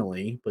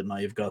 finally, but now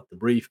you've got the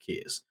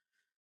briefcase.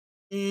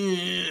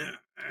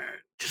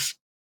 Just,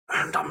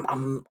 and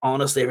I'm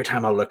honestly, every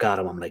time I look at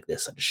him, I'm like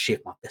this. I just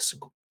shake my fist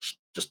and go,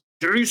 just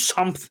do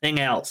something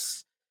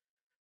else.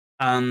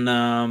 And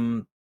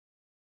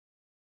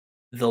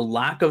the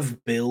lack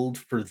of build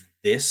for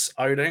this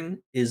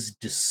outing is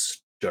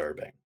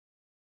disturbing.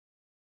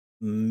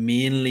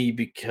 Mainly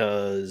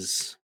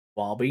because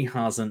Bobby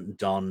hasn't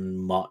done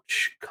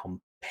much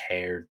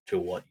compared to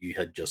what you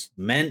had just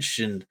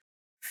mentioned.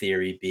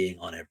 Theory being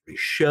on every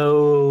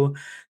show,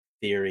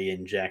 Theory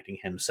injecting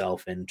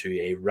himself into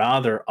a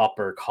rather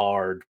upper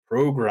card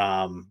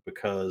program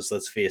because,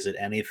 let's face it,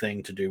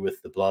 anything to do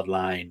with the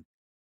bloodline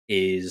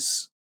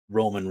is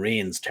Roman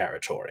Reigns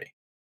territory.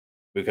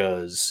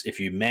 Because if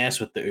you mess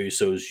with the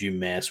Usos, you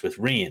mess with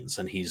Reigns,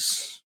 and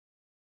he's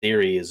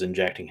Theory is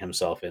injecting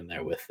himself in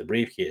there with the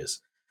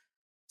briefcase.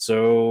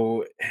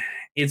 So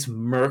it's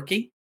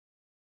murky.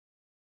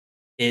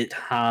 It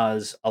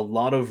has a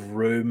lot of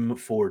room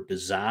for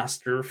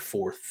disaster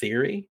for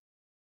Theory,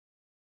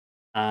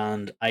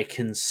 and uh I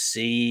can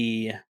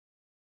see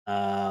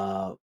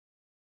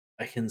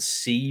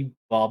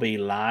Bobby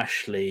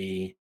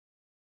Lashley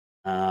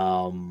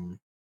um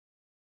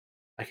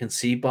I can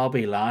see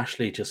Bobby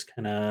Lashley just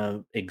kind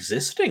of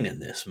existing in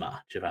this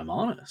match, if I'm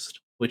honest,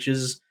 which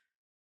is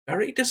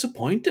very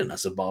disappointing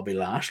as a Bobby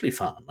Lashley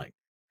fan. Like,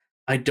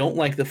 I don't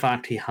like the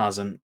fact he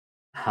hasn't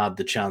had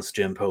the chance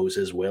to impose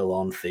his will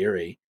on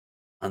Theory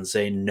and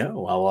say,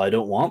 no, well, I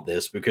don't want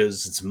this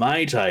because it's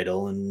my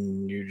title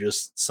and you're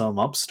just some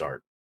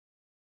upstart.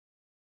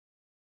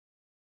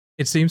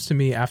 It seems to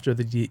me after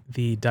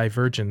the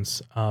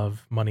divergence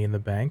of Money in the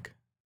Bank,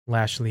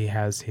 Lashley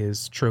has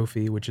his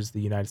trophy, which is the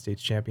United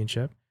States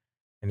Championship,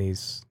 and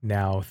he's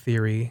now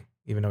Theory,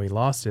 even though he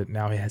lost it,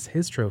 now he has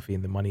his trophy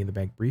in the Money in the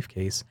Bank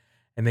briefcase,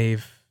 and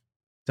they've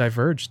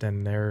diverged,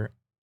 and they're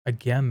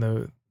again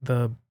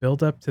the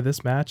build up to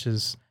this match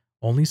is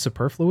only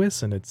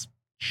superfluous, and it's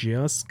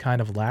just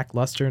kind of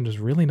lackluster, and there's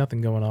really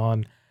nothing going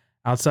on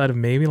outside of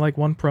maybe like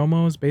one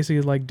promo is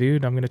basically like,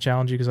 dude, I'm gonna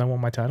challenge you because I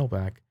want my title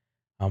back.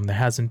 There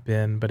hasn't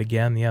been, but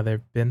again, yeah,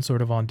 they've been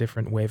sort of on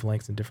different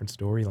wavelengths and different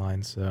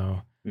storylines.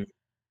 So Mm.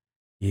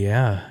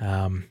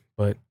 yeah,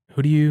 but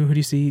who do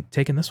you see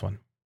taking this one?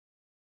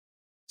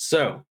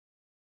 So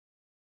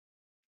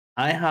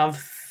I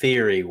have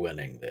Theory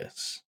winning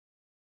this.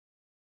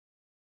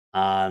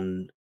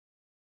 And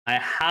I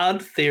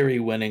had Theory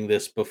winning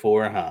this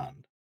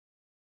beforehand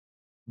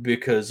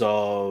because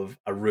of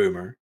a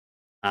rumor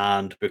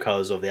and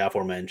because of the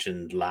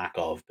aforementioned lack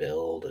of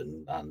build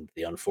and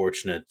the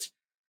unfortunate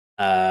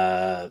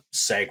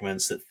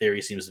segments that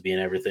Theory seems to be in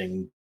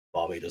everything.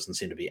 Bobby doesn't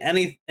seem to be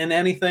in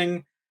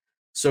anything.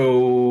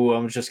 So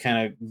I'm just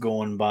kind of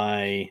going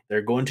by.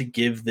 They're going to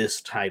give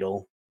this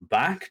title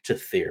back to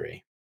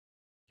Theory,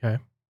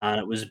 Okay. and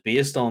it was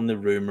based on the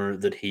rumor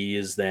that he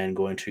is then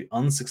going to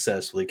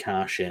unsuccessfully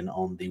cash in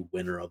on the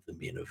winner of the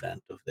main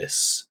event of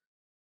this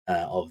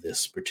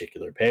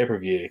particular pay per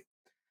view,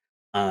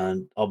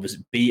 and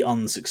obviously be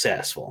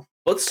unsuccessful,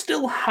 but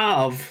still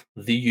have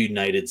the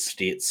United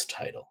States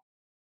title.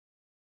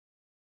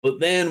 But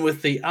then,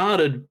 with the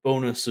added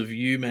bonus of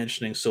you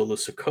mentioning Solo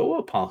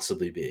Sokoa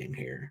possibly being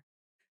here,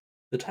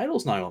 the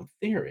title's now on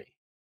Theory.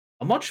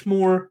 A much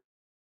more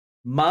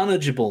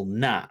manageable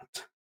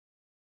gnat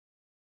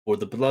for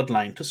the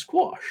bloodline to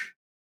squash.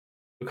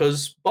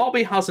 Because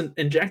Bobby hasn't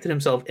injected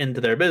himself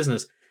into their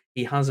business.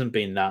 He hasn't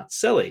been that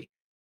silly.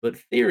 But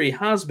Theory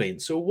has been.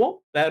 So, what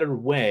better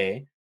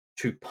way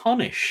to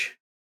punish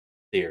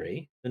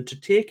Theory than to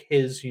take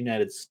his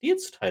United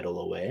States title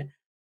away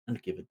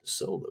and give it to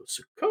Solo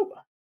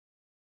Sokoa?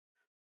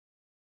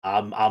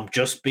 I'm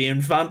just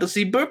being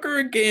fantasy booker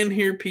again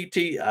here,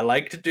 PT. I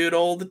like to do it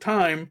all the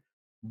time,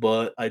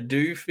 but I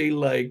do feel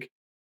like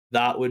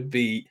that would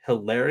be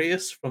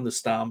hilarious from the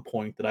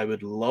standpoint that I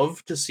would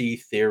love to see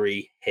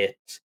Theory hit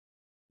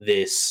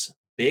this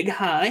big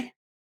high,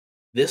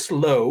 this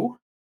low,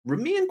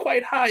 remain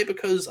quite high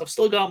because I've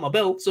still got my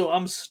belt, so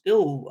I'm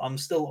still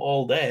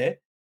all day.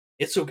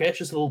 It's okay, it's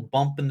just a little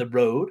bump in the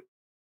road.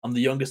 I'm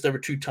the youngest ever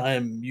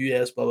two-time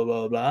US blah blah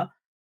blah blah.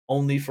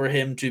 Only for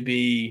him to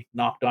be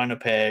knocked down a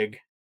peg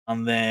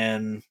and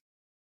then,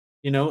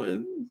 you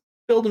know,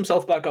 build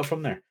himself back up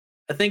from there.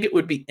 I think it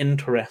would be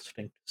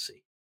interesting to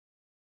see.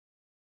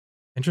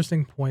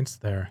 Interesting points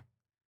there.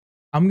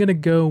 I'm gonna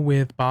go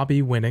with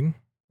Bobby winning,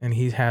 and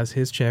he has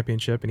his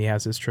championship and he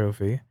has his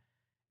trophy.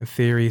 In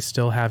theory,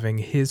 still having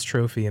his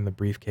trophy in the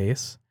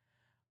briefcase.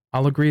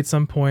 I'll agree at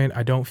some point.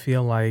 I don't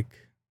feel like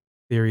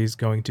Theory's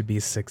going to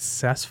be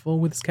successful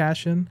with his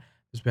cash in.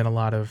 There's been a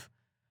lot of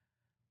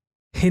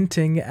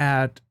hinting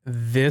at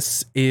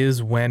this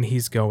is when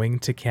he's going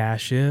to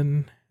cash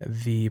in.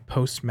 the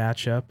post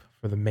matchup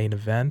for the main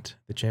event,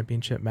 the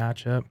championship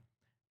matchup.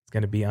 It's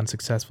going to be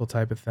unsuccessful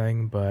type of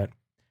thing, but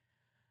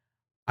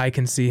I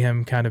can see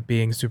him kind of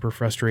being super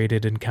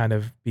frustrated and kind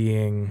of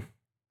being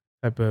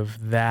type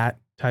of that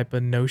type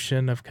of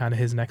notion of kind of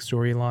his next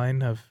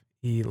storyline of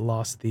he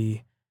lost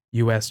the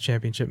US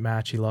championship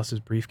match, he lost his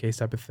briefcase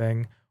type of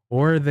thing.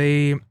 Or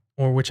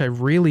or which I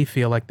really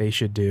feel like they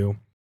should do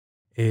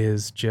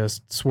is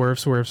just swerve,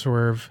 swerve,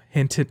 swerve,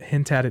 hint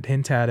at it,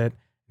 and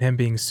him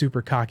being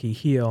super cocky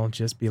heel,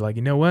 just be like,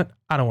 you know what?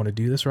 I don't want to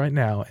do this right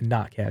now and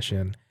not cash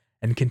in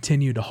and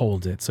continue to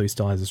hold it so he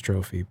still has his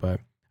trophy. But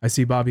I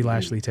see Bobby Mhm.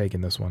 Lashley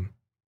taking this one.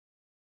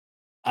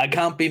 I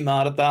can't be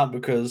mad at that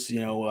because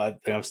I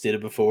think I've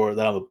stated before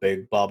that I'm a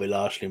big Bobby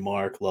Lashley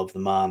mark. Love the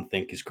man,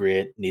 think he's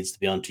great. Needs to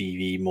be on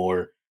TV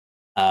more.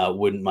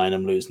 Wouldn't mind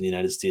him losing the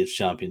United States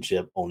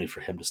Championship only for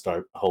him to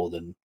start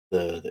holding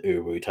the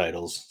Uber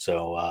titles.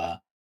 So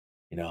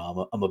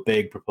I'm a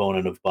big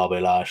proponent of Bobby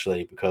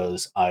Lashley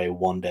because I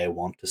one day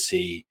want to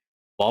see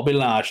Bobby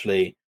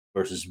Lashley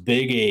versus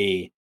Big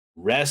E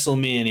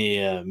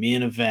WrestleMania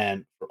main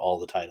event for all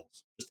the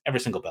titles, just every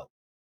single belt.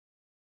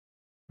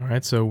 All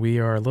right, so we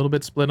are a little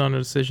bit split on a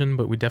decision,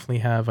 but we definitely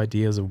have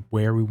ideas of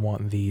where we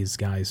want these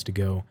guys to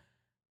go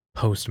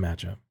post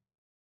matchup.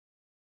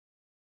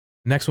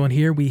 Next one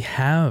here, we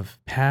have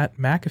Pat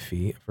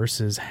McAfee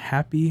versus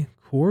Happy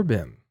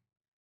Corbin.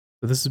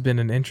 So this has been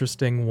an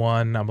interesting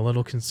one. I'm a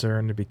little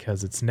concerned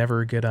because it's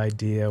never a good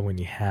idea when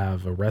you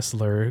have a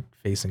wrestler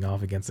facing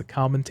off against a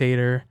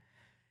commentator,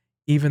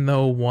 even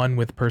though one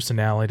with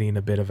personality and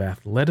a bit of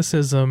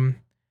athleticism.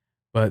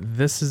 But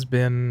this has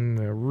been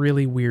a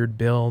really weird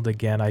build.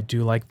 Again, I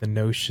do like the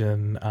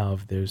notion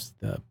of there's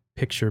the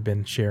picture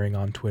been sharing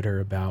on Twitter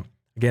about,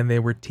 again, they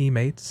were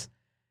teammates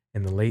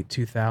in the late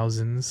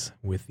 2000s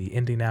with the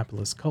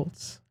Indianapolis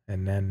Colts.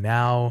 And then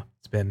now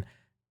it's been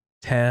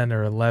 10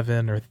 or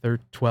 11 or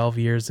 12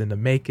 years in the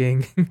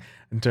making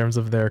in terms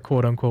of their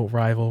quote unquote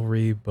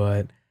rivalry.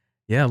 But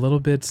yeah, a little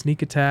bit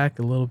sneak attack,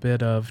 a little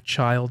bit of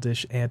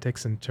childish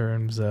antics in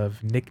terms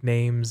of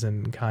nicknames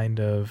and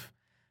kind of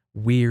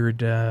weird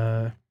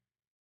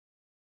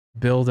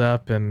build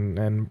up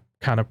and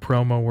kind of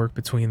promo work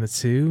between the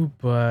two.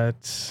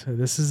 But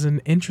this is an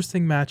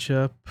interesting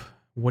matchup.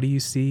 What do you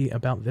see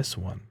about this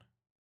one?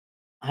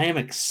 I am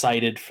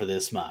excited for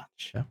this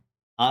match. Yeah.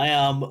 I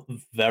am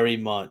very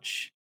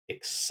much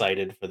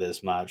excited for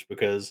this match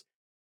because,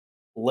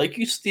 like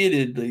you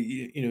stated,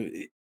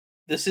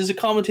 this is a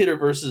commentator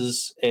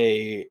versus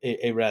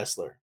a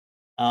wrestler.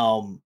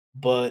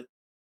 But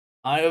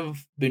I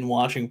have been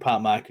watching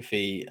Pat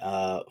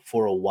McAfee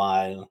for a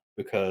while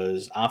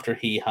because after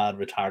he had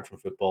retired from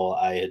football,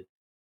 I had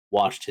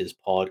watched his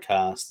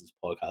podcast. His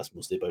podcast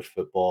mostly about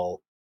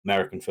football,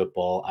 American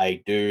football.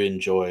 I do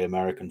enjoy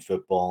American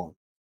football.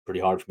 Pretty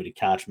hard for me to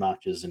catch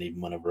matches, and even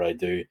whenever I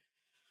do,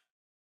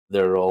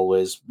 they're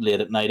always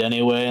late at night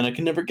anyway, and I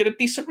can never get a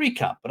decent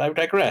recap. But I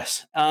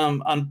digress.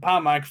 And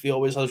Pat McAfee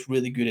always has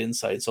really good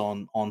insights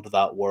onto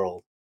that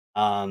world.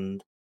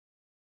 And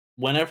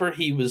whenever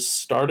he was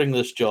starting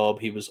this job,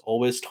 he was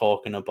always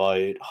talking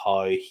about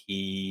how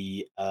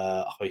he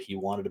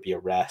wanted to be a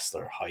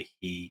wrestler, how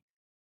he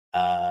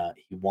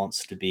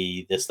wants to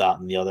be this, that,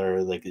 and the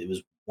other. Like it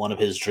was one of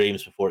his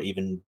dreams before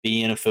even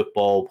being a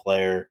football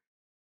player.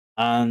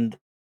 And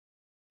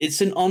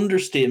it's an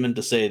understatement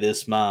to say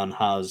this man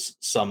has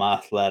some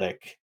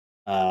athletic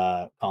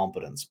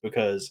competence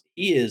because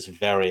he is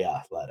very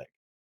athletic.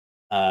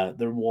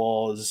 There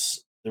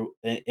was there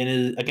in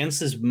his, against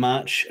his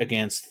match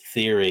against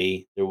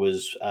Theory, there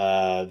was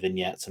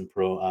vignettes and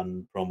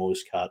promos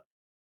cut,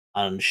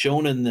 and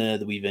shown in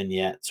the wee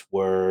vignettes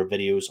were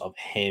videos of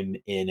him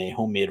in a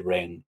homemade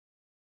ring,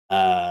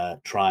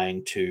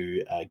 trying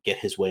to get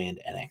his way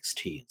into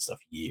NXT and stuff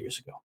years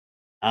ago,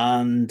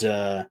 and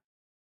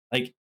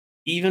like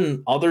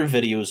even other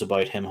videos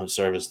about him have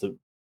surfaced that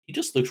he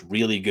just looks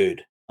really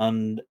good.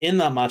 And in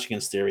that match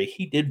against Theory,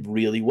 he did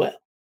really well.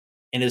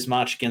 In his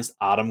match against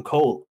Adam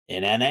Cole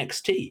in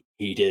NXT,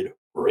 he did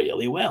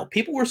really well.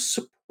 People were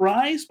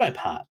surprised by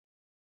Pat,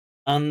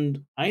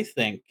 and I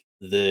think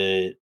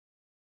the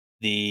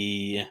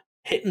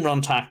hit and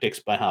run tactics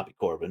by Happy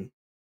Corbin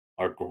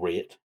are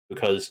great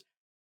because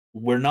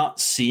we're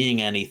not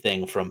seeing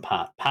anything from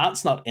Pat.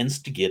 Pat's not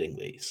instigating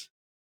these,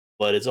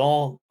 but it's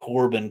all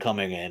Corbin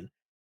coming in,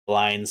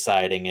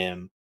 blindsiding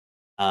him,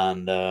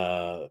 and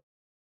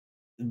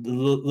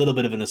little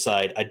bit of an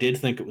aside. I did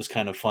think it was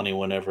kind of funny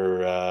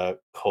whenever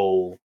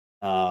Cole,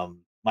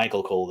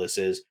 Michael Cole, this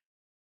is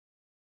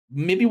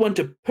maybe want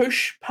to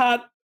push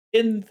Pat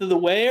into the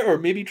way, or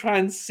maybe try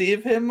and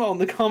save him on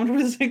the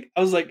commentary. I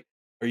was like,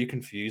 "Are you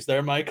confused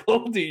there,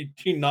 Michael? Do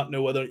you not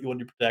know whether you want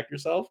to protect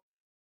yourself?"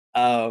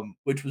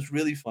 Which was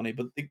really funny.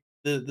 But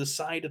the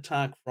side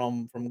attack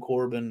from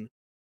Corbin,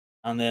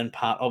 and then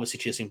Pat obviously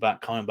chasing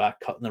back, coming back,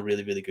 cutting a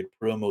really really good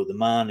promo. The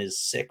man is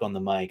sick on the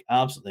mic,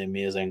 absolutely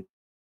amazing.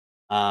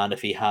 And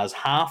if he has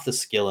half the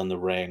skill in the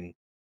ring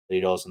that he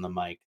does on the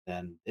mic,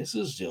 then this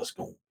is just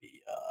going to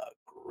be a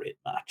great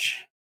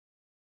match.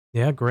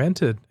 Yeah,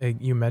 granted,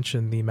 you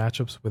mentioned the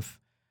matchups with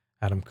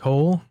Adam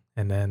Cole,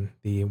 and then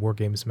the War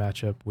Games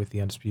matchup with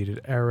the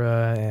Undisputed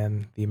Era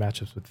and the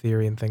matchups with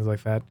Theory and things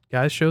like that.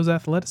 Guy shows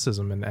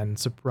athleticism and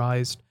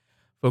surprised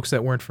folks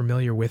that weren't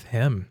familiar with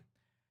him.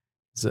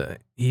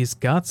 He's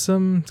got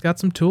some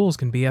tools,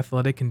 can be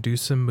athletic, can do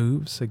some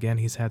moves. Again,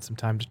 he's had some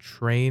time to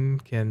train,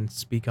 can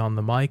speak on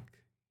the mic,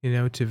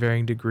 to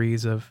varying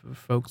degrees of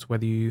folks,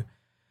 whether you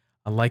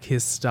like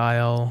his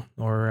style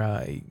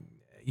or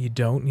you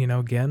don't,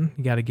 again,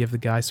 you got to give the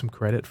guy some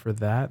credit for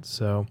that.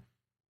 So,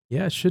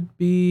 yeah,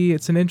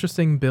 it's an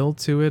interesting build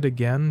to it.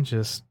 Again,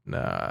 just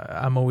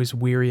I'm always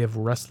weary of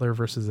wrestler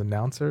versus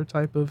announcer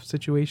type of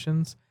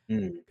situations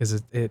Mm.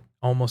 because it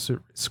almost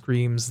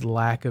screams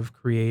lack of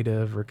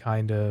creative or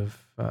kind of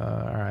all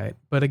right.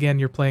 But again,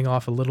 you're playing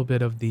off a little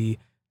bit of the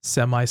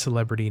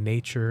semi-celebrity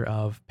nature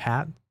of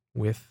Pat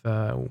with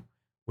uh,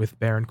 with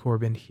Baron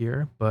Corbin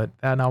here. But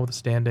that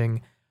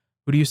notwithstanding,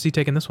 who do you see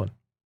taking this one?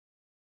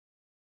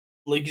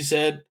 Like you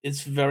said,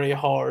 it's very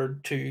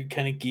hard to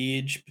kind of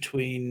gauge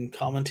between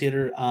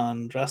commentator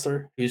and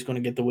wrestler who's going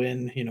to get the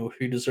win.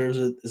 Who deserves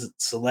it? Is it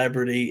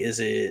celebrity? Is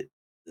it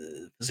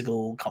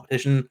physical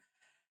competition?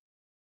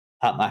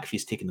 Pat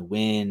McAfee's taking the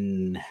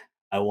win.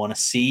 I want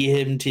to see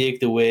him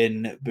take the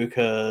win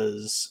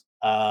because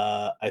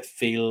um, I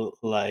feel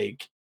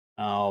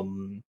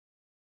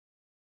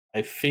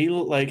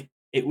like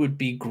it would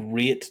be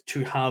great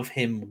to have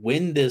him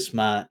win this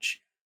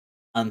match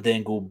and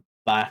then go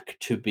back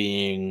to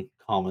being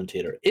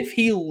commentator. If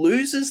he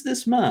loses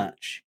this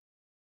match,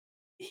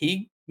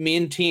 he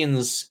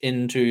maintains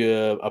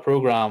into a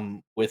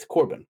program with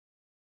Corbin.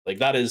 Like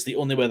that is the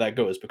only way that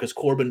goes because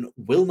Corbin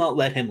will not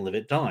let him live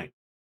it down.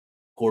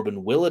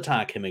 Corbin will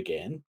attack him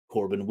again.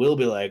 Corbin will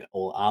be like,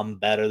 "Oh, I'm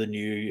better than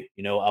you.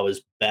 I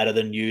was better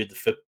than you at the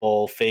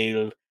football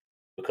field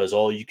because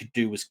all you could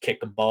do was kick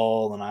a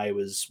ball, and I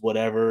was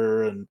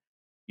whatever, and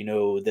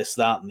this,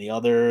 that, and the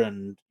other."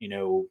 And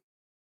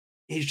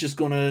he's just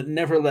gonna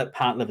never let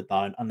Pat live it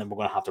down, and then we're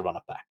gonna have to run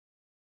it back.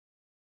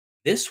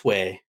 This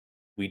way,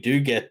 we do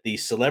get the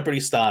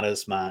celebrity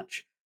status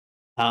match.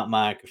 Pat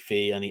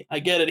McAfee, and I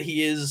get it.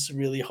 He is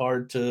really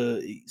hard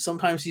to.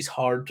 Sometimes he's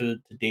hard to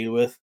deal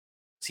with.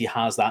 'Cause he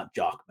has that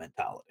jock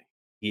mentality.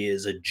 He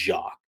is a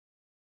jock,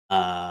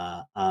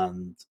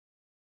 and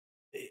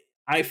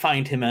I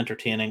find him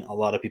entertaining. A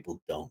lot of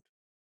people don't,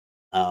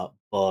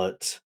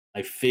 but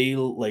I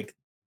feel like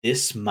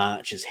this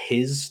match is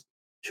his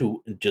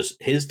to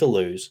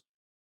lose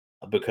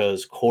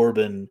because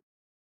Corbin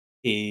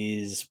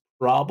is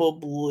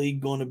probably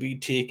going to be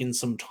taking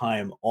some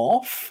time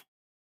off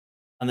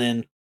and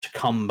then to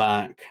come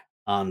back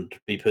and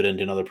be put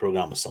into another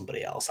program with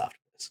somebody else after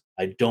this.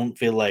 I don't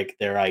feel like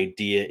their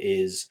idea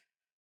is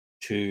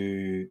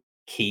to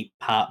keep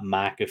Pat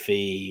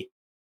McAfee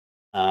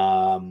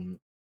um,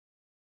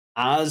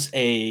 as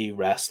a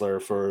wrestler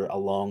for a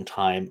long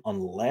time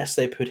unless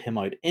they put him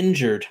out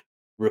injured,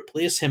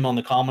 replace him on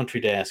the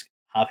commentary desk,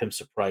 have him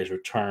surprise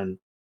return,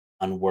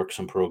 and work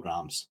some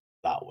programs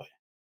that way.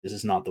 This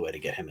is not the way to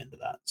get him into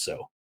that.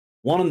 So,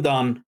 one and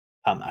done,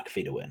 Pat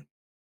McAfee to win.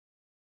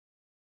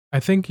 I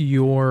think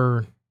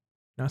your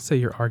not say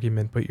your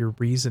argument, but your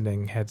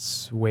reasoning had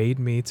swayed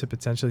me to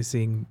potentially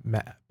seeing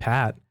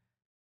Pat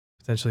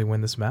potentially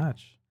win this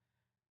match.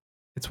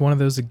 It's one of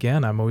those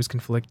again. I'm always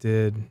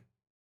conflicted.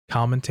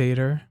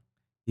 Commentator,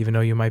 even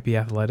though you might be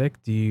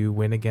athletic, do you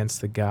win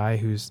against the guy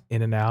who's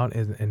in and out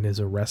and is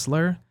a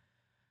wrestler?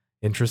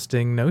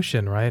 Interesting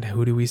notion, right?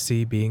 Who do we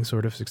see being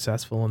sort of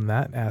successful in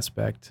that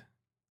aspect?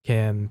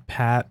 Can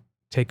Pat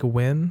take a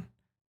win?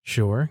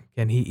 Sure.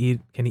 Can he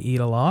eat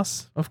a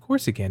loss? Of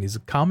course he can. He's a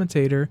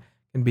commentator,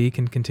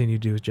 can continue to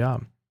do his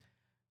job.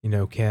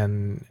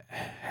 Can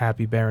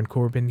Happy Baron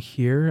Corbin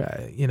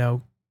here,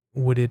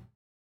 would it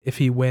if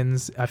he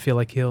wins, I feel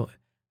like he'll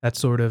that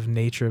sort of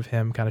nature of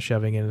him kind of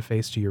shoving it in the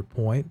face to your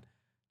point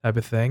type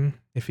of thing.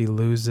 If he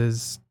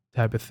loses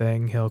type of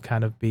thing, he'll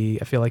kind of be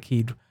I feel like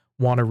he'd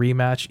want a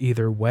rematch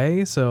either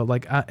way. So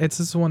like it's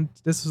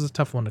this was a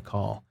tough one to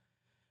call.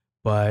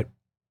 But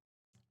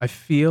I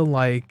feel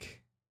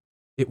like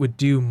it would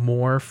do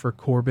more for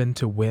Corbin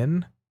to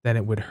win than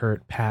it would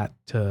hurt Pat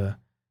to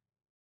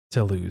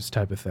lose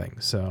type of thing.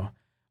 So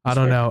I That's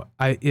don't fair.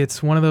 know.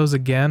 It's one of those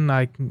again.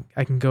 I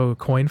can go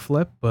coin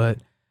flip, but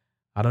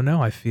I don't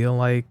know. I feel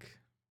like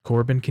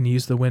Corbin can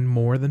use the win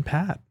more than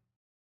Pat.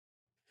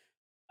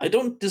 I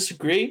don't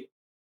disagree.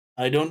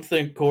 I don't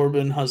think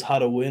Corbin has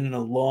had a win in a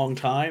long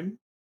time.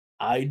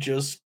 I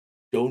just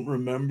don't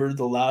remember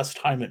the last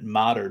time it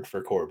mattered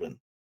for Corbin.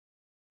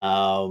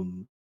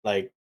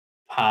 Like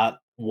Pat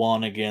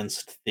won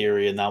against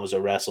Theory, and that was a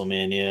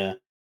WrestleMania.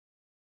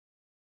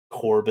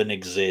 Corbin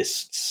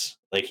exists.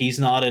 Like he's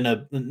not in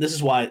a.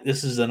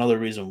 This is another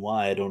reason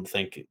why I don't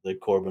think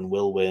that Corbin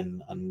will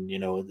win. And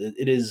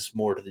it is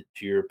more to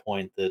your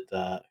point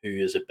that who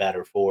is it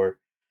better for?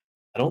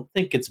 I don't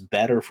think it's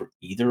better for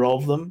either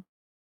of them,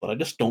 but I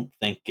just don't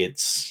think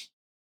it's.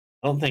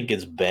 I don't think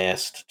it's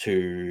best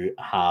to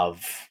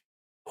have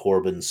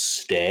Corbin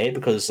stay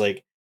because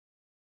like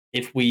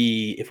if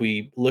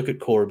we look at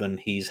Corbin,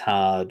 he's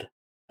had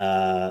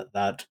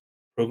that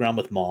program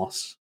with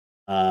Moss.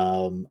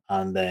 and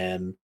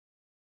then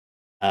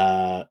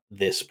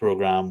this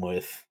program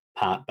with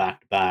Pat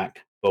back to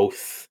back,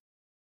 both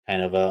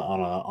kind of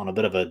on a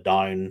bit of a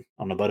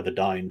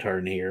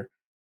downturn here.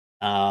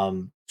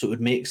 So it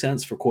would make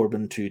sense for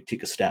Corbin to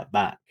take a step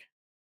back,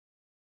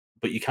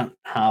 but you can't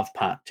have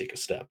Pat take a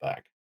step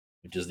back,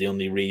 which is the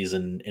only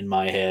reason in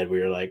my head where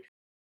you're like,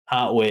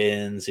 Pat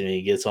wins,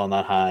 he gets on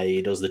that high,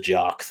 he does the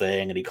jock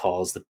thing, and he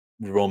calls the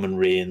Roman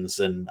Reigns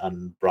and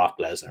Brock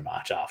Lesnar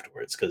match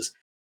afterwards because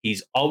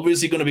he's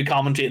obviously going to be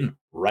commentating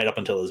right up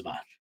until his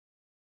match,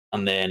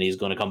 and then he's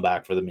going to come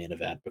back for the main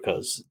event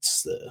because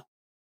it's the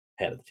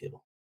head of the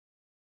table.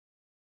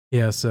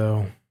 Yeah,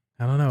 so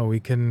I don't know. We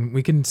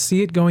can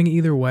see it going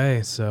either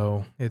way.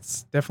 So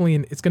it's definitely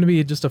it's going to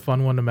be just a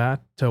fun one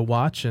to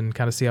watch and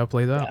kind of see how it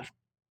plays out. Def-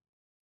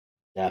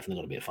 Definitely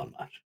going to be a fun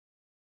match.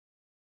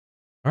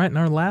 All right, and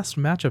our last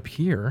matchup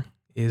here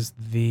is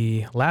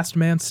the last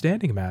man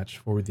standing match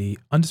for the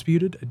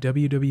undisputed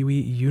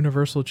WWE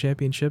Universal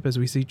Championship as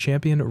we see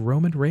champion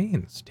Roman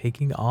Reigns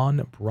taking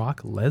on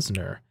Brock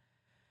Lesnar.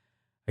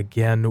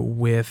 Again,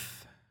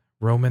 with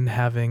Roman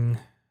having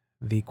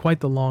the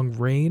quite the long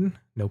reign,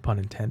 no pun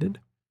intended.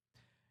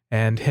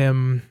 And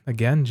him,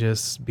 again,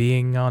 just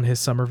being on his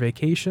summer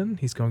vacation.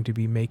 He's going to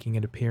be making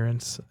an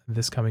appearance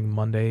this coming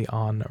Monday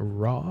on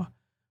Raw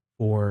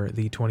for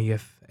the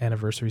 20th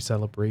anniversary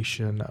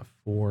celebration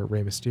for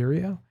Rey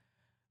Mysterio.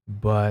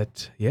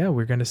 But yeah,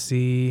 we're going to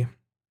see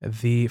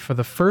for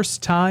the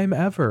first time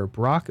ever,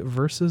 Brock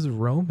versus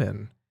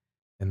Roman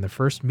in the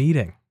first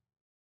meeting.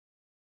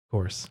 Of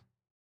course,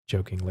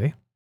 jokingly.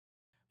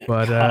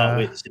 But Cannot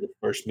wait to see the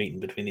first meeting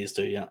between these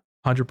two. Yeah,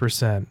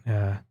 100%.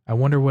 I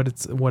wonder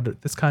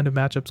what this kind of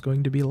matchup's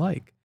going to be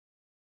like.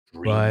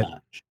 dream But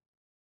match.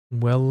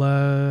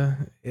 well,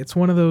 it's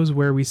one of those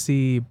where we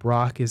see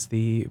Brock is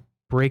the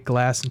break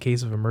glass in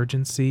case of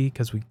emergency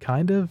because we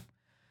kind of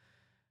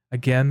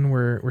again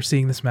we're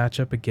seeing this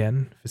matchup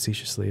again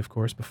facetiously, of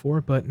course, before,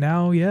 but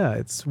now yeah,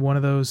 it's one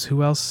of those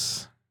who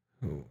else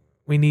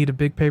we need a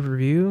big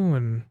pay-per-view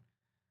and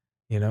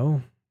you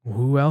know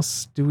who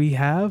else do we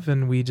have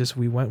and we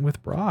went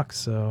with Brock.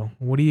 So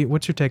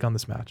what's your take on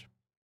this match?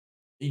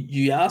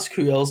 You ask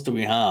who else do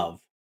we have?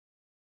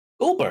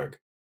 Goldberg.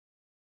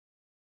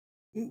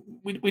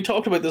 We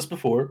talked about this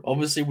before,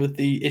 obviously with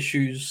the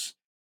issues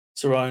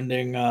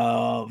surrounding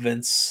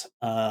Vince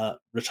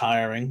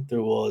retiring.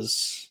 There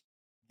was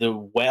the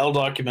well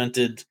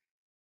documented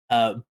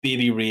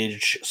baby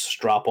rage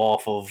strap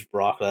off of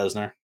Brock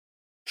Lesnar.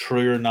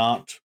 True or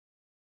not,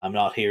 I'm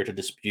not here to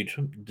dispute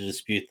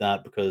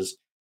that because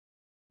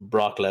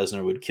Brock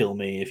Lesnar would kill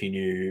me if he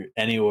knew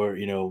anywhere.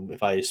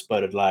 If I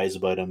spouted lies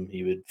about him,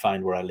 he would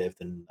find where I lived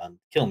and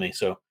kill me.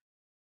 So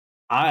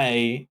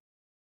I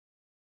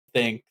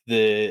think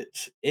that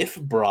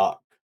if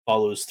Brock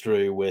follows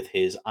through with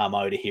his "I'm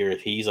out of here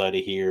if he's out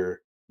of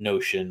here"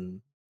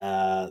 notion,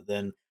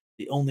 then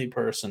the only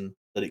person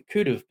that it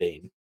could have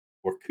been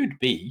or could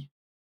be,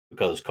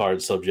 because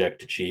cards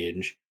subject to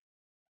change,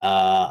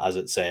 as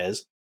it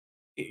says,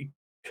 it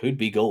could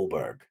be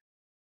Goldberg.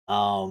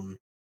 Um,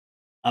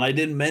 and I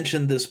didn't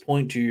mention this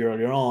point to you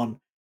earlier on.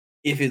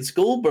 If it's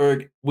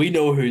Goldberg, we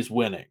know who's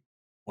winning.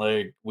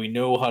 Like we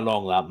know how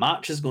long that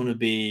match is going to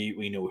be.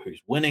 We know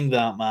who's winning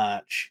that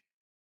match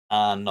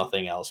and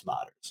nothing else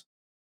matters.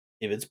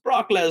 If it's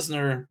Brock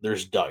Lesnar,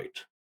 there's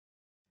doubt.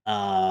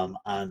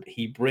 And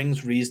he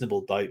brings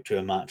reasonable doubt to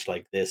a match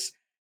like this,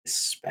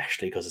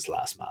 especially because it's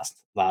last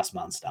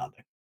man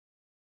standing.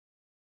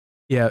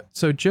 Yeah,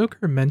 so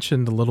Joker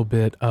mentioned a little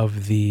bit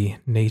of the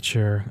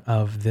nature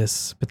of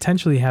this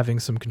potentially having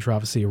some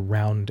controversy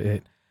around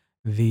it.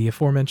 The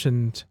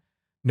aforementioned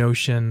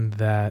notion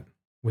that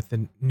with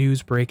the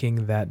news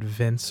breaking that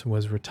Vince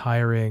was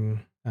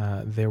retiring,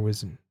 there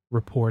was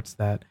reports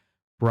that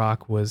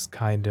Brock was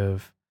kind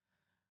of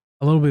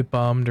a little bit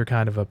bummed or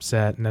kind of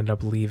upset and ended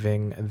up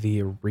leaving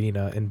the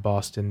arena in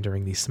Boston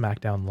during the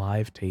SmackDown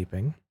Live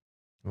taping,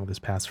 well, this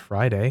past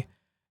Friday.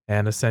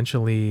 And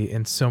essentially,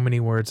 in so many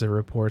words, it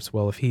reports,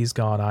 well, if he's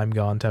gone, I'm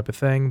gone type of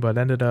thing. But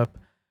ended up,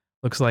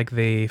 looks like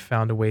they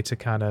found a way to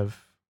kind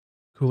of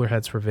cooler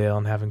heads prevail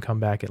and have him come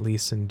back at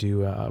least and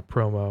do a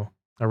promo,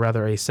 or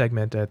rather a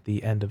segment at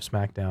the end of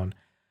SmackDown.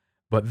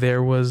 But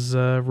there was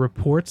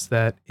reports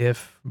that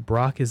if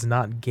Brock is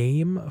not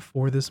game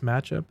for this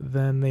matchup,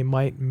 then they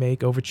might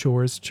make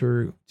overtures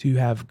to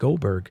have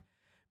Goldberg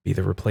be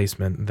the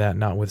replacement. That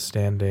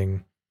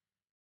notwithstanding,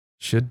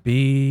 should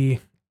be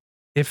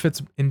if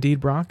it's indeed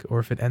Brock or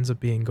if it ends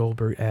up being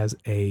Goldberg as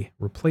a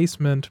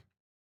replacement,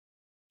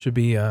 should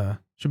be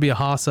a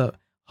Haas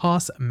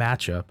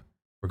matchup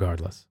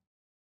regardless.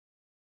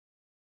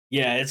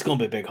 Yeah, it's gonna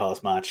be a big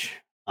house match.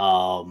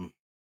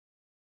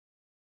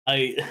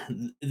 I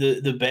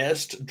the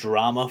best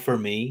drama for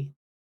me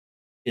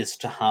is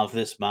to have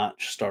this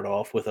match start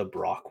off with a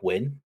Brock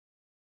win,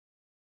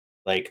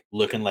 like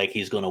looking like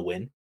he's gonna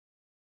win.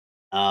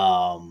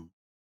 Um,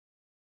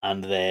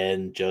 and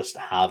then just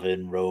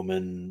having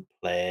Roman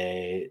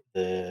play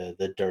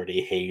the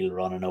dirty heel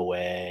running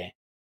away.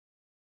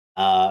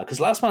 Because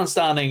last man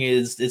standing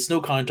is it's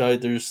no count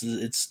out.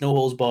 It's no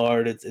holds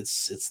barred.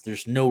 It's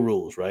there's no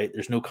rules, right?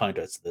 There's no count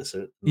outs to this.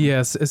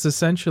 Yes, it's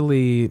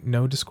essentially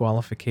no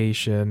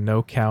disqualification,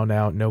 no count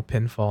out, no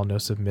pinfall, no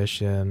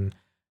submission.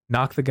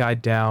 Knock the guy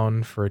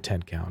down for a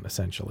 10 count,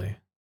 essentially.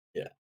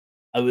 Yeah,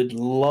 I would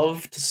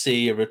love to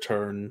see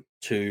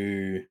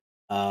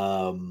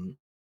um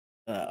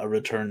a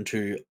return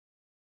to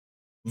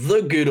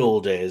the good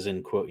old days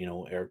in quote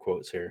air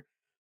quotes here,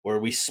 where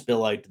we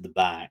spill out to the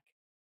back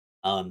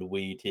and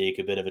we take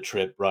a bit of a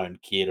trip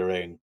round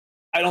catering.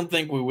 I don't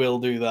think we will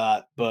do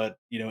that, but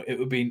it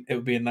would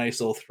be a nice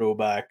little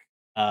throwback,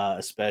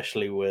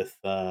 especially with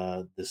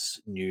this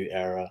new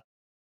era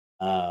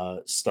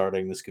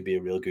starting. This could be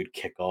a real good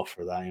kickoff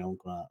for that. I'm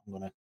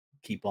gonna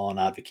keep on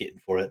advocating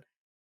for it,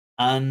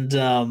 and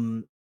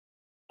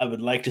I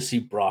would like to see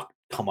Brock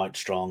come out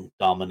strong,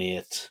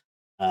 dominate.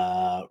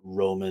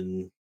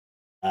 Roman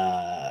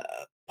uh,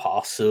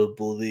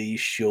 possibly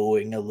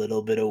showing a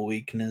little bit of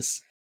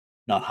weakness,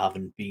 not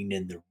having been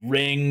in the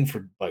ring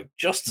for about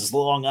just as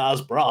long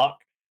as Brock.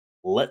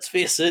 Let's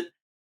face it,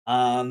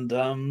 and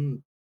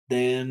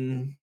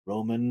then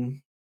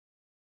Roman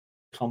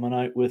coming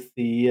out with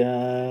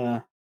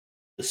the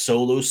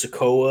solo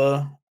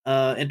Sokoa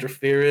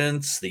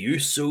interference, the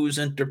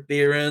Usos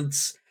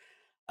interference,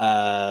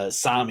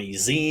 Sami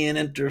Zayn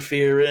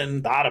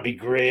interfering. That'd be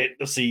great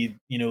to see,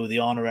 the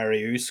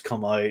honorary Us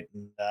come out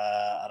and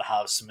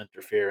have some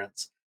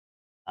interference.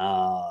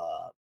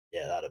 Uh,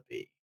 yeah, that'd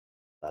be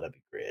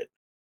great.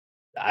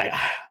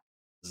 I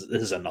this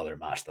is another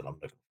match that I'm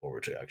looking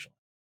forward to actually.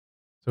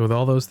 So, with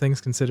all those things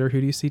considered,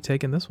 who do you see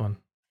taking this one?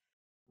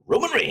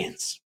 Roman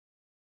Reigns,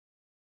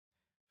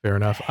 Fair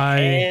enough.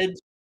 head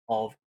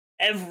of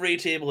every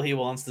table he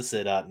wants to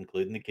sit at,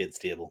 including the kids'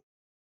 table.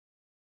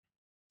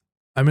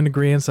 I'm in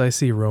agreement. I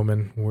see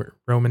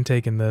Roman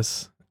taking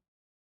this.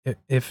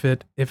 If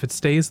it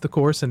stays the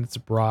course and it's a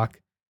Brock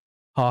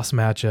Haas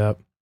matchup,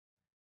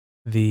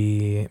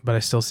 but I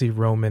still see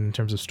Roman in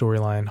terms of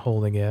storyline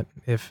holding it.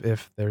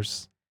 If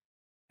there's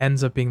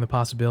ends up being the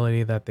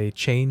possibility that they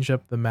change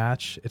up the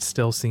match, it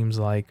still seems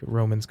like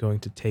Roman's going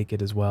to take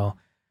it as well.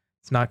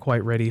 It's not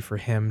quite ready for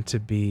him to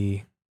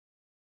be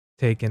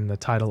taking the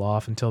title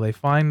off until they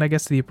find, I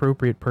guess, the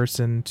appropriate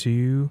person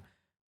to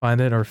find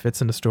it or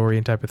fits in the story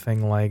and type of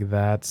thing like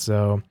that.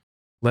 So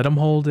let him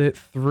hold it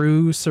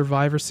through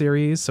Survivor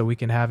Series so we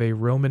can have a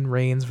Roman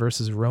Reigns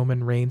versus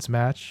Roman Reigns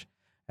match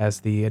as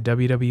the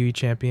WWE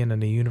champion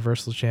and the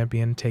Universal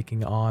champion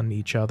taking on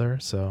each other.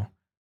 So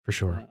for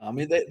sure. I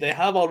mean, they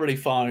have already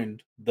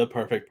found the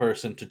perfect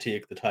person to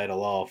take the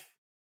title off.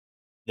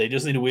 They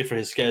just need to wait for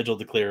his schedule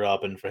to clear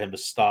up and for him to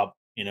stop,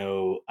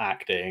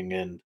 acting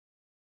and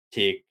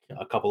take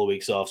a couple of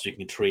weeks off so he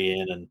can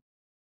train and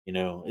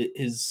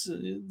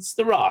it's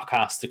The Rock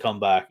has to come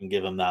back and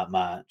give him that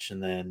match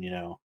and then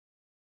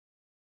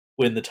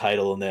win the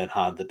title and then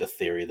hand it to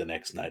Theory the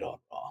next night on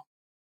Raw.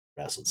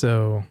 Wrestle.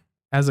 So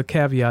as a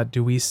caveat,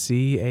 do we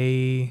see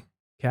a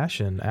cash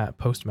in at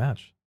post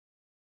match?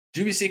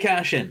 GBC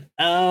cash in.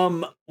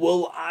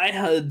 Well, I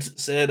had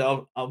said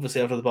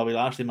obviously after the Bobby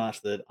Lashley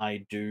match that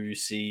I do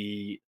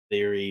see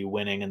Theory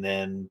winning and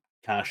then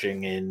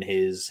cashing in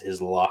his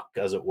luck,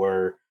 as it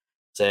were,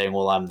 saying,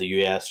 "Well, I'm the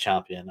US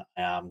champion.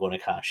 I'm going to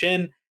cash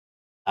in."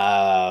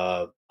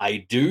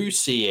 I do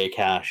see a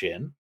cash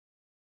in,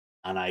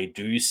 and I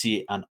do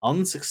see an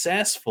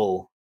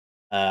unsuccessful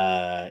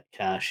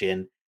cash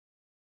in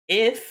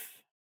if.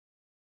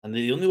 And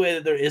the only way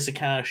that there is a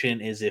cash in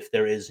is if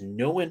there is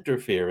no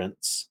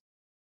interference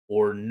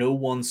or no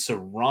one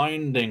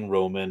surrounding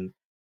Roman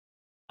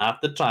at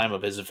the time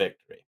of his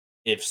victory.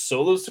 If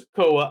Solo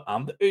Sikoa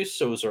and the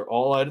Usos are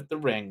all out at the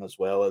ring, as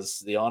well as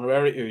the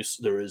honorary Us,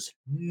 there is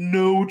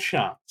no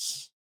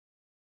chance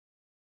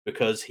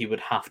because he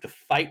would have to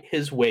fight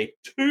his way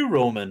to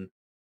Roman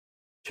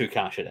to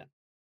cash it in.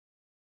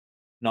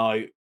 Now,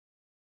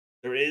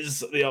 there is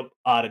the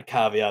added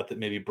caveat that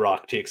maybe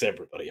Brock takes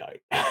everybody out.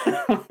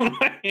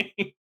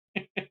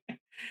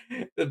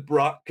 That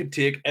Brock could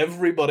take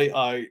everybody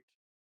out.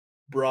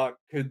 Brock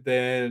could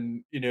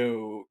then,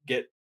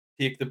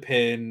 take the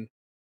pin,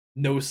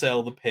 no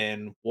sell the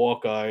pin,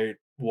 walk out,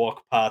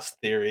 walk past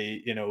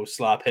Theory,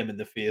 slap him in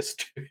the face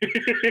too,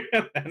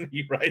 and then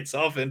he rides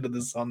off into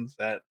the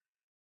sunset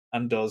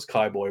and does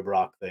cowboy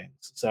Brock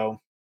things. So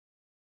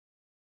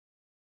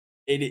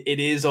it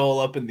is all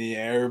up in the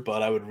air,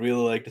 but I would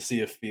really like to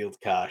see a field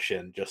cash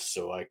in just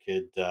so I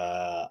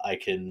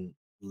can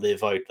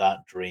live out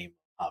that dream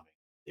of having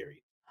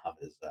Theory have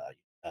his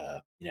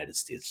United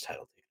States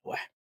title taken away.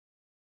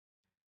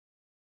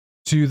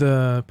 To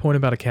the point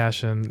about a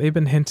cash in, they've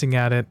been hinting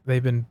at it.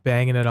 They've been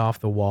banging it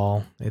off the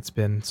wall. It's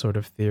been sort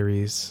of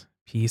Theory's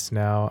piece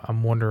now.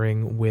 I'm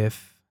wondering,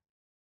 with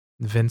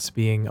Vince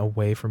being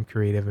away from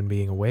creative and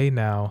being away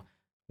now,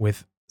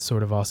 with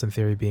sort of Austin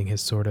Theory being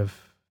his sort of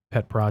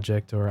pet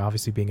project or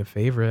obviously being a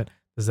favorite,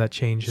 does that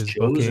change His his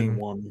chosen booking?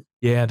 one.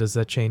 Yeah, does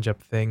that change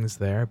up things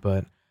there?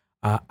 But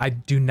I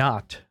do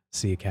not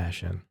see a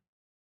cash in.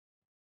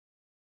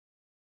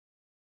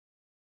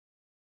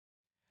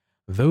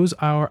 Those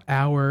are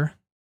our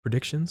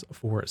predictions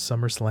for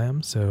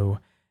SummerSlam. So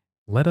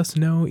let us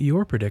know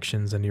your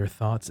predictions and your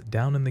thoughts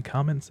down in the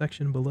comment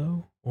section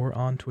below or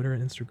on Twitter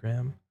and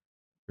Instagram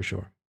for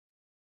sure.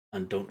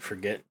 And don't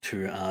forget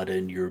to add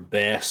in your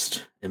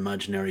best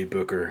imaginary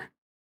booker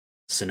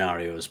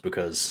scenarios,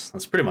 because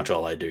that's pretty much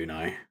all I do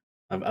now.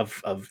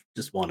 I've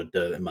just wanted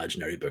to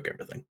imaginary book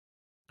everything.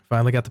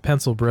 Finally got the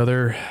pencil,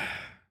 brother.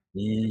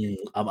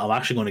 I'm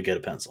actually going to get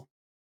a pencil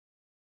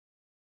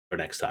for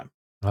next time.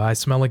 I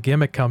smell a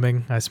gimmick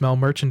coming. I smell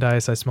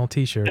merchandise. I smell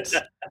t-shirts.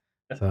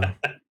 So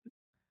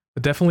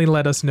but definitely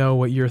let us know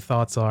what your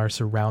thoughts are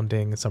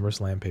surrounding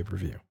SummerSlam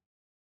pay-per-view.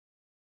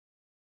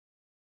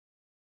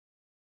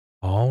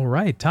 All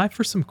right, time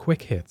for some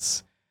quick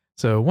hits.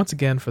 So once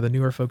again, for the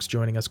newer folks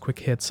joining us, quick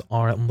hits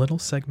are little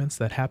segments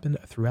that happen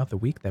throughout the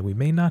week that we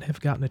may not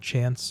have gotten a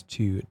chance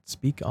to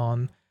speak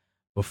on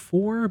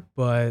before,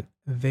 but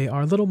they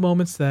are little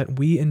moments that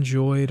we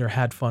enjoyed or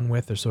had fun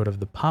with. They're sort of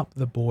the Pop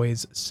the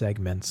Boys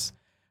segments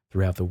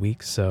throughout the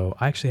week. So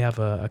I actually have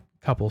a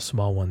couple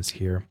small ones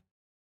here.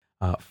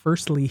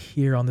 Firstly,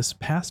 here on this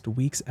past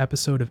week's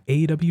episode of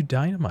AEW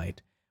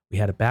Dynamite, we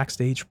had a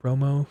backstage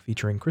promo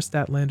featuring Chris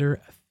Statlander,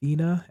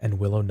 Athena, and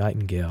Willow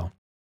Nightingale.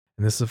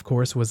 And this, of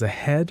course, was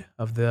ahead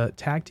of the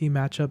tag team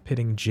matchup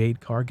pitting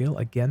Jade Cargill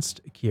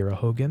against Kiera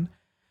Hogan,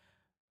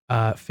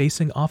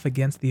 facing off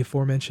against the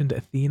aforementioned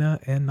Athena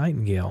and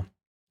Nightingale.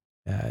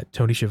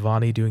 Tony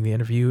Schiavone doing the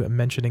interview,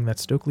 mentioning that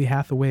Stokely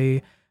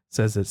Hathaway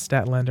says that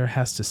Statlander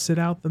has to sit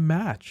out the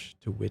match,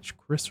 to which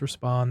Chris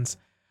responds,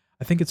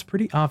 I think it's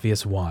pretty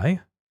obvious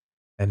why,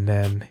 and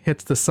then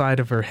hits the side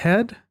of her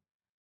head,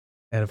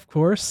 and of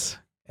course,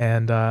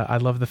 and I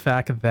love the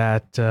fact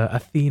that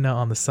Athena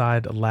on the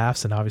side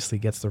laughs and obviously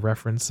gets the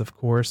reference, of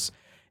course,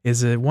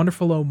 is a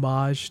wonderful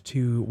homage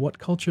to What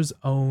Culture's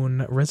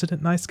own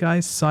resident nice guy,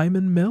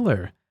 Simon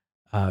Miller,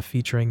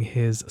 featuring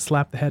his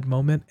Slap the Head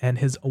moment and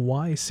his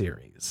Y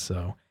series.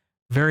 So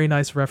very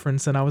nice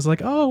reference. And I was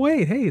like, oh,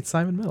 wait, hey, it's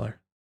Simon Miller.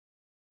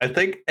 I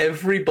think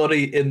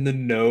everybody in the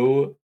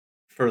know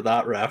for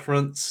that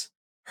reference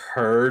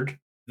heard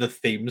the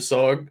theme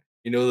song.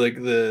 You know,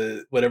 like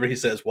the whatever he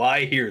says,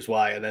 why, here's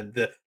why, and then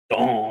the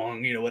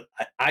dong, you know what?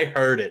 I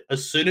heard it.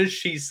 As soon as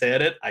she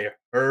said it, I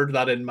heard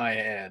that in my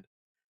head.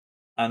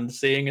 And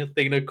seeing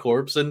Athena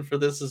Corpson for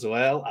this as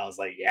well, I was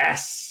like,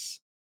 yes.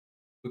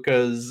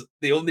 Because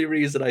the only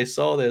reason I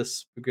saw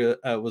this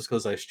was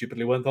because I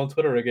stupidly went on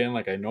Twitter again,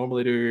 like I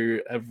normally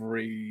do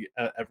every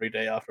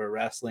day after a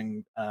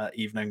wrestling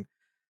evening.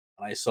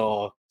 And I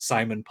saw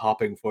Simon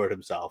popping for it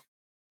himself.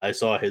 I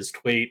saw his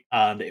tweet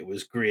and it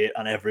was great.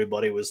 And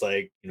everybody was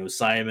like, you know,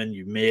 Simon,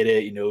 you made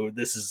it. You know,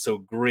 this is so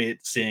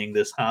great seeing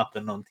this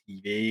happen on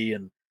TV.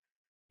 And,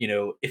 you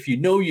know, if you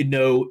know, you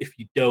know. If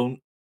you don't,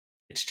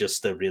 it's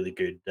just a really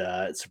good,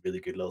 it's a really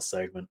good little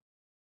segment.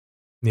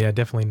 Yeah,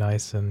 definitely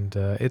nice. And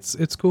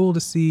it's cool to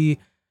see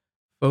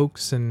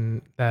folks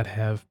and that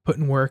have put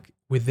in work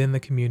within the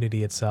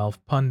community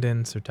itself,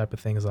 pundits or type of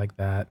things like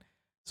that,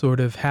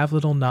 sort of have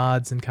little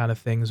nods and kind of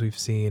things. We've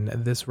seen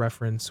this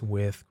reference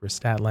with Chris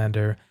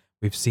Statlander.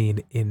 We've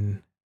seen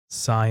in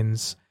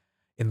signs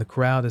in the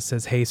crowd that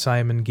says, "Hey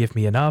Simon, give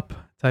me an up,"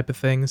 type of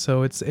thing.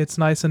 So it's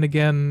nice. And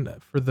again,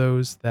 for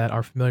those that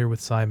are familiar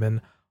with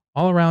Simon,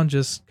 all around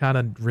just kind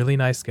of really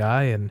nice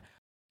guy and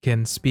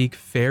can speak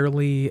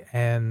fairly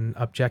and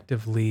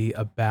objectively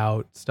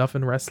about stuff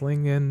in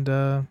wrestling. And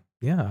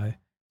yeah,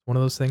 one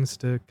of those things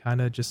to kind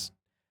of just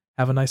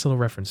have a nice little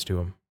reference to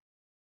him.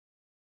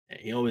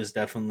 He always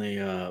definitely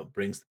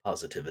brings the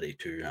positivity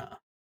to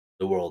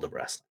the world of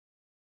wrestling.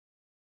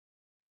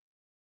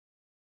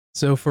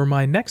 So for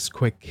my next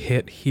quick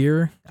hit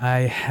here, I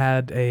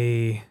had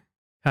a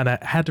kind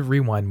of had to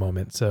rewind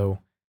moment. So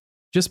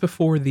just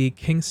before the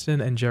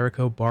Kingston and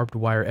Jericho barbed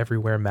wire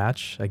everywhere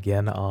match,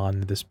 again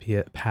on this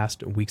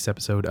past week's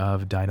episode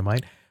of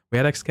Dynamite, we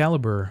had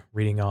Excalibur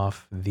reading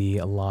off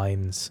the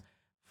lines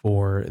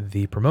for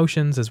the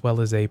promotions as well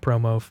as a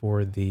promo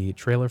for the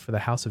trailer for the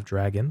House of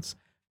Dragons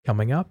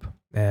coming up.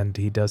 And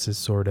he does his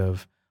sort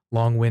of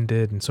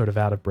long-winded and sort of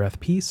out-of-breath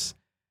piece.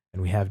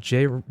 And we have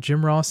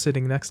Jim Ross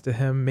sitting next to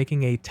him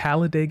making a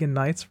Talladega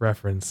Nights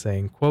reference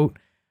saying, quote,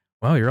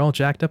 well, you're all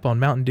jacked up on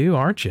Mountain Dew,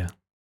 aren't you?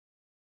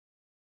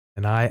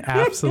 And I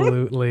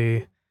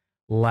absolutely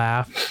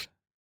laughed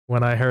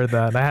when I heard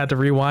that. And I had to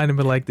rewind and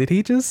be like, did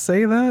he just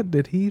say that?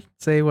 Did he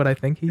say what I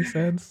think he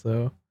said?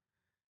 So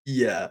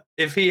Yeah,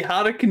 if he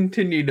had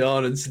continued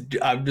on and said,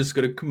 I'm just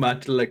gonna come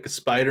at you like a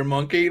spider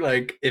monkey,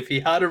 like if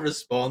he had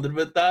responded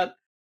with that,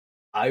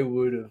 I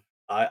would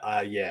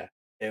have, yeah,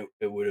 it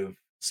would have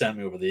sent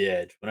me over the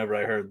edge. Whenever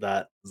I heard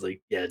that, I was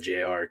like, yeah,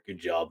 JR, good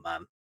job,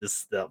 man.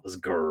 That was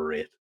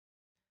great.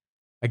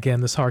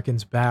 again, this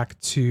harkens back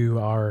to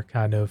our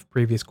kind of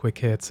previous quick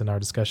hits and our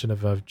discussion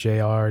of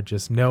JR,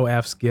 just no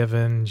F's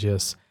given,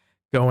 just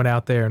going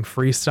out there and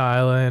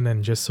freestyling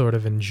and just sort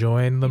of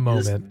enjoying the He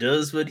moment. just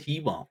does what he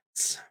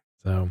wants.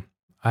 So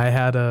I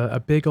had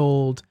a big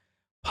old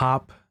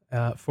pop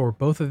for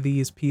both of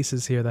these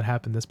pieces here that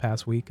happened this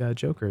past week.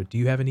 Joker, do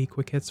you have any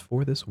quick hits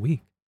for this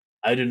week?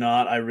 I do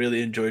not. I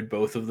really enjoyed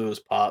both of those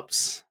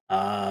pops.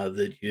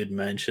 that you'd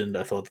mentioned.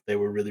 I thought that they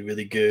were really,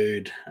 really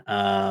good.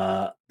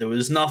 There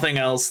was nothing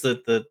else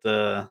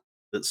that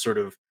sort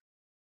of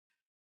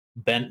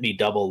bent me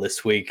double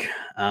this week.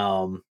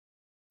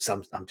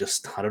 So I'm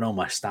just I don't know.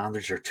 My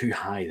standards are too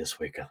high this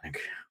week, I think.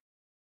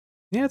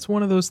 Yeah, it's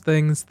one of those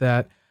things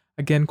that,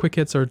 again, quick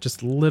hits are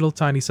just little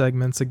tiny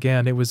segments.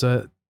 Again, it was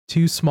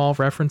two small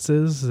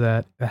references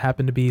that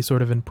happened to be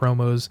sort of in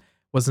promos,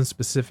 wasn't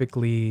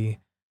specifically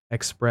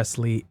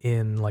expressly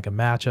in like a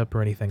matchup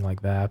or anything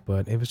like that,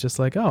 but it was just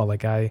like, oh,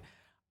 like I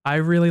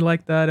really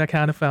liked that. I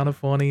kind of found it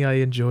funny. I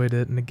enjoyed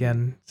it. And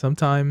again,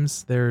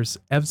 sometimes there's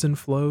ebbs and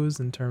flows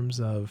in terms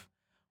of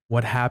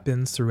what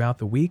happens throughout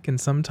the week,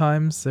 and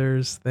sometimes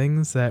there's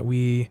things that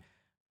we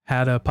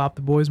had a pop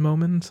the boys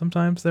moment,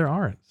 sometimes there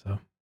aren't. So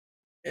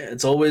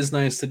It's always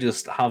nice to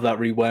just have that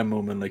rewind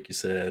moment, like you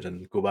said,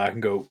 and go back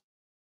and go,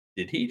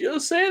 did he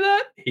just say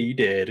that? He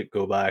did.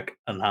 Go back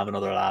and have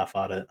another laugh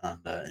at it and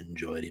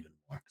enjoy it even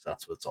more because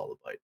that's what it's all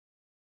about.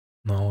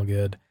 all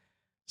good.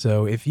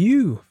 So if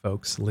you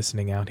folks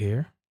listening out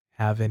here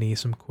have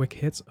some quick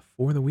hits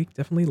for the week,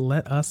 definitely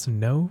let us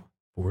know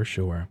for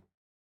sure.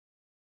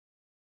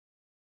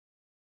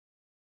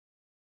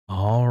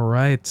 All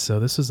right,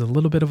 so this is a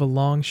little bit of a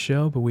long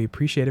show, but we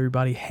appreciate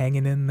everybody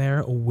hanging in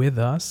there with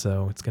us.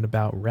 So it's gonna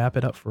about wrap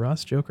it up for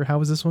us. Joker, how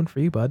was this one for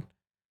you, bud?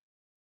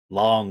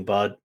 Long,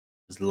 bud.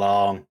 It's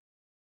long.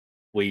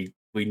 We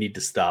need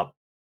to stop.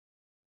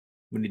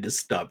 We need to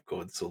stop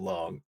going so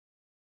long.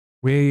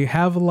 We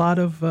have a lot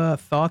of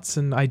thoughts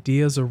and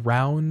ideas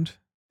around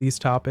these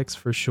topics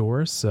for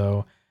sure.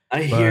 So,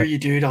 I hear but you,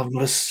 dude. I'm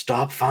gonna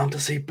stop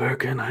fantasy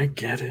booking. I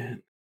get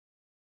it.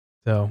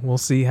 So we'll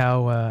see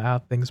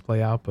how things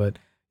play out. But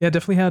yeah,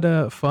 definitely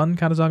had fun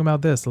kind of talking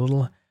about this. A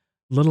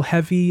little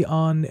heavy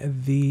on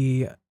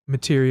the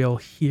material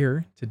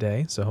here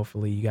today. So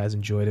hopefully you guys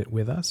enjoyed it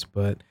with us.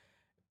 But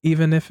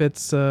even if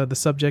it's the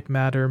subject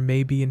matter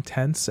may be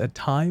intense at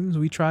times,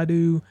 we try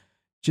to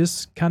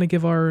just kind of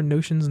give our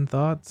notions and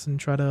thoughts and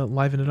try to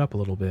liven it up a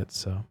little bit.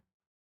 So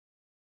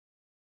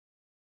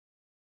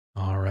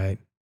all right.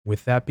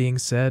 With that being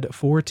said,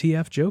 for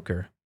TF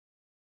Joker,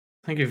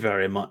 Thank you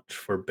very much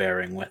for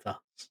bearing with us.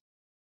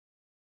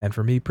 and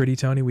for me, Pretty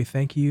Tony, we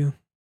thank you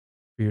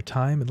for your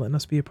time and letting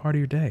us be a part of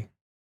your day.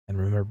 And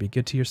remember, be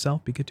good to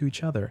yourself, be good to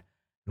each other,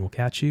 and we'll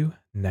catch you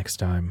next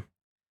time.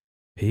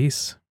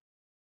 Peace.